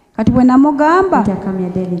wano. Kati bwe namugamba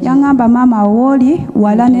yaŋŋamba maama wooli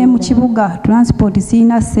wala ne mu kibuga transport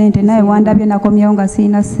sirina ssente naye wandabye nakomyewo nga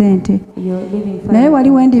sirina ssente. Naye wali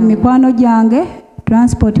wendi mikwano gyange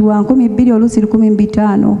transport wa 200 oluusi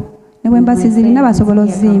 15 ne bwe mba sizirina basobola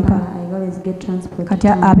ozimpa. Kati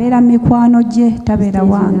abeera mikwano gye tabeera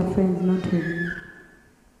wange.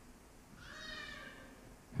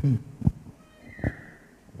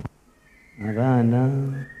 Abaana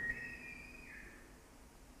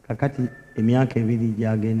kakati emyaka 2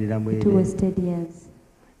 gyagendera bwere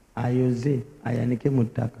ayoze ayanike mu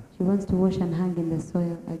ttaka.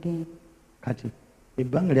 Kati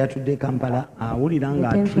ebbanga lyatudde Kampala awulira nga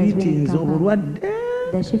atreatinze obulwadde.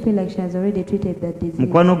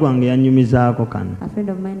 Mukwano gwange yanyumizaako kano.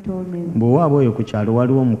 Bw'owaaba oyo ku kyalo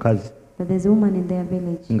waliwo omukazi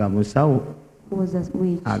nga musawo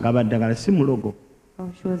agaba ddagala si mulogo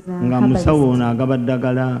nga musawo ono agaba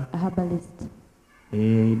ddagala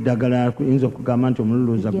eddagala yinza okugamba nti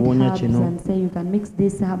omululuuza guwonya kino.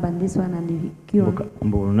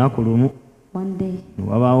 Mbu olunaku lumu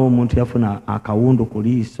wabaawo omuntu yafuna akawundu ku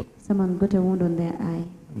liiso.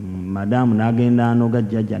 Madamu n'agenda anoga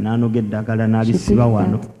jjajja n'anoga eddagala n'alisiba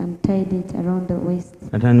wano tied it around the waist.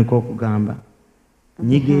 Natandika okugamba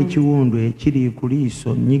nyiga ekiwundu ekiri ku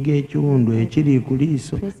liiso, nyiga ekiwundu ekiri ku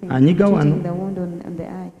liiso. Anyiga wano,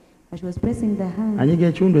 anyiga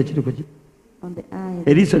ekiwundu ekiri ku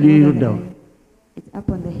eriiso liri ludda wa,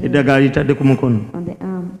 eddagala litadde ku mukono.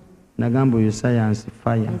 Nagamba oyo science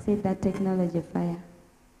fire.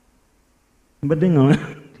 Mbadde nga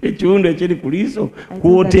ekiwundu ekiri ku liiso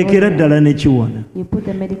kw'oteekera ddala ne kiwona.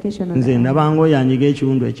 Nze ndabanga oyo anyiga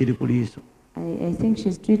ekiwundu ekiri ku liiso. I think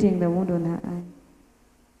she's treating the wound on her eye.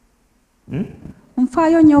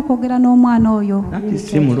 Nfaayo nnyo okwogera n'omwana oyo.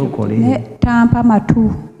 Si mulokole. Ne tampa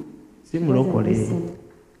matu. Si mulokole.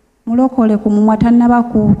 Mulokole ku mumwa tannaba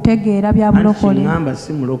kutegeera bya bulokole. Ngamba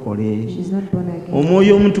si mulokole.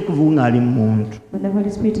 Omwoyo omutukuvu ng'ali mu muntu. When the Holy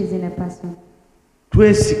Spirit is in a person.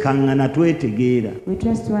 Twesikangana twetegeera. We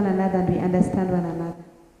trust one another and we understand one another.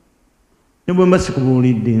 Ne bwe mba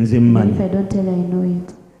sikubuulidde nze mmanyi. If I don't tell her, I know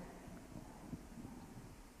it.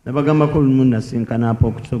 Nabagambako lumu nasinkana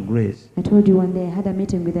Apostle Grace. I told you one day I had a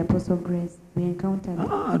meeting with Apostle Grace. We encountered.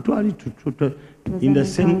 Twali in the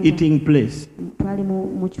same eating place. Twali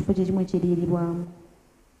mu kifo kye kimu ekiriiribwamu.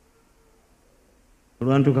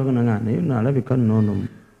 Olwantukako nangana naye nalabika nno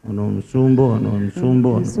ono omusumba ono omusumba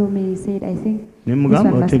ono. So he said, I think. Ne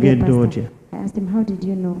mugamba otegedde otya? I asked him, how did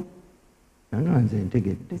you know? Nanga nze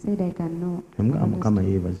ntegedde. He said, I can know. Ne mugamba Mukama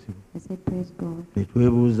yeebazibwe. I said, praise God. Ne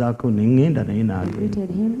twebuuzaako ne ŋŋenda naye n'agenda. Greeted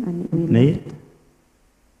him and we Naye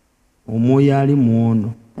omwoyo ali mu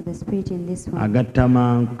ono the spirit in this one. Agatta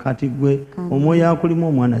mangu kati gwe omwoyo akulimu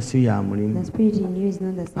omwana si yamulimu. The spirit in you is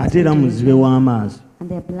not the same. Ate era muzibe w'amaaso. And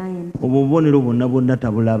they are blind. Obwo obubonero bwonna bwonna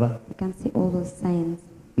tabulaba. You can see all those signs.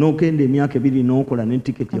 N'okenda emyaka 2 n'okola ne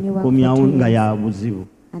tiketi okukomyawo nga ya buzibu.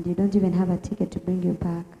 And you don't even have a ticket to bring you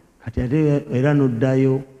back. Kati ate era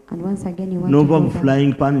n'oddayo And once again you want n'ova to mu go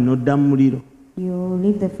flying pan n'odda mu muliro. You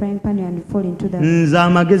leave the frying pan and fall into the. Nze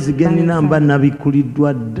amagezi ge nnina mba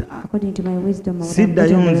nabikuliddwa dda. According to my wisdom,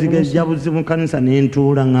 Siddayo nzigejja buzibu mu kanisa ne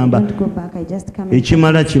ntuula ngamba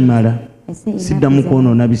ekimala kimala. Siddamu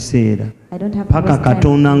kwonoona biseera. Paka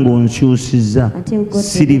Katonda ng'onkyusizza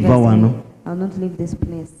siriva wano. I'll not leave this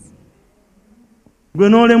place. Gwe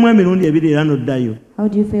n'olemu emirundi 2 era n'oddayo. How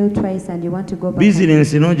do you fail twice and you want to go back?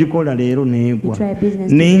 Bizinensi n'ogikola leero n'egwa.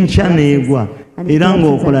 N'enkya n'egwa. Era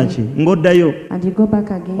ng'okola ki? Ng'oddayo. And you go back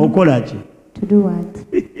again. Okola ki? To do what?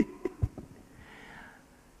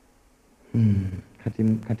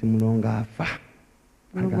 Kati mulongo afa.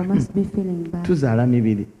 Mulongo must be feeling bad. Tuzaala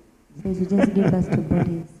mibiri. Says you just give us two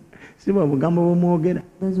bodies. Si bwe bugambo bw'omwogera.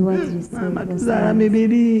 Those words you say. Tuzaala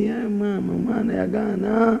mibiri. Mama omwana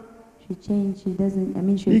yagaana. She changed. She doesn't. I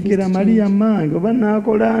mean, she refused to change. Maria mange oba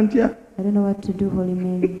naakola ntya? I don't know what to do, Holy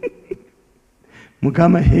Mary.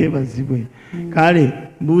 Mukama yeebazibwe. Kale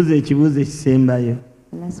buuza ekibuuzo ekisembayo.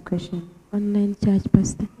 Last question. Online church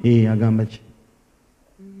pastor. Agamba ki?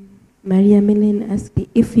 Maria Melen asked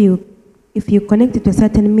if you connect to a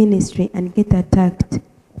certain ministry and get attacked.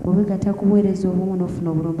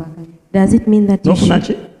 Does it mean that you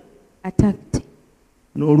should attacked?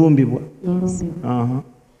 N'olumbibwa. Yes.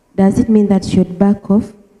 Does it mean that you should back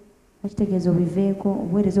off?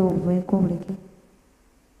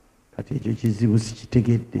 Kati ekyo kizibu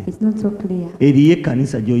sikitegedde. It's not so clear. Eriyo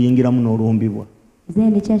ekkanisa gy'oyingiramu n'olumbibwa. Is there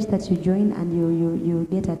any church that you join and you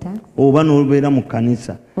get attacked? Oba n'obeera mu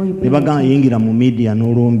kkanisa ne bagamba yingira mu media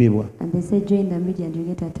n'olumbibwa. And they say join the media and you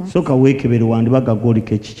get attacked. Soka weekebere wandibaga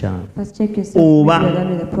gwoliko ekikyamu. First check yourself. Oba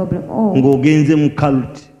the problem. ng'ogenze mu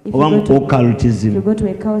cult oba mu occultism. You go to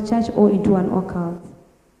a cult church or into an occult.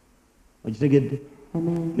 Okitegedde?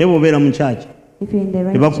 Amen. Ne bw'obeera mu church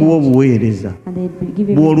ne bakuwa obuweereza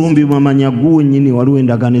bw'olumbibwa amanya gwennyini waliwo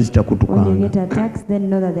endagaano ezitakutukanga.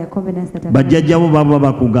 Bajjajjabo baba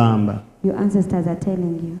bakugamba.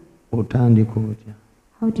 Otandika otya?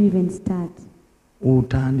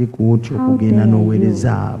 Otandika otya okugenda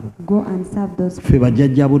n'oweereza abo? Ffe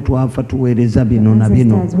bajjajjabo twafa tuweereza bino na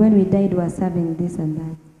bino.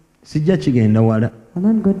 Sijja kigenda wala.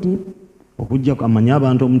 Okujja kwamanya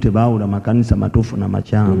abantu omu tebaawula makanisa matuufu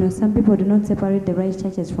n'amakyamu.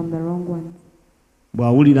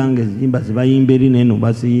 Bw'awulira ng'eziyimba zibayimba eri n'eno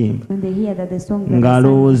baziyimba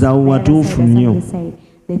ng'alowooza watuufu nnyo.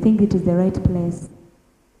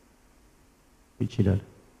 Ekirala.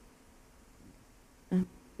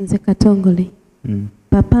 Nze Katongole.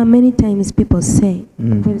 Papa, many times people say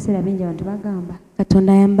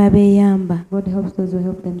Katonda ayamba beeyamba.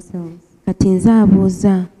 Kati nze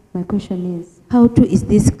abuuza. My question is, how true is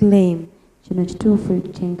this claim?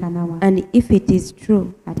 And if it is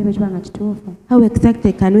true, how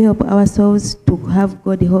exactly can we help ourselves to have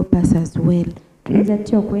God help us as well?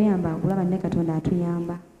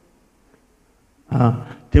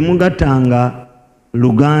 Temugatanga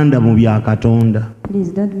Luganda mu bya Katonda.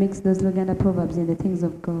 Please don't mix those Luganda proverbs in the things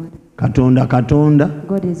of God. Katonda Katonda.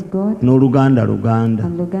 God is God. No Luganda Luganda.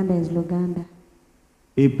 And Luganda is Luganda.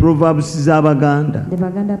 Proverbs z'Abaganda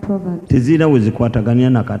tezira we zikwataganya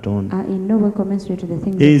na Katonda.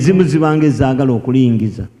 Ezimu zibanga ezaagala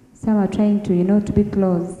okulingiza. Some are trying to, to be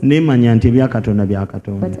close. Nemanya nti ebya Katonda bya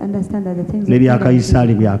Katonda. But understand that the things nebya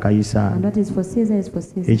Kayisaali bya Kayisaali. And what is for Caesar is for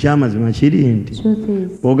Caesar. Ekyamazima kiri nti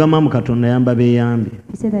ogamba mu Katonda yamba beeyambye.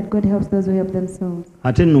 He said that God helps those who help themselves.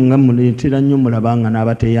 Ate nno nga muleetera nnyo mulabanga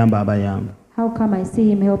n'abateeyamba abayamba. How come I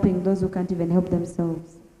see him helping those who can't even help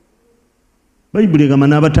themselves? Bayibuli egamba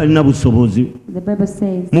n'abatalina busobozi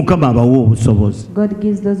Mukama abawa obusobozi. God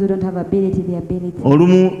gives those who don't have ability the ability.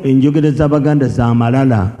 Olumu enjogera z'Abaganda za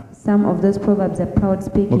malala. Some of those proverbs are proud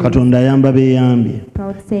speaking. Katonda yamba beeyambye.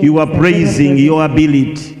 You are praising your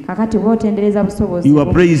ability. You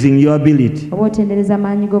are praising your ability.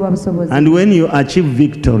 And when you achieve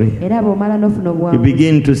victory, you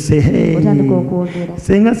begin to say, hey,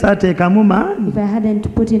 senga saateekamu maanyi. If I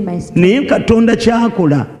hadn't put in my strength. Naye Katonda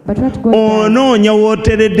kyakola. Onoonya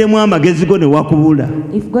w'otereddemu amagezi go ne wakubula.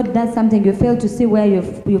 If God does something, you fail to see where you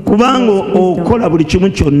kubanga okola buli kimu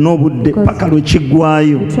kyonna obudde paka lwe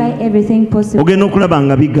kiggwayo. Everything possible. Ogenda okulaba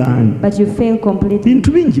nga bigaana. But you fail completely.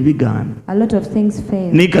 Bintu bingi bigaana. A lot of things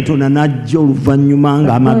fail. Naye Katonda n'ajja oluvannyuma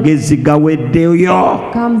nga amagezi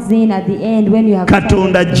gaweddeyo. Comes in at the end when you have.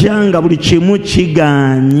 Katonda ajjanga buli kimu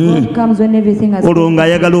kigaanyi. God comes when everything has. Olwo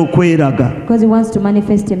ng'ayagala okweraga. Because he wants to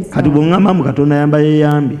manifest himself. Kati bw'ongamba mu Katonda yamba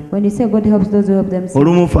yeeyambye. When you say God helps those who help themselves.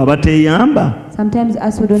 Olumu ffe abateeyamba. Sometimes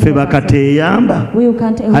us who don't. Ffe bakateeyamba. We who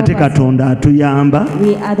can't help. Ate Katonda atuyamba.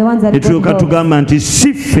 We are the ones that God helps. Netulyoka tugamba nti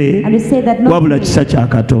si ffe. And we say that not wabula kisa kya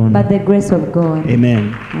Katonda. But the grace of God.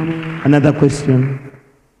 Amen. Amen. Another question.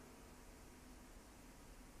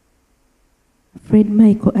 Fred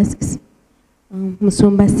Michael asks,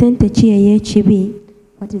 Musumba sente ki ey'ekibi?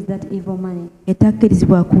 What is that evil money?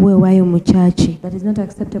 Etakkirizibwa kuweebwayo mu church. That is not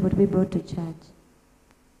acceptable to be brought to church.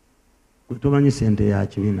 Tomanyi sente ya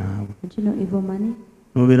kibi naawe. Don't you know evil money?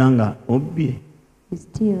 Nobeera nga obbye. You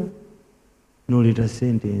steal. N'oleeta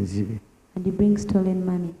sente enzibe. And you bring stolen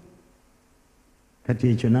money. Kati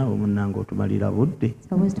ekyo naawe munnange otumalira budde.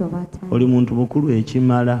 Oli Oli muntu mukulu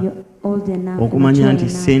ekimala okumanya nti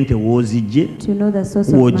sente woozijje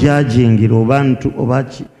w'ojajingira oba ntu oba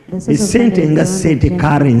ki. Esente nga sente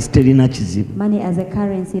currency terina kizibu. Money as a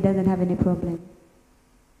currency doesn't have any problem.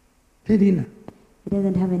 Terina. It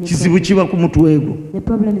doesn't have any kizibu kiba ku mutwe gwo. The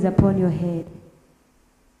problem is upon your head.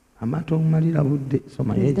 Amata omumalira budde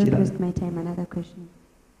soma y'ekirala. Don't waste my time. Another question.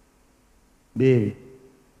 Baby.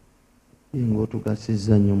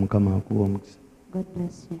 Ng'otugasizza nnyo Mukama akuwa omukisa. God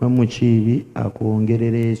bless you. Mukiibi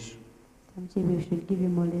akwongerera Yesu. We should give you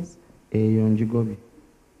more less. Eyo njigobye.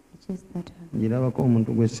 Ngirabako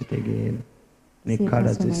omuntu gwe sitegeera. Ne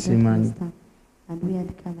kala zisimanyi.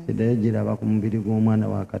 Sidayo giraba ku mubiri gw'omwana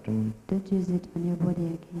wa Katonda. Don't use it on your body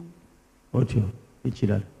again. Otyo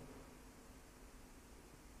ekirala.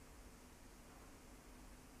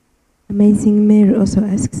 Amazing Mary also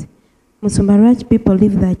asks, Musumba, lwaki people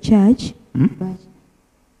leave the church?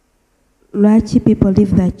 Lwaki people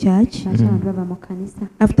leave the church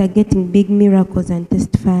after getting big miracles and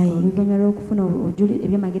testifying?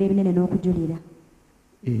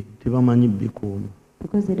 Tebamanyi bikuuma.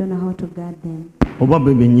 Because they don't know how to guard them. Oba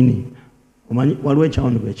benyini omanyi waliwo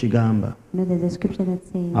ekyawandiko ekigamba. There's a scripture that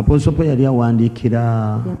says. Apostle Paul yali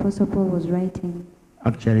awandiikira. The Apostle Paul was writing.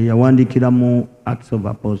 Actually yawandiikira mu Acts of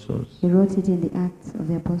Apostles. He wrote it in the Acts of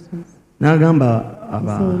the Apostles. N'agamba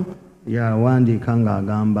yawandiika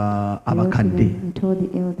ng'agamba abakadde.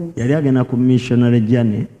 Yali agenda ku missionary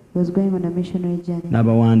journey. He was going on a missionary journey.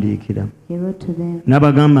 N'abawandiikira. He wrote to them.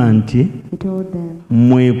 N'abagamba nti He told them.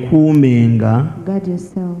 Mwekuumenga. Guard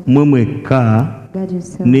yourself. Mwe mwekka. Guard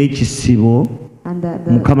yourself. N'ekisibo.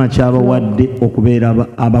 Mukama ky'abawadde okubeera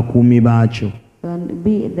abakuumi baakyo. And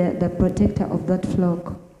be the protector of that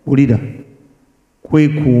flock. Ulira.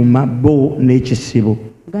 Kwekuuma bo n'ekisibo.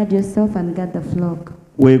 Guard yourself and guard the flock.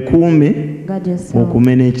 Weekuume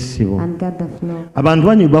okume n'ekisibo. Abantu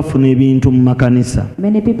bangi bafuna ebintu mu makanisa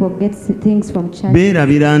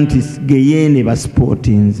beerabira nti geyeene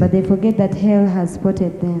basipootinze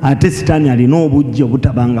ate sitaani alina obujja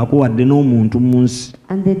obutabangako wadde n'omuntu mu nsi.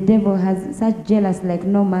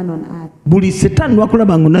 Buli setaani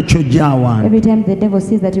lwakulaba nga nakyo awantu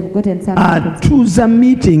atuuza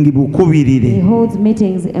meeting bukubirire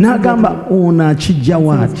n'agamba ono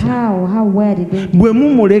akijjawo atya bwe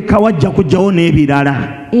mumuleka wajja kujjawo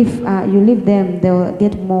n'ebirala.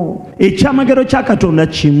 Ekyamagero kya Katonda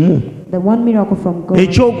kimu The one miracle from God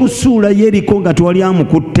ekyokusuula Yeriko nga tewali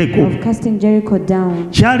amukutteko of casting Jericho down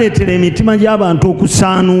kyaleetera emitima gy'abantu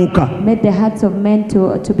okusaanuuka. made the hearts of men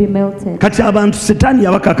to be melted. Kati abantu Setaani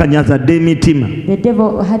yabakakanyaza dde emitima. The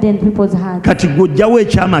devil hardened people's hearts. Kati gw'ojjawo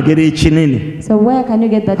ekyamagero ekinene. So where can you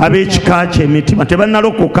get that? Ab'ekika kye emitima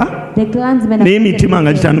tebannalokoka naye emitima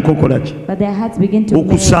nga gitandika okukola ki?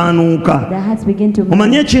 Okusaanuuka.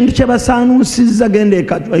 Omanye ekintu kye basaanuusizza genda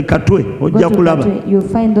ekatwe ojja kulaba.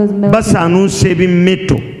 Basaanuusa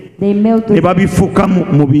ebimmeto ne babifuka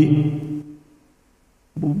mu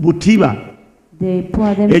butiba.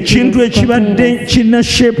 Ekintu ekibadde kirina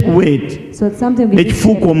shape weight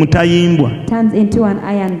ekifuuka omutayimbwa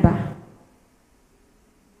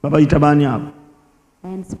babayita baani abo?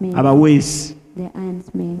 Abaweesi.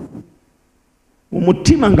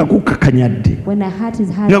 Omutima nga gukakanyadde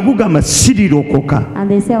nga gugamba sirirokoka,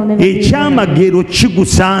 ekyamagero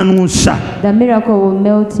kigusaanuusa,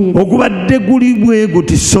 ogubadde guli bwe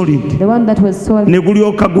guti solid ne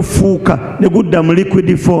gulyoka gufuuka ne gudda mu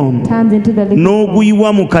liquid form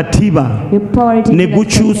n'oguyiwa mu katiba ne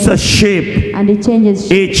gukyusa shape.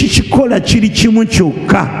 Ekikikola kiri kimu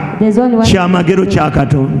kyokka, kyamagero kya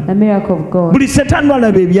Katonda. Buli Setaani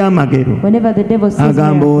alaba ebyamagero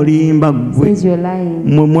agamba olimba ggwe,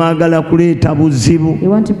 mwe mwagala kuleeta buzibu.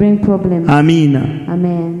 Amiina.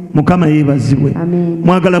 Mukama yeebazibwe.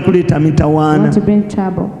 Mwagala kuleeta mitawaana.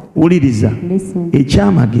 Wuliriza,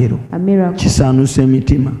 ekyamagero kisaanuusa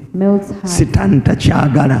emitima. Setaani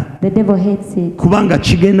takyagala kubanga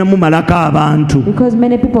kigenda mu malako abantu.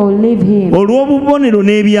 Olw'obubonero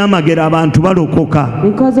n'ebyamagero abantu balokoka.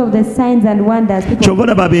 Kyova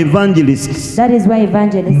olaba ba evangelists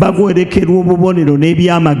bagoberekerwa obubonero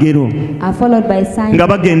n'ebyamagero nga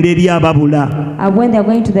bagenda eri ababula.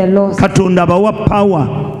 Katonda abawa power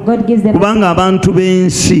kubanga abantu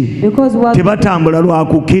b'ensi tebatambula lwa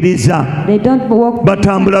kukkiriza,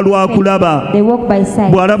 batambula lwa kulaba.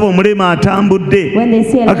 Bw'alaba omulema atambudde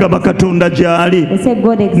agamba Katonda gy'ali,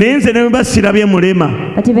 naye nze ne bwe basirabye mulema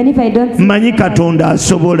mmanyi Katonda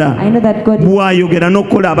asobola, bw'ayogera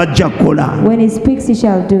n'okukola abajja kukola.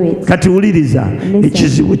 Kati wuliriza,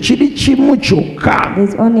 ekizibu kiri kimu kyokka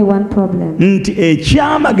nti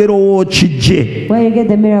ekyamagero wookijje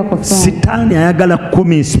Setaani ayagala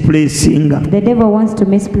kumisplacinga.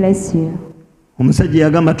 Omusajja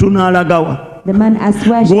yagamba tunaalagawa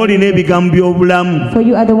gw'olina ebigambo by'obulamu.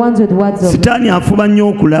 Setaani afuba nnyo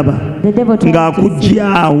okulaba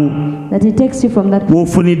ng'akuggyaawo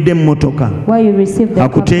w'ofunidde emmotoka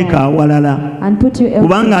akuteeka awalala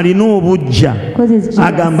kubanga alina obujja.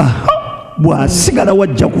 Agamba bw'asigala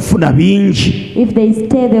wajja kufuna bingi,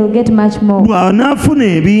 bw'anaafuna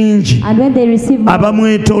ebingi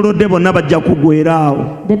abamwetoolodde bonna bajja kugweraawo.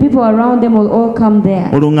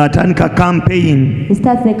 Olwo ng'atandika campaign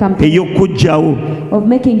ey'okkuggyawo.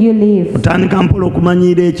 Otandika mpola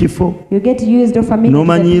okumanyiira ekifo,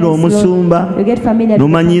 n'omanyiira omusumba,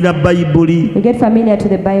 n'omanyiira Bayibuli.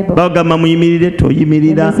 Bagamba muyimirire,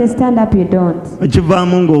 toyimirira.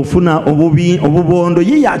 Ekivaamu ng'ofuna obubondo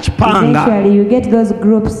ye yakipanga. You get those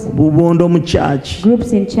groups. Bubondo mu church.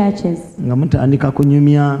 Groups in churches. Nga mutandika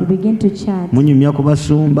kunyumya. You begin to chat. Munyumya ku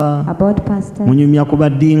basumba. About pastors. Munyumya ku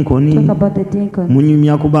badinkoni. Talk about the deacons.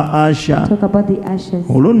 Munyumya ku ba usher. Talk about the ushers.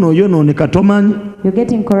 Olwo yonooneka tomanyi. You're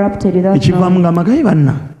getting corrupted without knowing. Ekivaamu nga magayi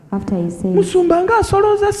banna. After he says, musumba nga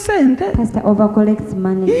asolooza ssente. Pastor overcollects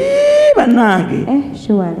money. Bannange.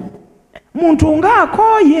 Surely. Muntu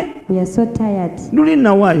ng'akooye. We are so tired. Luli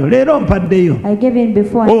nawaayo leero mpaddeyo. I gave in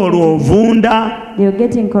before. Olwo ovunda. You're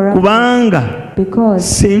getting corrupted. Kubanga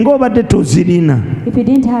singa obadde tozirina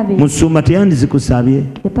musumba teyandizikusabye,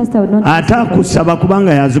 ate akusaba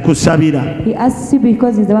kubanga yazikusabira.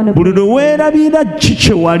 Buli lwe weerabira ki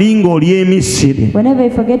kye wali ng'oli e Misiri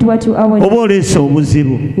oba oleese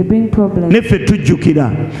obuzibu, neffe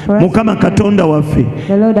tujjukira Mukama Katonda waffe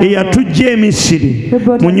eyatuggya e Misiri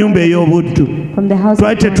mu nnyumba ey'obuddu.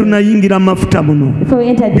 Twali tetunayingira mafuta muno,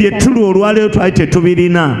 bye tuli olwaleero twali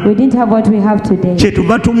tetubirina.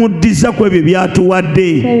 Kyetuva tumuddiza ku ebyo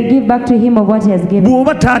byatuwadde.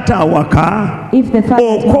 Bw'oba taata awaka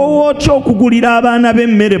okoowa otya okugulira abaana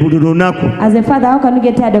b'emmere buli lunaku?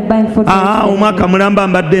 Omwaka mulamba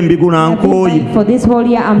mbadde mbigula nkooye,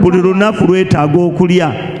 buli lunaku lwetaaga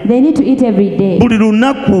okulya, buli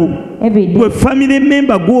lunaku gwe family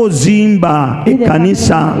member gw'ozimba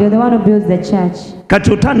ekkanisa.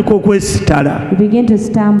 Kati otandika okwesitala.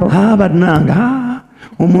 Bannange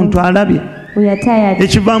omuntu alabye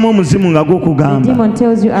ekivaamu omuzimu nga gw'okugamba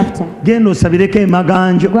genda osabireko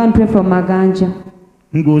emaganjo,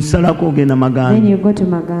 ng'osalako ogenda maganjo.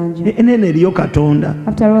 Enene eriyo Katonda.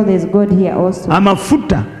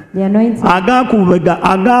 Amafuta The anointing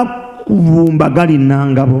agakubumba gali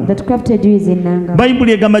nangabo. that crafted you is in Nangabo.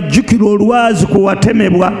 Bayibuli egamba jjukira olwazi kwe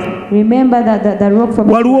watemebwa. Remember that the rock from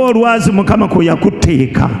Waliwo olwazi Mukama kwe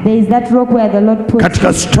yakutteeka. there is that rock where the Lord put Kati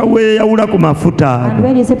kasita weeyawula ku mafuta and ago.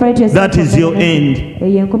 when you separate yourself That is your end.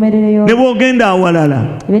 Ne bw'ogenda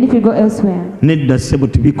awalala even if you go elsewhere nedda ssebo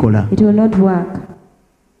tibikola. it will not work.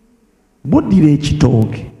 Buddira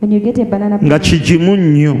ekitooke When you get a banana nga plant kigimu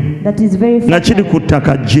nnyo that is very nga kiri ku fertile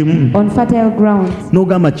ttaka ggimu on fertile grounds,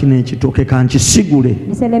 n'ogamba kino ekitooke kankisigule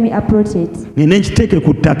you say let me uproot it ngende nkiteeke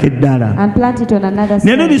ku ttaka eddala and plant it on another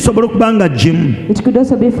naye side. lisobola okuba nga ggimu It could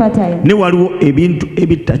also be fertile, ne waliwo ebintu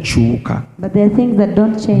ebitakyuka but there are things that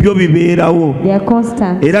don't change. byo bibeerawo They are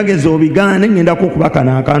constant. era geza obigaane ŋŋendako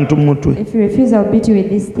okubakana akantu mu mutwe. If you refuse, I'll beat you with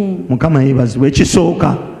this thing. Mukama yeebazibwa.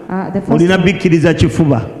 Ekisooka The first olina one, bikkiriza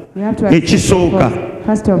kifuba. you have to accept the Ekisooka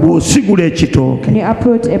first of all. bw'osigula ekitooke When you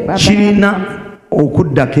uproot a banana kirina plant,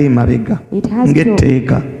 okuddako emabega it has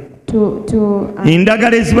ng'etteeka. to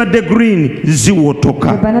Endagala ezibadde green the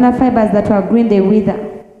ziwotoka. banana fibers that were green, they wither.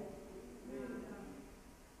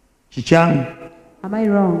 Kikyamu Am I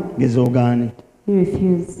wrong? geza ogaane. You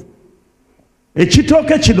refuse.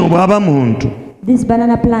 Ekitooke kino bw'aba muntu This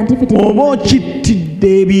banana plant, if it is a oba human being,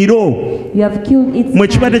 okittidde ebiro you have killed its mwe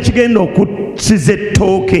kibadde time. kigenda okusiza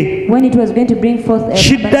ettooke When it was going to bring forth a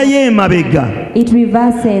kiddayo emabega it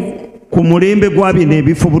reverses. ku mulembe gwa bino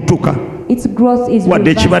ebifubutuka Its growth is wadde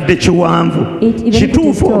reversed. kibadde kiwanvu. Even if it is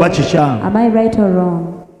Kituufu tall. oba kikyamu? Am I right or wrong?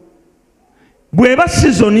 Bw'eba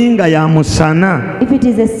sizoni nga ya musana If it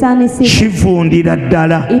is a sunny season, kivundira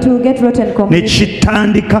ddala it will get rotten ne completely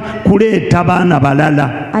kitandika kuleeta baana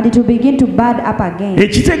balala. and it will begin to bud up again.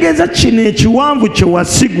 Ekitegeeza kino ekiwanvu kye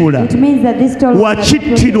wasigula It means that this tall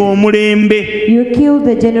wakittira omulembe you killed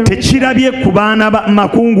the generation. tekirabye ku baana ba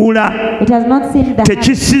makungula It has not seen the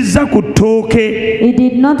tekisizza ku ttooke. it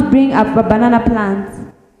did not bring up a banana plant.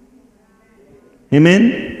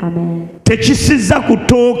 Amen. Amen. Tekisizza ku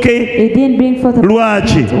ttooke. It didn't bring forth a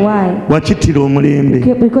Lwaki? plant. Why? Wakittira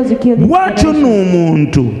omulembe. Because you killed this Bw'atyo generation.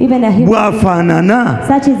 n'omuntu Even a human bw'afaanana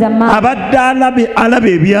such is a man abadde alaba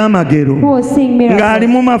ebyamagero who was seeing ng'ali miracles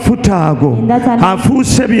mu mafuta ago in that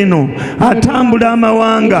afuuse bino atambula in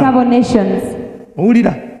amawanga. travel nations.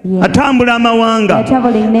 Owulira? Yeah. Atambula amawanga They are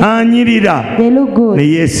traveling nations. anyirira They look good. ne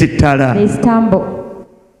yeesittala. They stumble.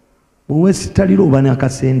 Weesittalira oba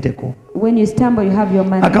n'akasenteko. When you stumble, you have your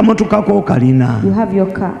money. Akamotoka ko kalina. You have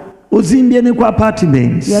your car. Ozimbye ne ku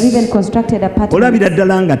apartments. You have even constructed apartments. Olabira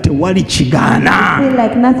ddala nga tewali kigaana. Feel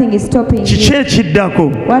like nothing is stopping Kiki you.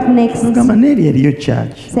 ekiddako? What next? Gamba neeri eriyo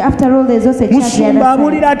church. Say after all, there's also a church the Musumba other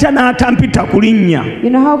abuulira side. atya n'atampita ku linnya. You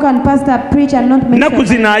know how can pastor preach and not Nnaku mention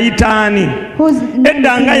zino ayita ani? who's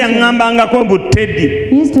Edda nga yaŋŋambangako bu Teddy.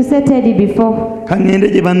 He used to say Teddy before.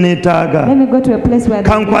 Kaŋŋende gye banneetaaga. Let me go to a place where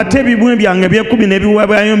Kankwate ebibwe byange by'ekkumi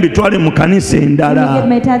n'ebiweebwayo mbitwale mu kanisa let me give endala.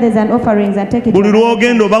 my tithes and offerings and take it to Buli another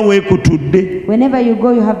lw'ogenda oba weekutudde. Whenever you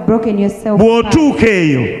go, you have broken yourself. Bw'otuuka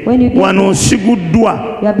eyo When you get wano there,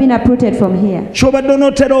 osiguddwa. you have been uprooted from here. Ky'obadde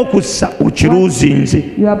onootera okussa okiruuzinze.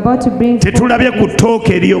 You are about to bring forth. Tetulabye ku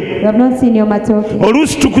ttooke lyo. You have not seen your matoke.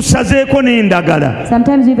 Oluusi tukusazeeko n'endagala.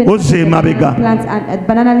 Sometimes you even Ozza emabega. plants and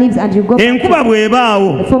banana leaves and you go back Enkuba to the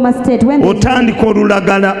bw'ebaawo former state. When there's rain, otandika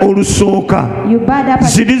olulagala olusooka. you bud up and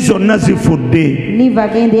Ziri zonna zifudde. leave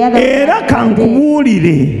again. The other Era one day.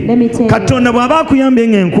 kankubuulire. Let me tell you. Katonda bw'aba akuyambye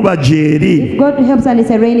ng'enkuba gy'eri. If God helps and it's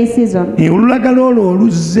a rainy season, Olulagala olwo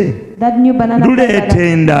oluzze. that new banana Luleeta fiber,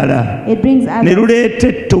 endala. it brings Ne others. luleeta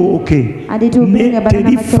ettooke. And it will bring Ne a banana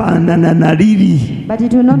matoke. terifaanana na liri. But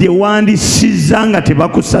it will not Lye wandisizza nga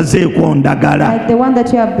tebakusazeeko ndagala. like the one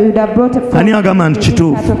that you would have brought from Ani agamba nti this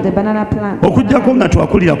kituufu? part of the banana plant. Okuggyako nga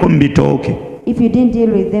twakulirako mu bitooke. If you didn't deal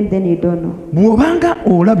with them, then you don't know. Bw'obanga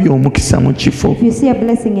olabye omukisa mu kifo If you see a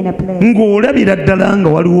blessing in a place ng'olabira ddala nga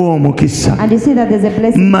waliwo omukisa, and you see that there's a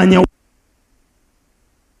blessing, manya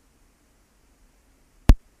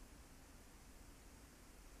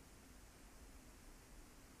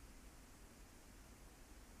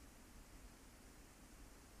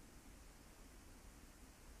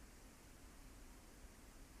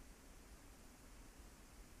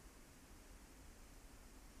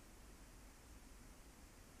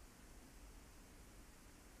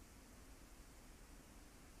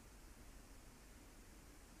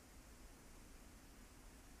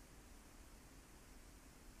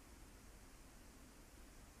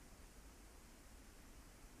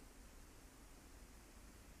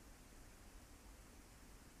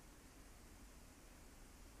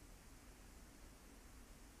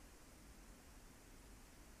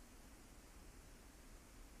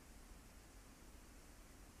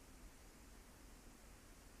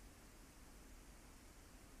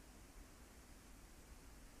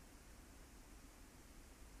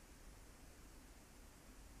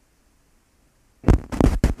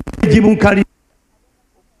gibukali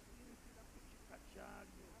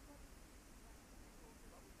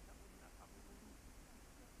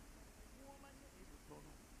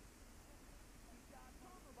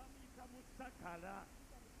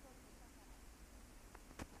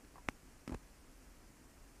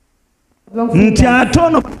nti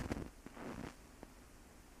atono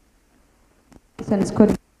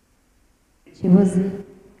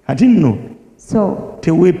kati nno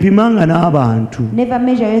teweepimanga n'abantu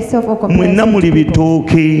mwenna muli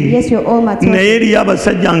bitooke naye eriyo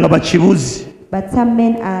abasajja nga bakibuzi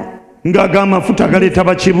ng'ag'amafuta galeeta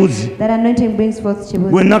bakibuzi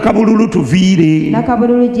gwe nakabululu tuviire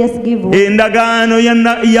endagaano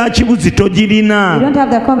ya kibuzi togirina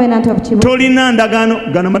tolina ndagaano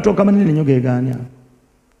gano amatooka manene nnyo geegaanya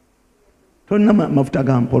tolina mafuta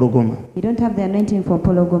ga mpologoma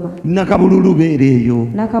nakabululu beera eyo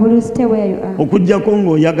okuggyako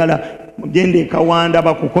ng'oyagala genda ekawanda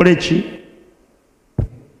bakukole ki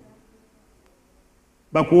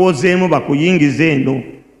bakuwozeemu bakuyingize eno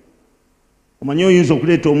omanyi oyinza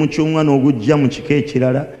okuleeta omucungwa n'ogujja mu kika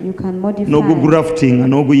ekirala n'ogugraftinga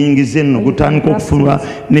n'oguyingiza eno n'ogutandika okufuna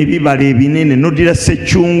n'ebibala ebinene n'oddira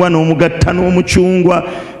sseccungwa n'omugatta n'omucungwa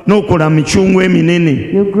n'okola micungwa eminene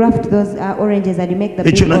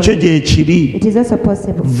ekyo nakyo gyekiri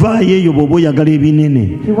vaayo eyo bw'oba oyagala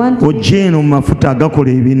ebinene ojja eno mu mafuta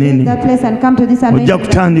agakola ebinene ojja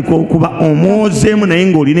kutandika okuba omwozeemu naye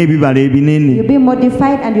ng'olina ebibala ebinene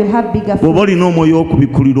bw'oba olina omwoyo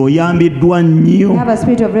w'okubikulira oyambiddwa nnyo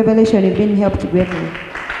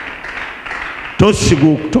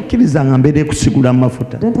tokkirizanga mbeera ekusigula mu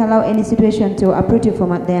mafuta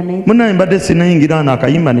munaye mbadde sinayingira wano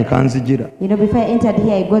akayimba ne kanzigira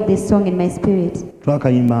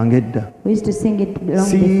twakayimbanga edda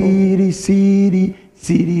siiri siiri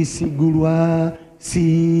siiri sigulwa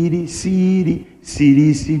siiri siiri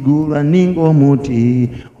siiri sigulwa ninga omuti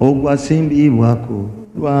ogwasimbibwako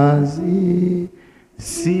lwazi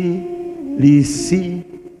siiri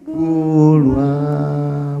sigulwa.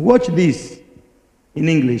 Watch this in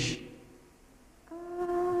English.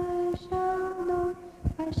 I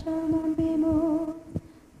shall not be moved.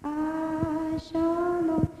 I shall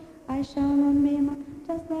not be moved.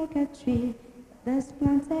 Just like a tree that's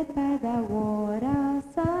planted by the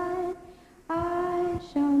waterside. I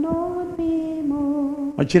shall not be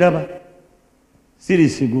moved. Ochiraba.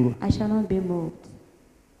 Sirisigulu. I shall not be moved.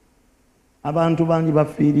 Abantu bangi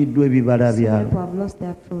bafiiriddwa ebibala byabwe. People have lost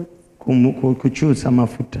their fruits. Kukyusa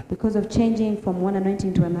amafuta. Because of changing from one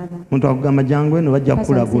anointing to another. Muntu akugamba jangu eno bajja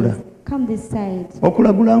kulagula. Come this side.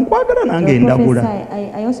 Okulagula nkwagala nange ndagula.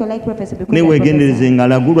 I also like prophecy because ne wegendereze nga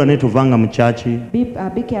lagulwa ne tuvanga mu kyaki.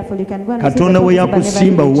 Be careful, you can go and Katonda we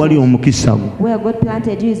yakusimba wali omukisa gwo. Where God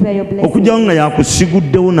planted you is where your blessing. Okujja nga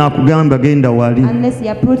yakusiguddewo n'akugamba genda wali. Unless he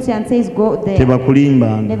uproots you and says go there.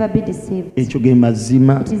 Tebakulimbanga. Never be deceived. Ekyo ge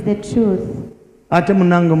mazima. It is the truth. Ate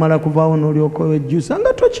munange omala kuvaawo n'olyoka wejjusa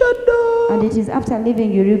nga tokyadda. And it is after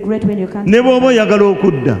leaving you regret when you can't. Ne bw'oba oyagala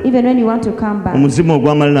okudda. Even when you want to come back. Omuzimu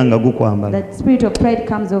ogw'amalala nga gukwambala. The spirit of pride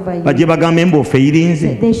comes over you. Bajje bagambe mbu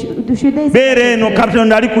ofeyirinze. Should they beera eno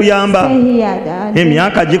Katonda ali kuyamba.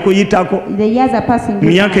 Emyaka gikuyitako. The years are passing.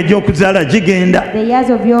 Emyaka egy'okuzaala gigenda. The years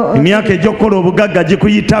of your. Emyaka egy'okukola obugagga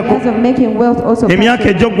gikuyitako. The years of making wealth also. Emyaka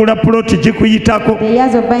egy'okugula ploti gikuyitako. The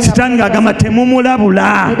years of buying. Sitaani ng'agamba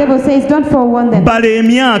temumulabula. The devil says don't forewarn them. Bala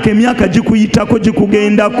emyaka gikuyitako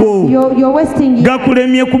gikugendako. You're wasting years.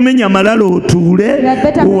 Gakulemye kumenya malala otuule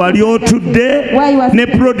wali otudde ne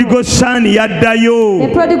prodigal son yaddayo. The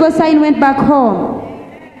prodigal son went back home.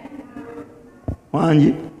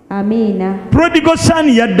 Wangi. Amina. Prodigal son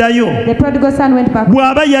yaddayo. The prodigal son went back.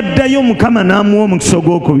 Bw'aba yaddayo Mukama n'amuwa omukisa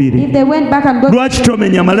ogwokubiri. If they went back and go. Lwaki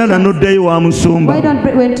tomenya malala n'oddayo wa musumba? Why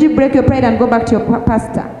don't you break your pride and go back to your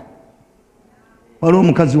pastor? Waliwo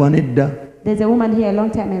omukazi wano edda. There's a woman here a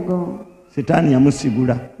long time ago. Sitaani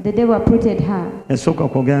yamusigula. The devil uprooted her. Yasooka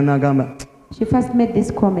kwogera n'agamba. She first made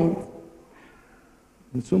this comment.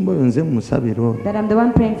 Musumba oyo nze musabira oyo. That I'm the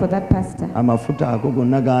one praying for that pastor. Amafuta ago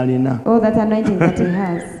gonna g'alina. All that anointing that he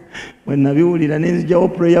has. When nabiwulira ne nzigyawo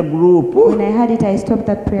prayer group. When I heard it, I stopped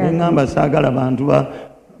that prayer. Ngamba saagala bantu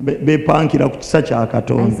bepankira ku kisa kya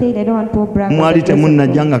Katonda. I said I don't want to brag. Mwali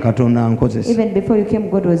temunnajja nga Katonda ankozesa. Even before you came,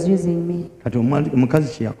 God was using me. Kati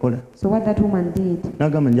omukazi kye yakola. So what that woman did.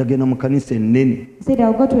 N'agamba njagenda mu kanisa ennene. She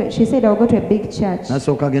said I'll go to a big church.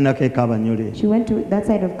 N'asooka agendako Kabanyole. She went to that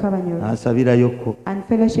side of Kabanyole. N'asabirayokko. And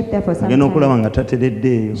fellowship there for some time. Agenda okulaba nga tateredde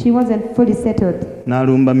eyo. She wasn't fully settled.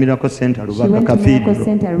 N'alumba Miracle Center Lubaga Cathedral. She went to Miracle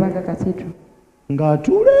Center Lubaga Cathedral.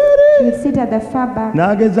 Ng'atuula eri.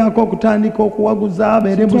 n'agezaako okutandika okuwaguza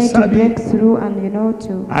abeere musabi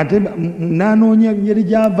ate n'anoonya engeri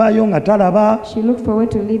gy'avaayo nga talaba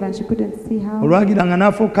olwagira nga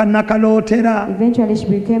n'afuuka nakalootera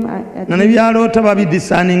nga ne byaloota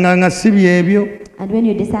babidisaaninga nga si byebyo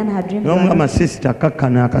n'omugamba sisita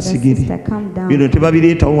kakkana akasigiri bino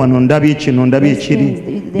tebabireetawo wano ndabye kino ndabye ekiri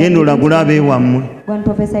genda olagula abeewammwe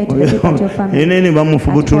ne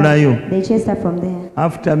bamufubutulayo.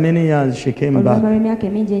 After many years she came back.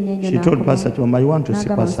 She told Pastor Chomba, I want to see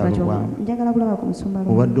Pastor Lubwanga.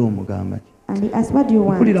 Obadde omugamba ki?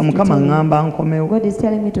 Mpulira Mukama ngamba nkomewo.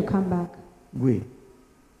 Gwe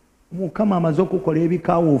Mukama amaze okukola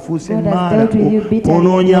ebikaawo ofuuse maala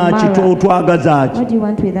onoonya ki otwagaza ki?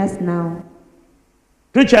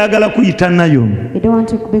 Tokyayagala kuyita nayo.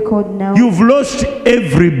 You've lost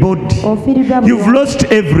everybody. You've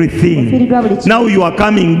lost everything. Now you are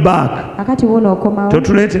coming back.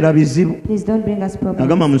 Totuleetera bizibu.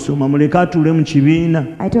 Nagamba Musoma muleke atuule mu kibiina.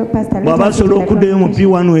 Bw'aba asobola okuddayo mu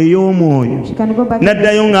P1 ey'omwoyo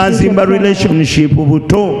n'addayo ng'azimba relationship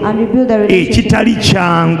buto ekitali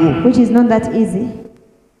kyangu.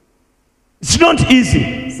 It's not easy.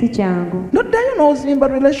 N'oddayo n'ozimba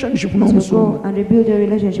relationship n'omusumba.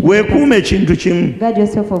 Weekuuma ekintu kimu.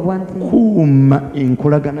 Kuuma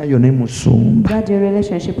enkolagana yo ne musumba.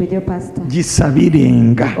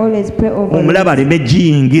 Gisabirenga. Omulaba aleme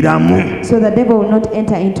giyingiramu.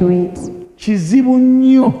 Kizibu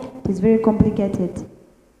nnyo.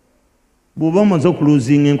 Bw'oba omaze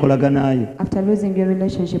okuluzinga enkolagana yo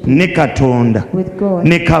ne Katonda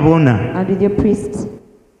ne kabona.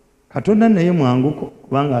 Katonda naye mwanguko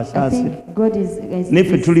kubanga asaasira.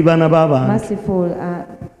 Neffe tuli baana b'abantu.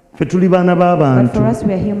 Ffe tuli baana b'abantu.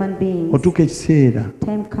 Otuuka ekiseera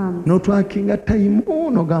n'otwakinga time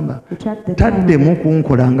n'ogamba taddemu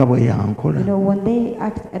kunkola nga bwe yankola.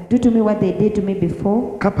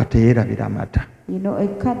 Kapa teyeerabira mata.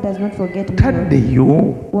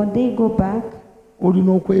 Taddeyo.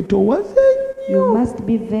 Olina okwetoowaza ennyo.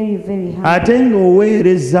 Ate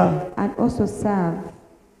ng'oweereza.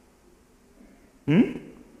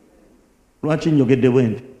 Lwaki njogedde bwe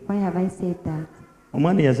nti?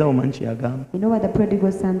 Omwana yazaawo omanyi kye yagamba?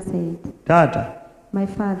 Taata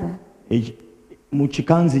mu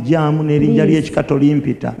kikanzigyamu n'erinnya ly'ekika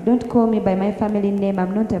tolimpita.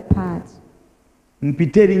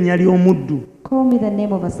 Mpita erinnya ly'omuddu.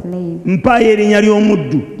 Mpaayo erinnya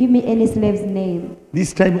ly'omuddu.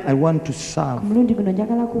 This time I want to serve.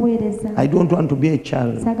 I don't want to be a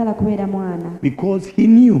child. Because he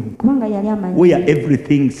knew where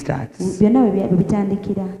everything starts.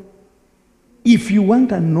 If you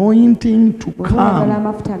want anointing to come,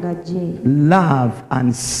 love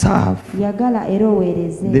and serve,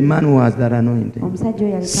 the man who has that anointing,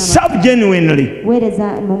 serve genuinely.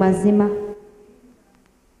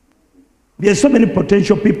 There are so many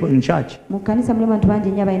potential people in church.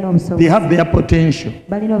 They have their potential,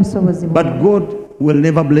 but God will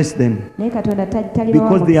never bless them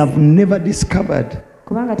because they have never discovered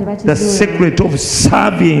the secret of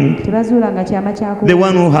serving the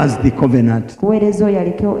one who has the covenant.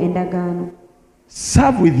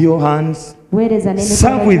 Serve with your hands,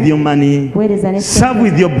 serve with your money, serve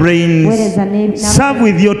with your brains, serve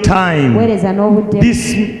with your time.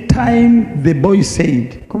 This time the boy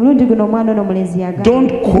said, don't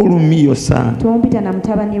call me your son.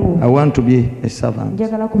 I want to be a servant.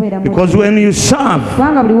 Because when you serve,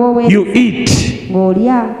 you eat.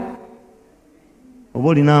 Oba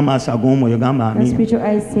olina amaaso ag'omwoyo gamba amiina.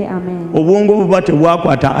 Obwongo obuba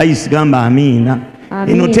tebwakwata ice gamba amiina.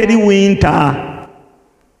 Eno teri winter.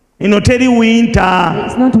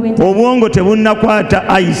 Obwongo tebunnakwata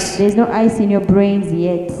ice. There's no ice in your brains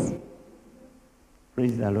yet.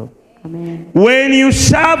 Praise the Lord. Amen. When you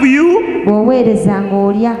serve, you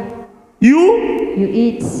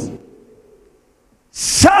eat.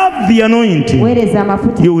 Serve the anointing,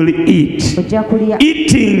 you will eat.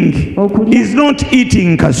 Eating is not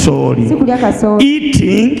eating kasori.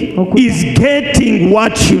 Eating is getting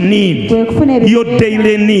what you need, your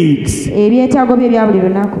daily needs. You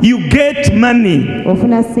get money.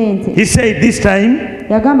 He said this time,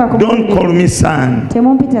 don't call me son.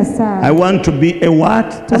 I want to be a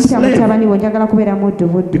what? A slave.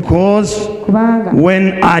 Because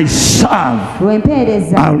when I serve,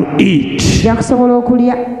 I'll eat.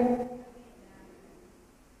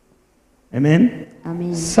 Amen.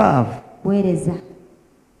 Amen. Serve.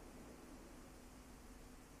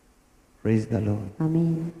 Praise the Lord.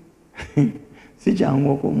 Amen. Si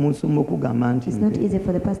kyangu omusumba okugamba nti it's not easy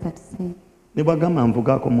for the pastor to say. Ne bwagamba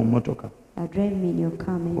nvugaako mu mmotoka. Drive me in your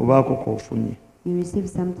car. Obaako k'ofunye. You receive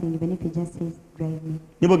something even if he just says drive me.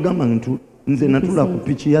 Nibo gamba nze natula ku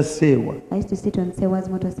piki ya Sewa. I used to sit on Sewa's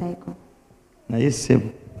motorcycle. Naye Sewa.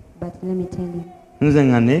 But let me tell you. Nze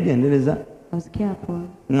nga neegendereza. I was careful.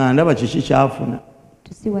 Nga ndaba kiki kyafuna.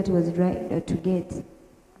 To see what he was right to get.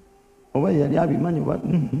 Oba yali abimanyi oba. I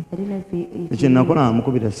didn't know if ekyo nakola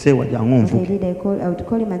namukubira Sewa jangu nvuke. I would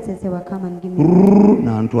call him and say, Sewa, come and give me.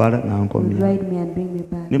 Nantwala nankomya. Ride me and bring me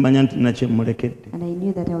back. Nemanya nti nakyemulekedde. And I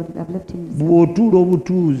knew that I would have left him. Bw'otuula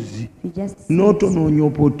obutuuzi n'otonoonya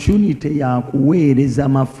opportunity ya kuweereza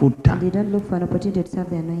mafuta. And you don't look for an opportunity to serve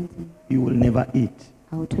the anointing. You will never eat.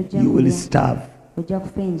 You will starve.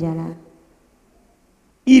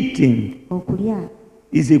 Eating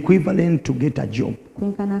is equivalent to get a job.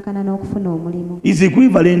 Is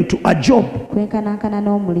equivalent to a job.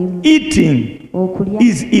 Eating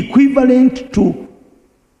is equivalent to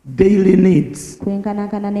daily needs.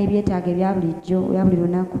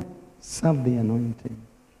 Serve the anointing.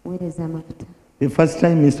 The first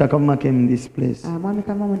time Mr. Kavuma came in this place,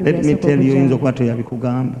 let me tell you,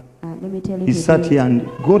 he sat here and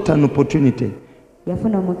got an opportunity.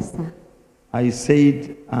 I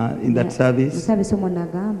said in that service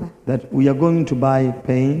that we are going to buy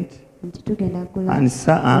paint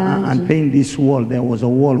and paint this wall. There was a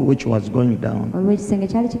wall which was going down.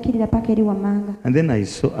 And then I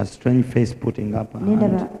saw a strange face putting up a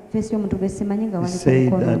hand. He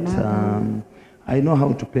said that I know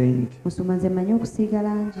how to paint.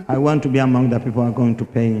 I want to be among the people who are going to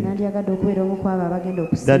paint.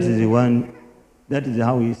 That is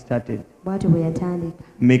how he started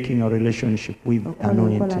making a relationship with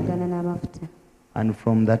anointing. And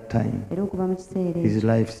from that time, his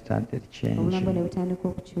life started changing.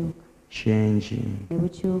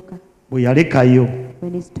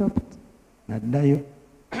 When he stopped,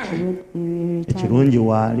 ekirungi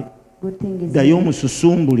waali ddayo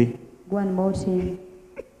omususumbule.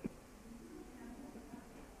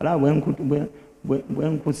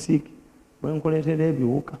 Bwenkuleetera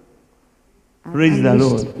ebiwuka. Praise the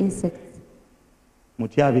Lord.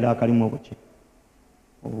 Mutyabira akalimu obuki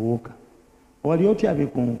obuwuka. Wali otyabye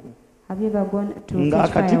kunku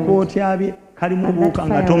ng'akati k'otyabye kalimu obuwuka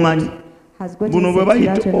nga tomanyi. Buno bwe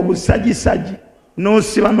bayita obusagisaji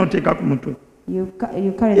n'osiba n'oteeka ku mutwe.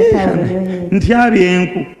 Ntyabye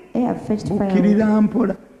enku bukkirira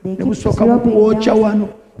mpola ne busooka bukwokya wano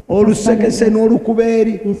olusekese n'olukuba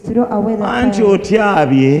eri anti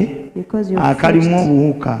otyabye akalimu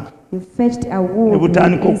obuwuka ne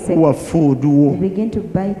butandika okukuwa food wo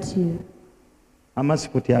amasi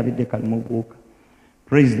kutyabidde kalimu obuwuka.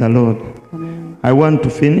 Praise the Lord. I want to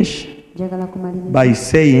finish by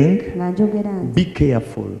saying, be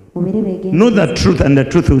careful. Know the truth, and the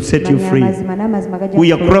truth will set you free.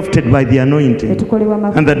 We are crafted by the anointing,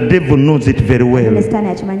 and the devil knows it very well.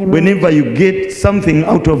 Whenever you get something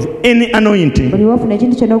out of any anointing,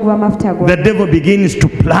 the devil begins to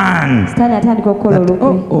plan that,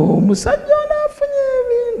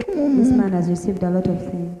 this man has received a lot of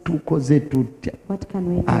things. What can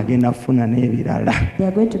we do? They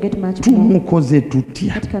are going to get much more.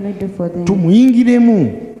 What can we do for them?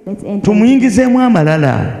 Let's enter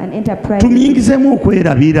and enter pride.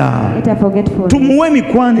 Enter forgetfulness.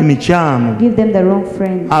 Give them the wrong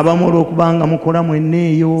friends.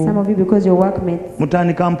 Some of you, because your workmates, you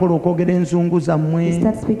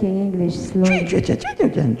start speaking English slowly.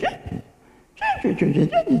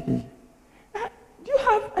 Do you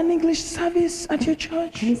have an English service at your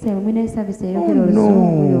church? Oh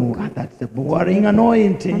no, that's the boring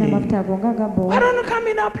anointing. Why don't you come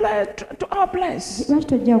in to our place?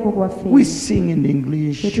 We sing in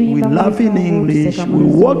English, we laugh in English, we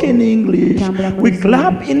walk in English, we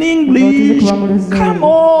clap in English. Come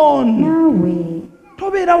on.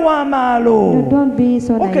 Don't be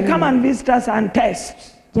so naive. Okay, come and visit us and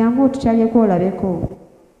test.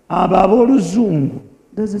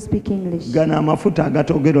 Those who speak English. It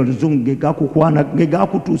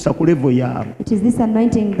is this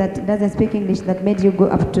anointing that doesn't speak English that made you go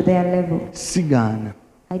up to their level.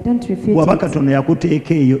 I don't refute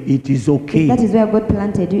it. It is okay. If that is where God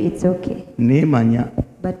planted you, it's okay.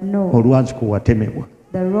 But know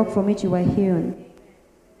the rock from which you were hewn.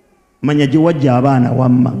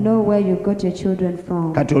 Know where you got your children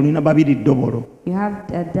from. You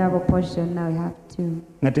have a double portion, now you have two.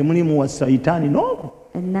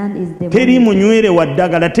 And none is the one. You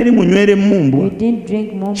didn't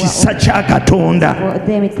drink more. For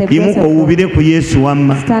them it's a grace of God.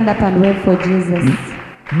 Stand up and wait for Jesus.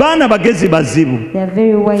 Baana bagezi bazibu.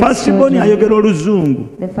 Firstborn ayogera oluzungu.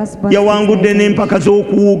 Yawangudde n'empaka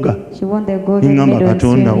z'okuwuga. Ngamba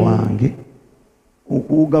Katonda wange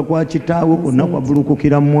okuwuga kwa kitaawe kwonna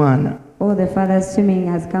kwabulukukira mwana. All the father's swimming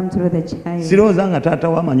has come through the child. Sirowooza nga taata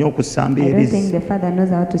we amanyi okusamba I don't ebizzi. think the father knows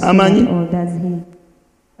how to swim Amanyi? at all, does he?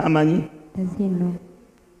 Amanyi? Does he know?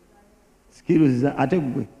 Skills ate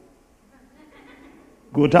gwe.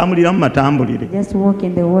 Gotambulira mu matambulire. Just walk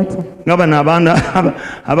in the water. Nga bano abaana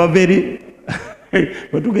abaveri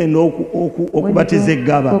bwe tugenda okubatiza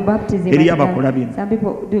eggaba eri abakola bino. Some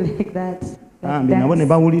people do like that. Ambi nabo ne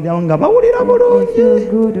bawulirawo nga bawulira bulungi. They feel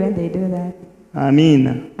good when they do that.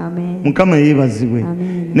 Amiina. Amen. Mukama yeebazibwe.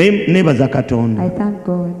 Neebaza Katonda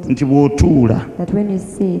nti bw'otuula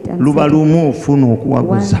luba lumu ofuna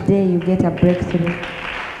okuwaguza.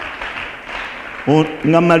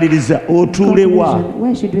 Nga mmaliriza otuulewa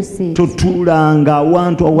totuulanga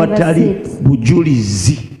awantu awatali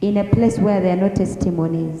bujulizi.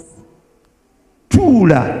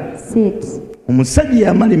 Tuula. Omusajja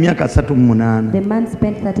yamala emyaka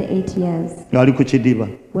 38 ng'ali ku kidiba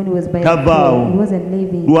tavaawo.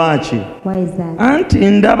 Lwaki? Anti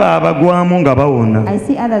ndaba abagwamu nga bawona.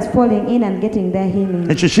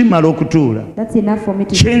 Ekyo kimala okutuula.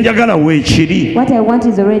 Kye njagala weekiri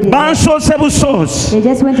bansoose busoose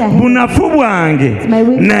bunafu bwange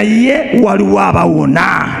naye waliwo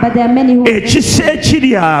abawona. Ekisa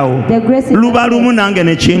ekiri awo luba lumu nange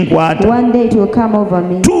ne kinkwata.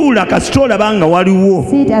 Tuula kasita olaba nga waliwo.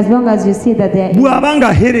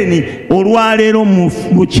 Bw'abanga Heleni olwaleero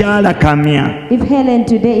mukyala kamya.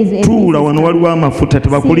 Tuula wano waliwo amafuta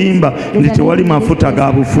tebakulimba nti tewali mafuta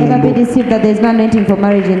ga bufumbo.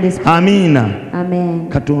 Amiina.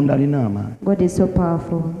 Katonda alina amaanyi.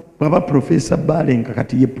 Bw'aba Professor Bale nga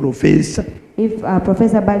kati ye professor. If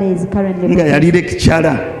Professor Bale is currently nga yali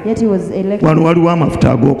lecturer, yet he was elected. Wano waliwo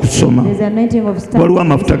amafuta ag'okusoma. There's anointing of study. Waliwo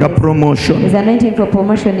amafuta ga promotion. There's anointing for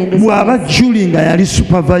promotion in this. Bw'aba Julie nga yali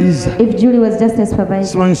supervisor. If Julie was just a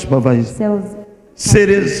supervisor.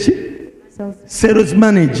 Sales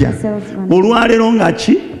manager. Olwaleero nga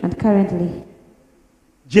ki? And currently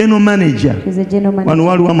general manager. Wano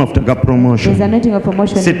waliwo amafuta ga promotion.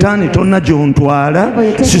 Setaani tonna gy'ontwala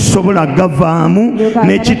sisobola gavaamu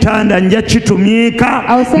n'ekitanda nja kitumyika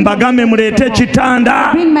mbagambe muleete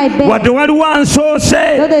ekitanda wadde waliwo ansoose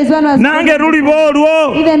nange luliba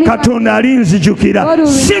olwo Katonda alinzijukira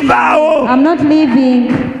sivaawo.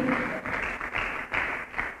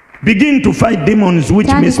 Begin to fight demons which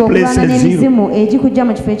misplaces you.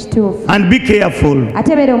 And be careful.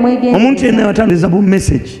 Omuntu yenna atandiriza bu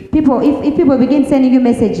message. If people begin sending you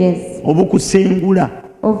messages obukusengula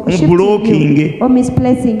of shifting you or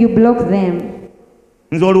misplacing, you block them.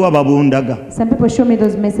 Some people show me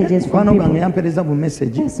those messages from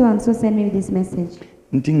people. So and so send me this message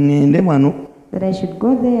that I should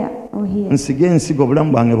go there or here and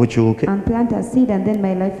plant a seed and then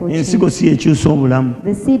my life will change.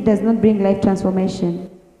 The seed does not bring life transformation.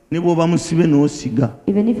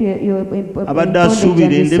 Even if you're abadde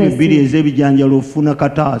asuubira endebe bbiri ez'ebijanjalo ofuna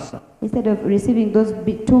kataasa. Instead of receiving those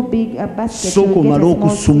two big baskets, you will get a small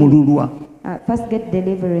seed. First get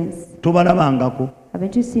deliverance.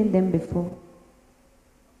 Haven't you seen them before?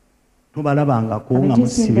 Haven't you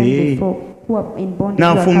seen them before? Who are in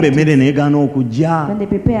bondage? When they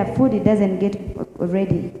prepare food, it doesn't get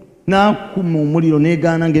ready. They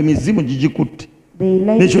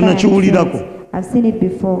light fire. I've seen it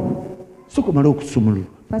before.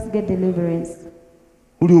 First get deliverance.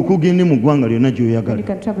 You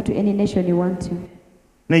can travel to any nation you want to.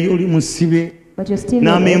 But you're still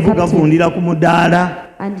and they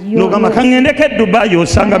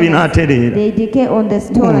decay on the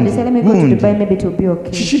store and they say, let me go to Dubai, maybe it will be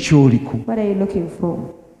okay. What are you looking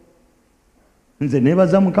for? I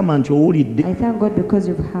thank God because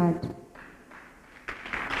you've heard.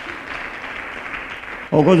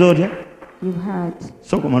 You've heard.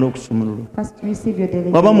 First receive your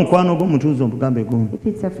deliverance. If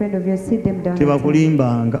it's a friend of yours, sit them down.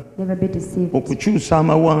 Never be deceived.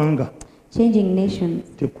 Changing nations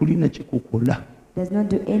does not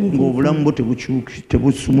do anything if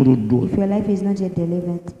your life is not yet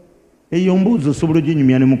delivered. You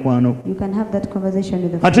can have that conversation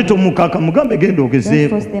with the friend. Don't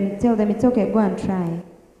force them. Tell them it's okay, go and try.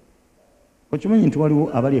 You know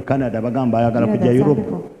that some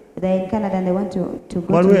people, they're in Canada and they want to go to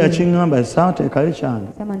Europe.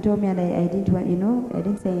 Someone told me and I didn't want, I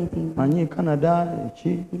didn't say anything.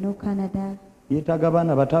 You know Canada needs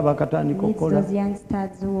those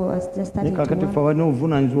youngsters who are just starting to work. For us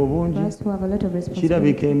who have a lot of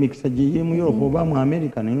responsibility.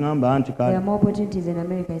 There are more opportunities in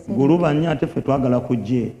America. I said,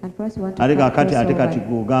 and for us we want to come close over. And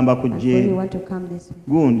for you want to come this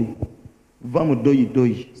way.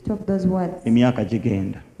 Stop those words.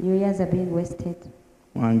 Your years are being wasted.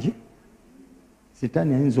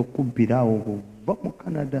 sitaani ayinza okubbirawo okuva mu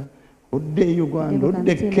Canada odde Uganda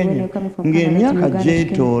odde Kenya ng'emyaka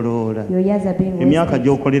gyetooloola emyaka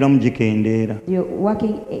gy'okoleramu gikendeera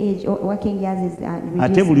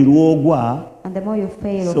ate buli lw'ogwa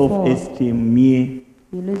self-esteem mye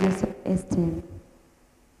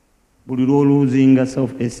buli lw'oluuzinga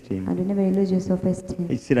self-esteem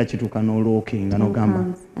ekiseera kituuka n'olwokinga n'ogamba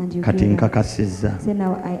kati nkakasizza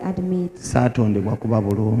saatondebwa kuba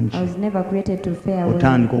bulungi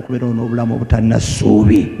otandika okubeerawo n'obulamu obutalina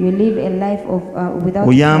ssuubi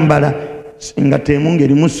oyambala nga teemu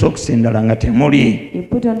ng'erimu sokisi endala nga temuli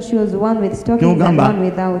n'ogamba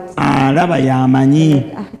alaba y'amanyi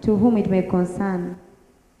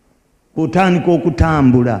otandika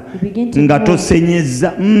okutambula nga tosenyezza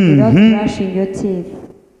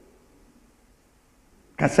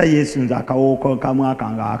kasa Yesu nze akawooko kamu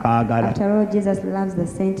akanga akaagala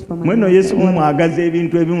mweno Yesu mumwagaza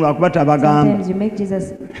ebintu ebimu lwakuba tabagamba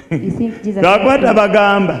lwakuba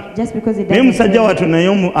tabagamba naye musajja wattu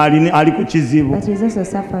naye ali ku kizibu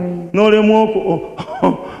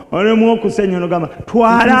n'olemu okusenya n'ogamba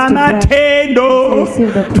twala amatendo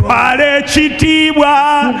twala ekitiibwa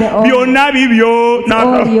byonna bibyo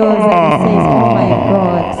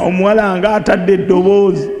omuwala nga atadde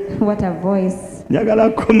eddoboozi njagala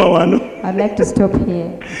kukoma wano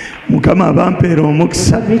mukama abampeera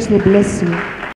omukisa